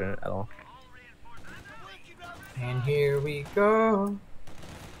map pressure at all. And here we go.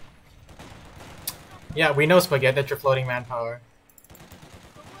 Yeah, we know Spaghetti that you're floating manpower.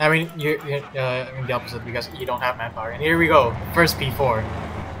 I mean, you're I mean the opposite because you don't have manpower. And here we go, first P4.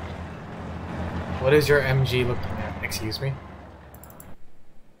 What is your MG looking at? Excuse me.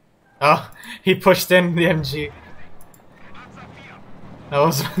 Oh, he pushed in the MG. I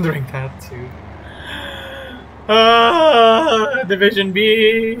was wondering that too. Division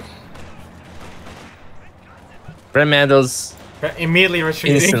B. Brent Mando's Immediately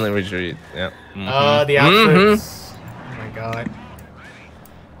retreating. instantly retreat. Yeah. The outfits. Oh my god.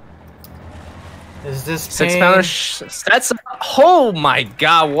 Is this 6 pain? pounder that's oh my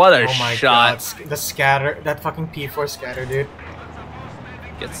god, what a Oh my shot. god. The scatter. That fucking P4 scatter, dude.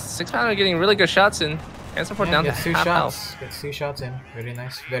 Gets 6 pounder getting really good shots in. And support down to Gets two half shots. health. Gets 2 shots in. Very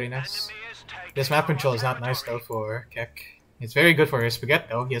nice. Very nice. This map control is not nice though for Keck. It's very good for Spaghetti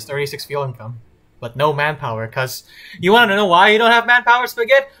though. He has 36 fuel income. But no manpower, cause you wanna know why you don't have manpower,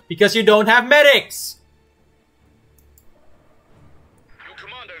 Spaghetti? Because you don't have medics! Your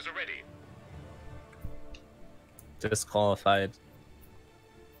commandos are ready. Disqualified.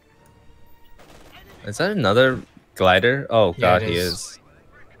 Is that another glider? Oh Yeah, god, it he is. is.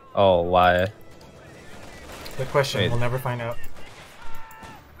 Oh, why? Good question. Wait. We'll never find out.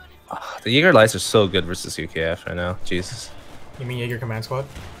 The Jaeger lights are so good versus UKF right now. Jesus. You mean Jaeger Command Squad?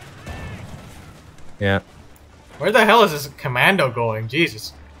 Yeah. Where the hell is this commando going?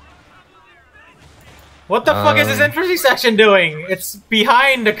 Jesus. What the fuck is this infantry section doing? It's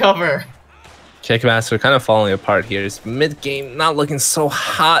behind the cover. Checkmaster kind of falling apart here. It's mid-game, not looking so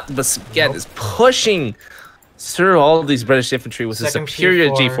hot, but Spaghetti Nope. is pushing through all of these British infantry with a Second superior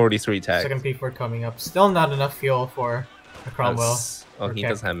P4, G43 tag. Second P4 coming up. Still not enough fuel for a Cromwell. Oh, he Okay.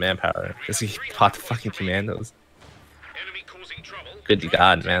 doesn't have manpower. Because he fought the fucking commandos. Enemy causing trouble. Good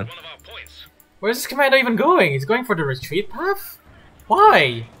God, man. One of our points. Where's this commando even going? He's going for the retreat path?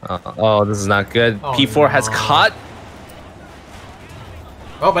 Why? Oh, this is not good. Oh, P4 has no. caught.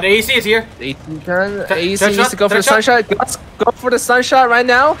 Oh, but AEC is here. 18 gun. Third AC shot, needs to go for the third sunshot. Let's go for the sunshot right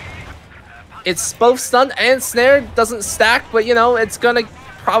now. It's both stun and snare. Doesn't stack, but you know, it's gonna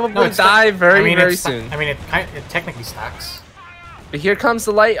probably it's die very, very it's soon. I mean, it technically stacks. But here comes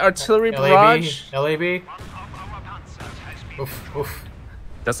the light artillery LAB, barrage. LAB. Oof, oof.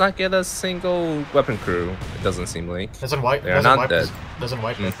 Does not get a single weapon crew. It doesn't seem like. Doesn't wipe. They are Doesn't not wipe. dead. Doesn't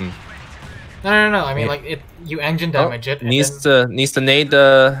wipe it. Mhm. No. I mean, Yeah. like it. You engine Oh, damage it. and needs then, to nade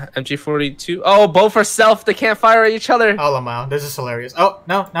the MG42. Oh, both are self. They can't fire at each other. Oh, Lamau, this is hilarious. Oh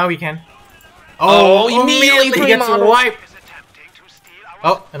no, now we can. Oh, Oh, immediately immediately three gets models. wiped.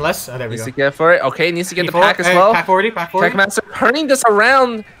 Oh, unless there we Needs go. to get for it. Okay, needs to get the P4, pack as well. Pack 40, pack 40. Techmaster turning this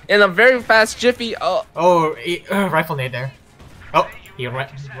around in a very fast jiffy. Oh, Oh, rifle nade there. Oh, he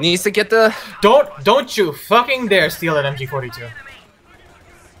needs to get the. don't you fucking dare steal that MG42.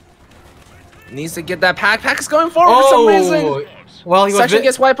 Needs to get that pack. Pack is going forward for some reason. Well, he was Section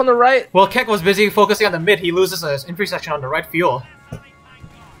gets wiped on the right. well, Keck was busy focusing on the mid. He loses his infantry section on the right fuel.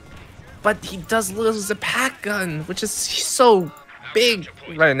 But he does lose the pack gun, which is so big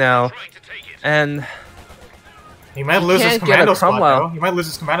right now. And He might lose his can't get a commando squad, Cromwell. though. He might lose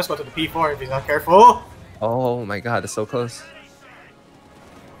his commando squad to the P4 if he's not careful. oh my god, it's so close.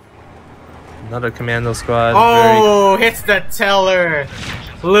 Another commando squad. Oh, hits the teller.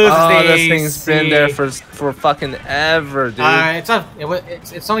 Loses the this thing's been there AC. for fucking ever, dude. It's not.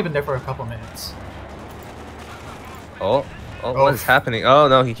 It's only been there for a couple minutes. Oh, what is happening? Oh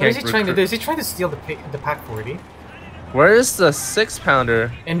no, he What can't. is he trying to do? Is he trying to steal the pack 40 Where is the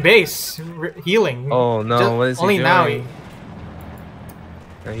 6-pounder? in base healing? Oh no, what is he only doing?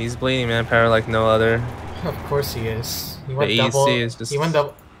 now He's bleeding manpower like no other. Of course he is. He went The double. EC is just- He went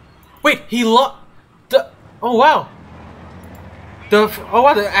double. Wait, he lost. Oh wow. The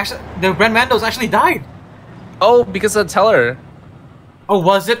Brent Mandos actually died. Oh, because of the teller. Oh,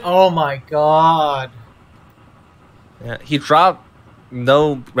 was it? Oh my god. Yeah, he dropped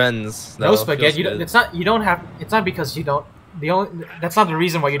no Rens. No spaghetti. You Feels don't, good. it's not. You don't have. It's not because you don't. That's not the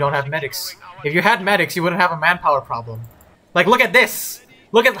reason why you don't have medics. If you had medics, you wouldn't have a manpower problem. Like, look at this.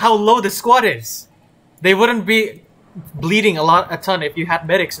 Look at how low the squad is. They wouldn't be bleeding a ton if you had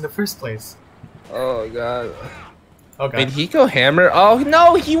medics in the first place. Oh god. Okay. Did he go hammer? Oh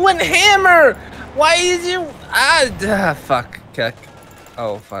no, he went hammer. Why did you? Fuck, Keck.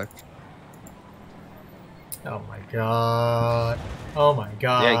 Oh fuck! Oh my god. Oh my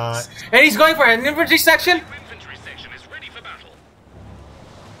god. Yikes! And he's going for an infantry section? Infantry section is ready for battle.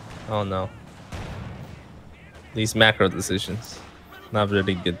 Oh no! These macro decisions, not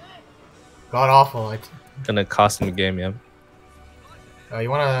really good. God awful. Gonna cost him the game, yeah. You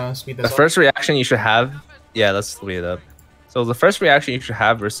wanna speed this The up? first reaction you should have, yeah, let's speed it up. So the first reaction you should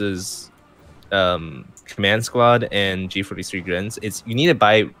have versus Command Squad and G43 Grens is you need to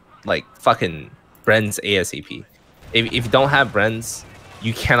buy like fucking Bren's ASAP. If you don't have Bren's,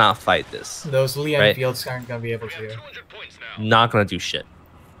 you cannot fight this. Those Lee right? Enfields aren't gonna be able to. 200 points now. Not gonna do shit.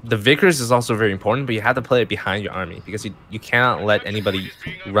 The Vickers is also very important, but you have to play it behind your army because you cannot let anybody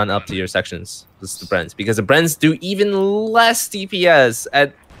run up to your sections. This is the Brens because the Brens do even less DPS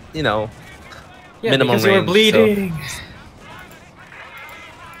at Yeah, minimum because you were range, bleeding.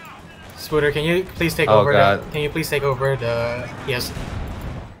 Spooter, can you please take Oh, over? God. Can you please take over the? Yes.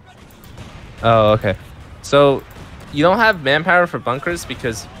 Oh, okay. So you don't have manpower for bunkers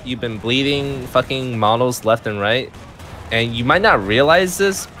because you've been bleeding fucking models left and right. And you might not realize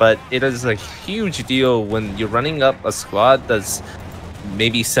this, but it is a huge deal when you're running up a squad that's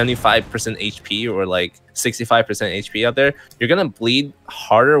maybe 75% HP or like 65% HP out there. You're gonna bleed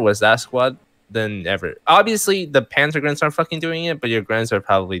harder with that squad than ever. Obviously, the Panther Grants aren't fucking doing it, but your Grants are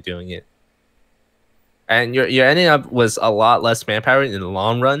probably doing it. And you're ending up with a lot less manpower in the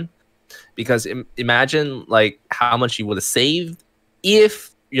long run. Because imagine like how much you would have saved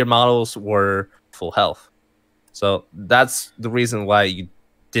if your models were full health. So that's the reason why you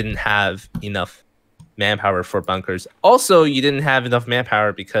didn't have enough manpower for bunkers. Also, you didn't have enough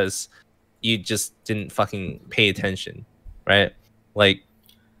manpower because you just didn't fucking pay attention, right? Like,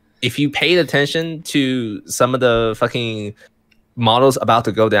 if you paid attention to some of the fucking models about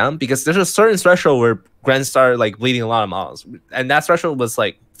to go down, because there's a certain threshold where Grand start like bleeding a lot of models, and that threshold was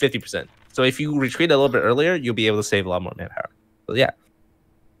like 50%. So if you retreat a little bit earlier, you'll be able to save a lot more manpower. So yeah,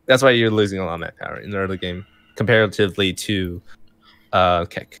 that's why you're losing a lot of manpower in the early game comparatively to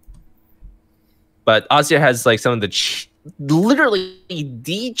Keck. But Ozir has like some of the literally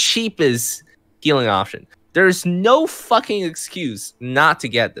the cheapest healing option. There's no fucking excuse not to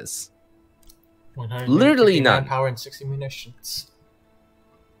get this. Literally none. Manpower and 60 munitions.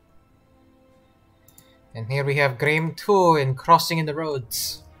 And here we have Graham 2 in Crossing in the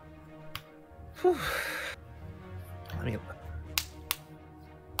Roads. Whew. I mean,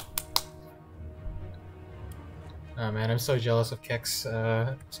 oh man, I'm so jealous of Keck's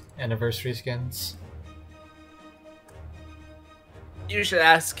anniversary skins. you should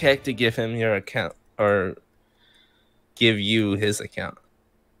ask Keck to give him your account or give you his account.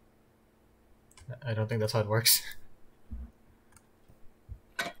 I don't think that's how it works.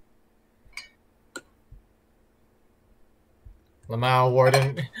 Lamau,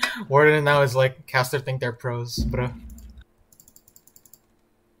 Warden now is like caster think they're pros, bro.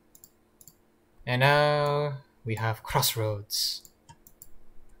 And now we have Crossroads.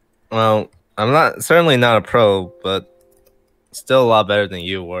 Well, I'm certainly not a pro, but still a lot better than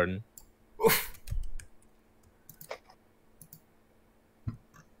you, Warden. Oof.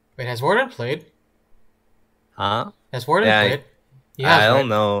 Wait, has Warden played? Huh? Has Warden played? He has, I right? don't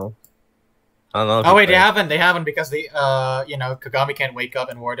know. I don't know. Oh wait, they haven't. They haven't because they, Kagami can't wake up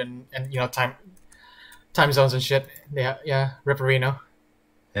and Warden and time zones and shit. Yeah, Ripperino.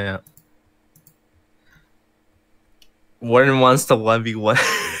 Yeah. Warden wants to 1v1.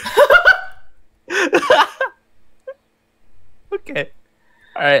 Okay.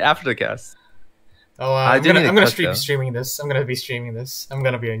 All right. After the cast. Oh, I'm gonna be streaming this. I'm gonna be streaming this. I'm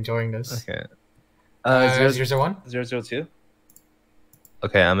gonna be enjoying this. Okay. 001? 002.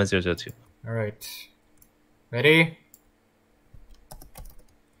 Okay, I'm at 002. All right. Ready?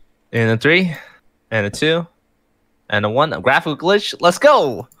 And a 3, and a 2, and a 1. A graphical glitch. Let's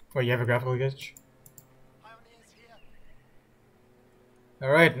go. Oh, you have a graphical glitch?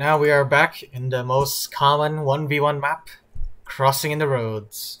 Alright, now we are back in the most common 1v1 map, Crossing in the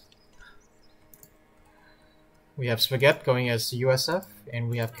Roads. We have Spaghetti going as USF, and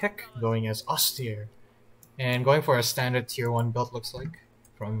we have Keck going as Austere. And going for a standard tier 1 build looks like,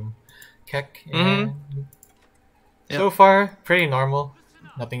 from Keck. And so far, pretty normal.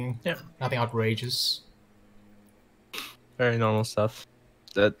 Nothing outrageous. Very normal stuff.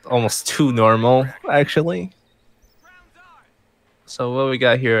 Almost too normal, actually. So what we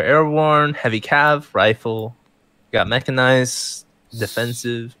got here? Airborne, heavy cav, rifle. We got mechanized,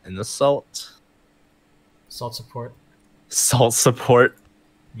 defensive, and assault. Assault support. Assault support.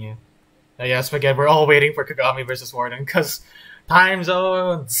 Yeah. Yeah, Spaghetti, we're all waiting for Kagami versus Warden, because time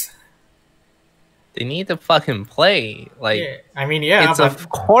zones! They need to fucking play. Like, Yeah, I mean, yeah, it's a but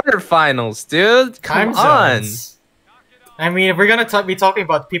quarterfinals, dude. Come time on. zones. I mean, if we're gonna be talking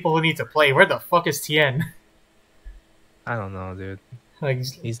about people who need to play, where the fuck is Tien? I don't know, dude. Like,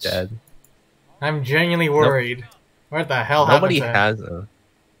 He's dead. I'm genuinely worried. Where the hell Nobody happened to him? has a.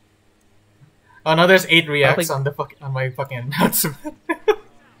 Oh no, there's 8 reacts Probably- on my fucking announcement.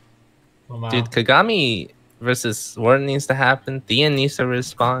 Oh, wow. Dude, Kagami versus Warden needs to happen. Thien needs to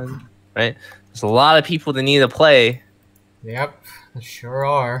respond, right? There's a lot of people that need to play. Yep, there sure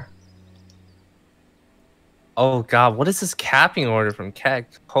are. Oh god, what is this capping order from Keck?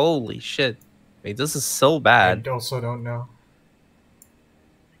 Holy shit. Wait, this is so bad. I also don't know.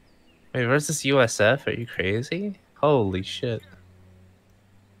 Wait, versus USF? Are you crazy? Holy shit.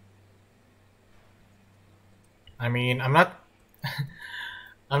 I mean, I'm not...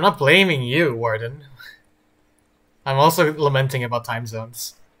 I'm not blaming you, Warden. I'm also lamenting about time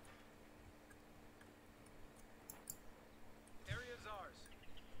zones. Area's ours.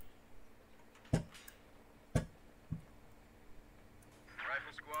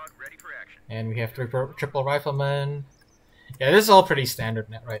 Rifle squad ready for action. And we have triple riflemen. Yeah, this is all pretty standard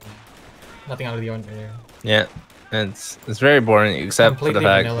net right now. Nothing out of the ordinary. Yeah, it's very boring except for the Completely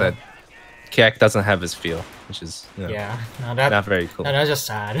fact vanilla. that Keck doesn't have his feel, which is Yeah, no, not very cool. that's just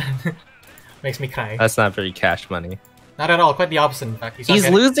sad. Makes me cry. That's not very cash money. Not at all. Quite the opposite, in fact. He's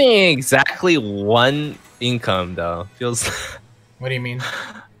losing exactly 1 income though. Feels. What do you mean?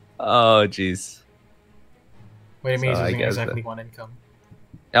 Oh jeez. What do you mean So I he's losing guess exactly 1 income?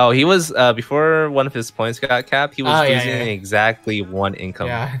 Oh, he was before one of his points got capped. He was Oh, yeah, losing yeah. exactly 1 income.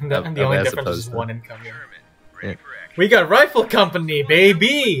 Yeah, and the of only as difference is opposed to- 1 income here. Yeah. Ready for action. We got Rifle Company, baby!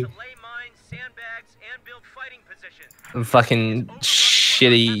 To lay mines, sandbags, and build fighting positions. Fucking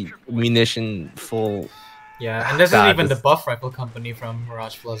shitty munition full. Yeah, and this God, isn't even this- the buff Rifle Company from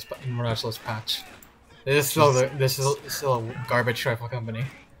Mirage Plus patch. This is still a garbage Rifle Company.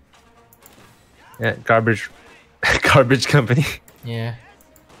 Yeah, garbage, garbage company. Yeah.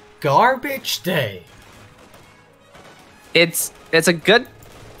 Garbage Day. It's a good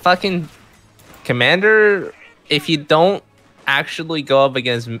fucking commander if you don't actually go up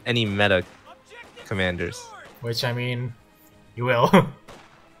against any meta commanders. Which, I mean, you will.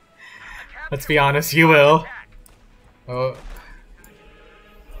 Let's be honest, you will. Oh.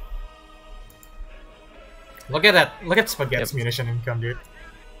 Look at that. Look at Spaghetti's munition income, dude.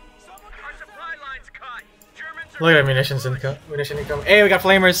 Our supply line's cut. Germans are Look at our munition income. Hey, we got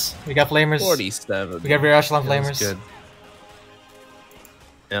flamers. We got flamers. 47. We got rear echelon That was flamers. good.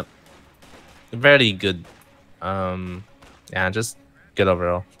 Yep. Very good. Yeah, just good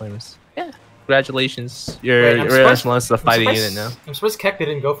overall flamers. Yeah. Congratulations. You're Wait, I'm rear surprised- echelon's a fighting I'm unit surprised- now. I'm surprised Keck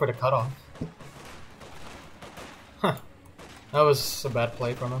didn't go for the cutoff. Huh. That was a bad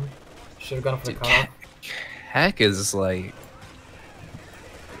play from him. Should have gone for the Dude, cutoff. Heck is like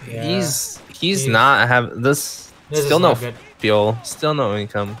Yeah. he's not have this This still is no not good. fuel, still no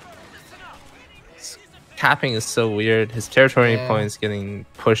income. Capping is so weird. His territory Yeah. points getting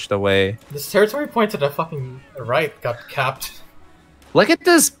pushed away. This territory point to the fucking right got capped. Look at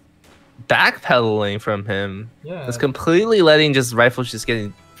this backpedaling from him. Yeah. It's completely letting just rifles just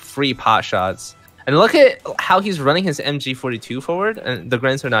getting free pot shots. And look at how he's running his MG42 forward, and the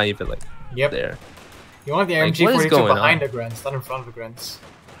grunts are not even like Yep. there. You want the Like, MG42 what is going behind on? the grunts, not in front of the grunts.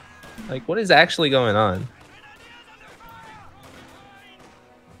 Like, what is actually going on?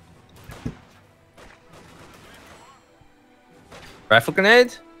 Rifle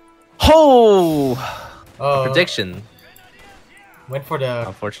grenade? Oh! Oh, Prediction. went for the.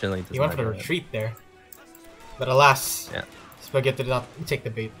 Unfortunately, it does He went not for the go there. retreat there. But alas, Yeah. Spaghetti did not take the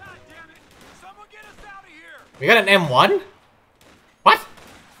bait. Someone get us out of here. We got an M1? What?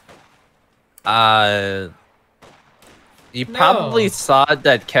 You No. probably saw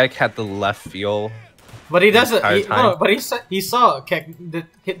that Keck had the left fuel. But he doesn't. entire He, time. no, but he saw Keck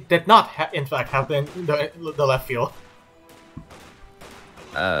did not in fact have the left fuel.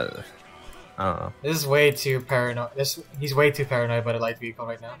 I don't know. This is way too paranoid. He's way too paranoid about a light vehicle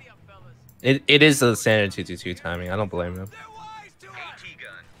right now. It is a standard 222 timing. I don't blame him. AT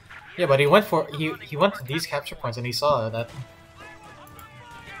gun. Yeah, but he went for he went to these capture points and he saw that.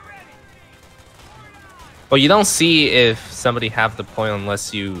 But you don't see if somebody have the point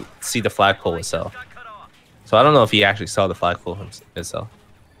unless you see the flagpole itself. Got cut off. So I don't know if he actually saw the flagpole itself.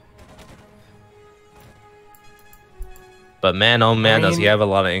 But man, oh man, does he mean- have a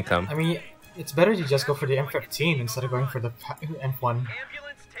lot of income. I mean, it's better to just go for the M15 instead of going for the M1.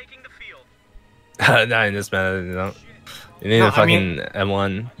 Ambulance taking the field. Not in this matter, you know. You need No, a I fucking mean-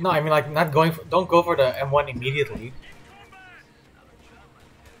 M1. No, I mean like not going. Don't go for the M1 immediately.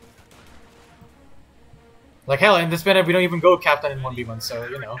 Like hell, in this meta we don't even go captain in 1v1, so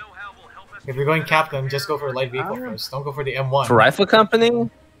you know. If you're going captain, just go for a light vehicle first. Don't go for the M1. For rifle company?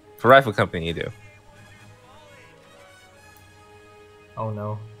 For rifle company, you do. Oh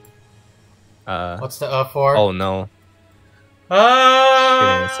no. What's the for? Oh no.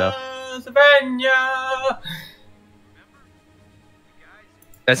 Ah, itself. Savannah!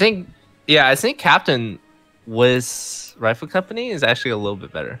 I think captain with rifle company is actually a little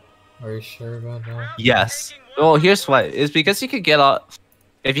bit better. Are you sure about that? Yes. Well, here's why. It's because you could get off.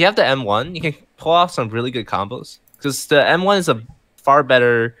 If you have the M1, you can pull off some really good combos. Because the M1 is a far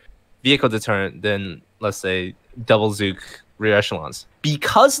better vehicle deterrent than, let's say, double Zook rear echelons.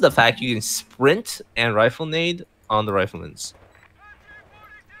 Because of the fact you can sprint and rifle nade on the riflemans.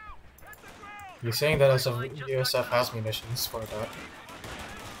 You're saying that as USF has munitions for that.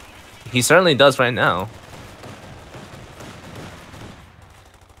 He certainly does right now.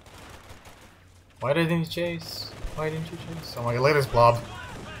 Why didn't you chase? Why didn't you chase? Oh my god, look at this blob.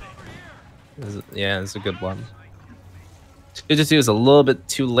 Yeah, it's a good one. 2-2 is a little bit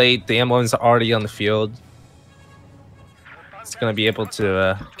too late. The M1 is already on the field. It's gonna be able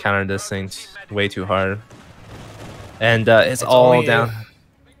to counter this thing way too hard, and it's all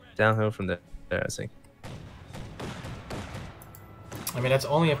downhill from there. I think. I mean, that's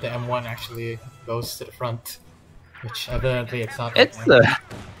only if the M1 actually goes to the front, which evidently it's not. It's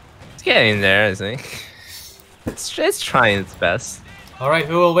getting there. I think it's trying its best. All right,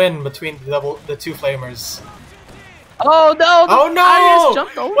 who will win between the two flamers? Oh no! Oh no!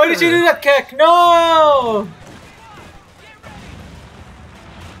 Jumped over. Why did you do that, Keck? No!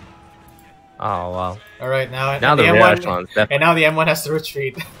 Oh wow! All right, now the rear echelons, and now the M1 has to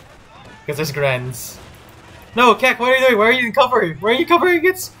retreat because there's Grens. No, Keck, what are you doing? Where are you covering? Where are you covering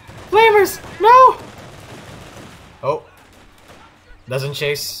against flamers? No! Oh, doesn't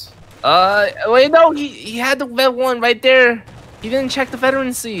chase. Wait, no, he had the vet one right there. He didn't check the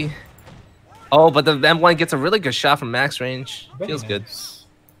veterancy. Oh, but the M1 gets a really good shot from max range. Feels good. A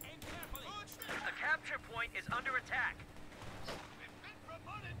capture point is under attack.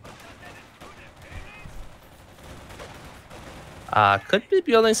 Could be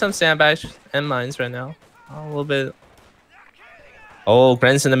building some sandbags and mines right now. A little bit. Oh,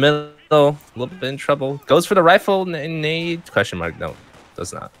 Gren's in the middle. A little bit in trouble. Goes for the rifle. Nade? Question mark. No,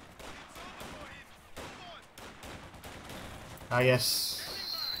 does not. Ah, yes.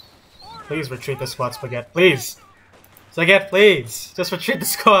 Please retreat the squad, Spaghetti. Please! Spaghetti, please! Just retreat the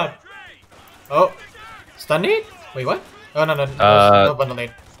squad! Oh. Stun nade? Wait, what? Oh, no, no bundle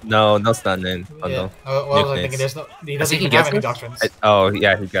nade. No stun nade. Yeah. Oh, what was I thinking? There's no... He doesn't even have any doctrines. Oh,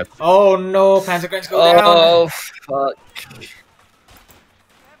 yeah, he got... Oh, no! Panzer Grants go down! Oh, fuck.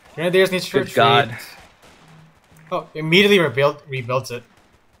 Grenadiers needs to retreat. God. Oh, immediately rebuilds it.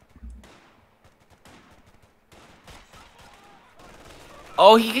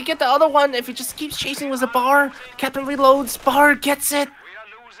 Oh, he could get the other one if he just keeps chasing with a bar. Captain reloads. Bar gets it.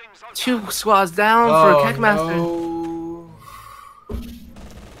 2 squads down for Kekmaster. No.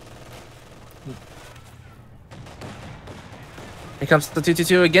 Here comes the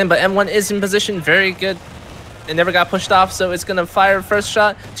 2-2-2 again, but M1 is in position. Very good. It never got pushed off, so it's gonna fire first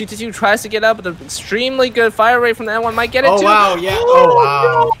shot. 2-2-2 tries to get up, but the extremely good fire rate from the M1 might get it too. Oh wow, yeah. Oh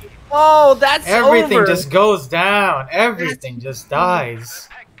wow. Oh, that's everything over. Just goes down. Everything just dies.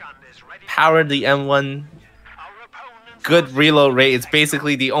 Powered the M1. Good reload rate. It's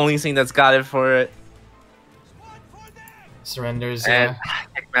basically the only thing that's got it for it. Surrenders. And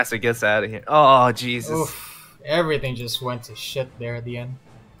Master gets out of here. Oh Jesus! Oof. Everything just went to shit there at the end.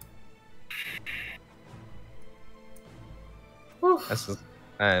 Oof. That's just,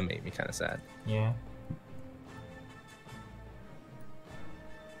 that made me kind of sad. Yeah.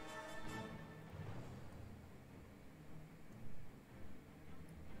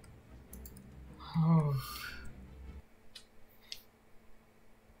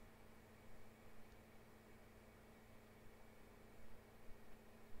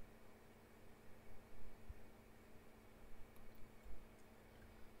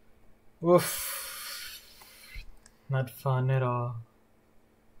 Oof. Not fun at all.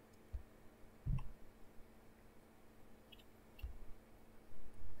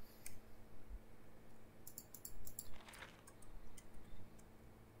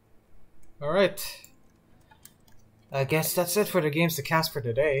 Alright. I guess that's it for the games to cast for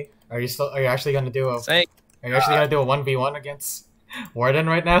today. Are you actually gonna do a 1v1 against Warden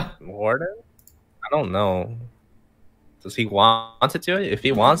right now? Warden? I don't know. Does he want to do it? If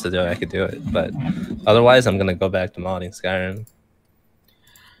he wants to do it, I could do it. But otherwise, I'm gonna go back to modding Skyrim.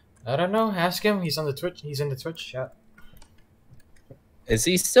 I don't know. Ask him. He's on the Twitch. He's in the Twitch chat. Is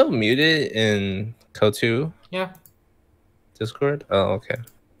he still muted in Kotu Yeah. Discord? Oh, okay.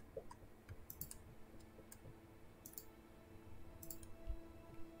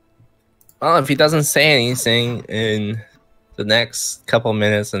 Well, if he doesn't say anything in the next couple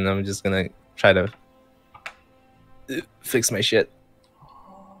minutes, then I'm just gonna try to fix my shit.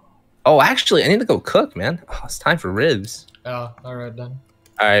 Oh, actually, I need to go cook, man. Oh, it's time for ribs. Oh, alright then.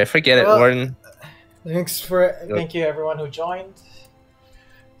 All right, forget it, Well, Warden. Thank you everyone who joined.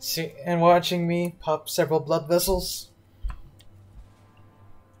 And watching me pop several blood vessels.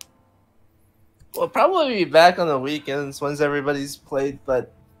 We'll probably be back on the weekends once everybody's played,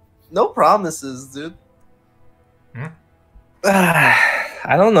 but no promises, dude. Hmm?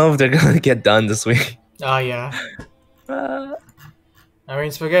 I don't know if they're gonna get done this week. Ah, yeah. I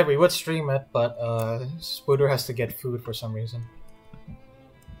mean, Spaghetti, we would stream it, but Spooder has to get food for some reason.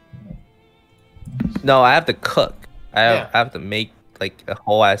 No, I have to cook. I Yeah. have to make like a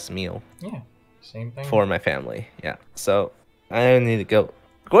whole ass meal Yeah, same thing. for my family. Yeah, so I need to go.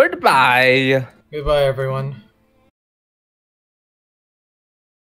 Goodbye. Goodbye, everyone.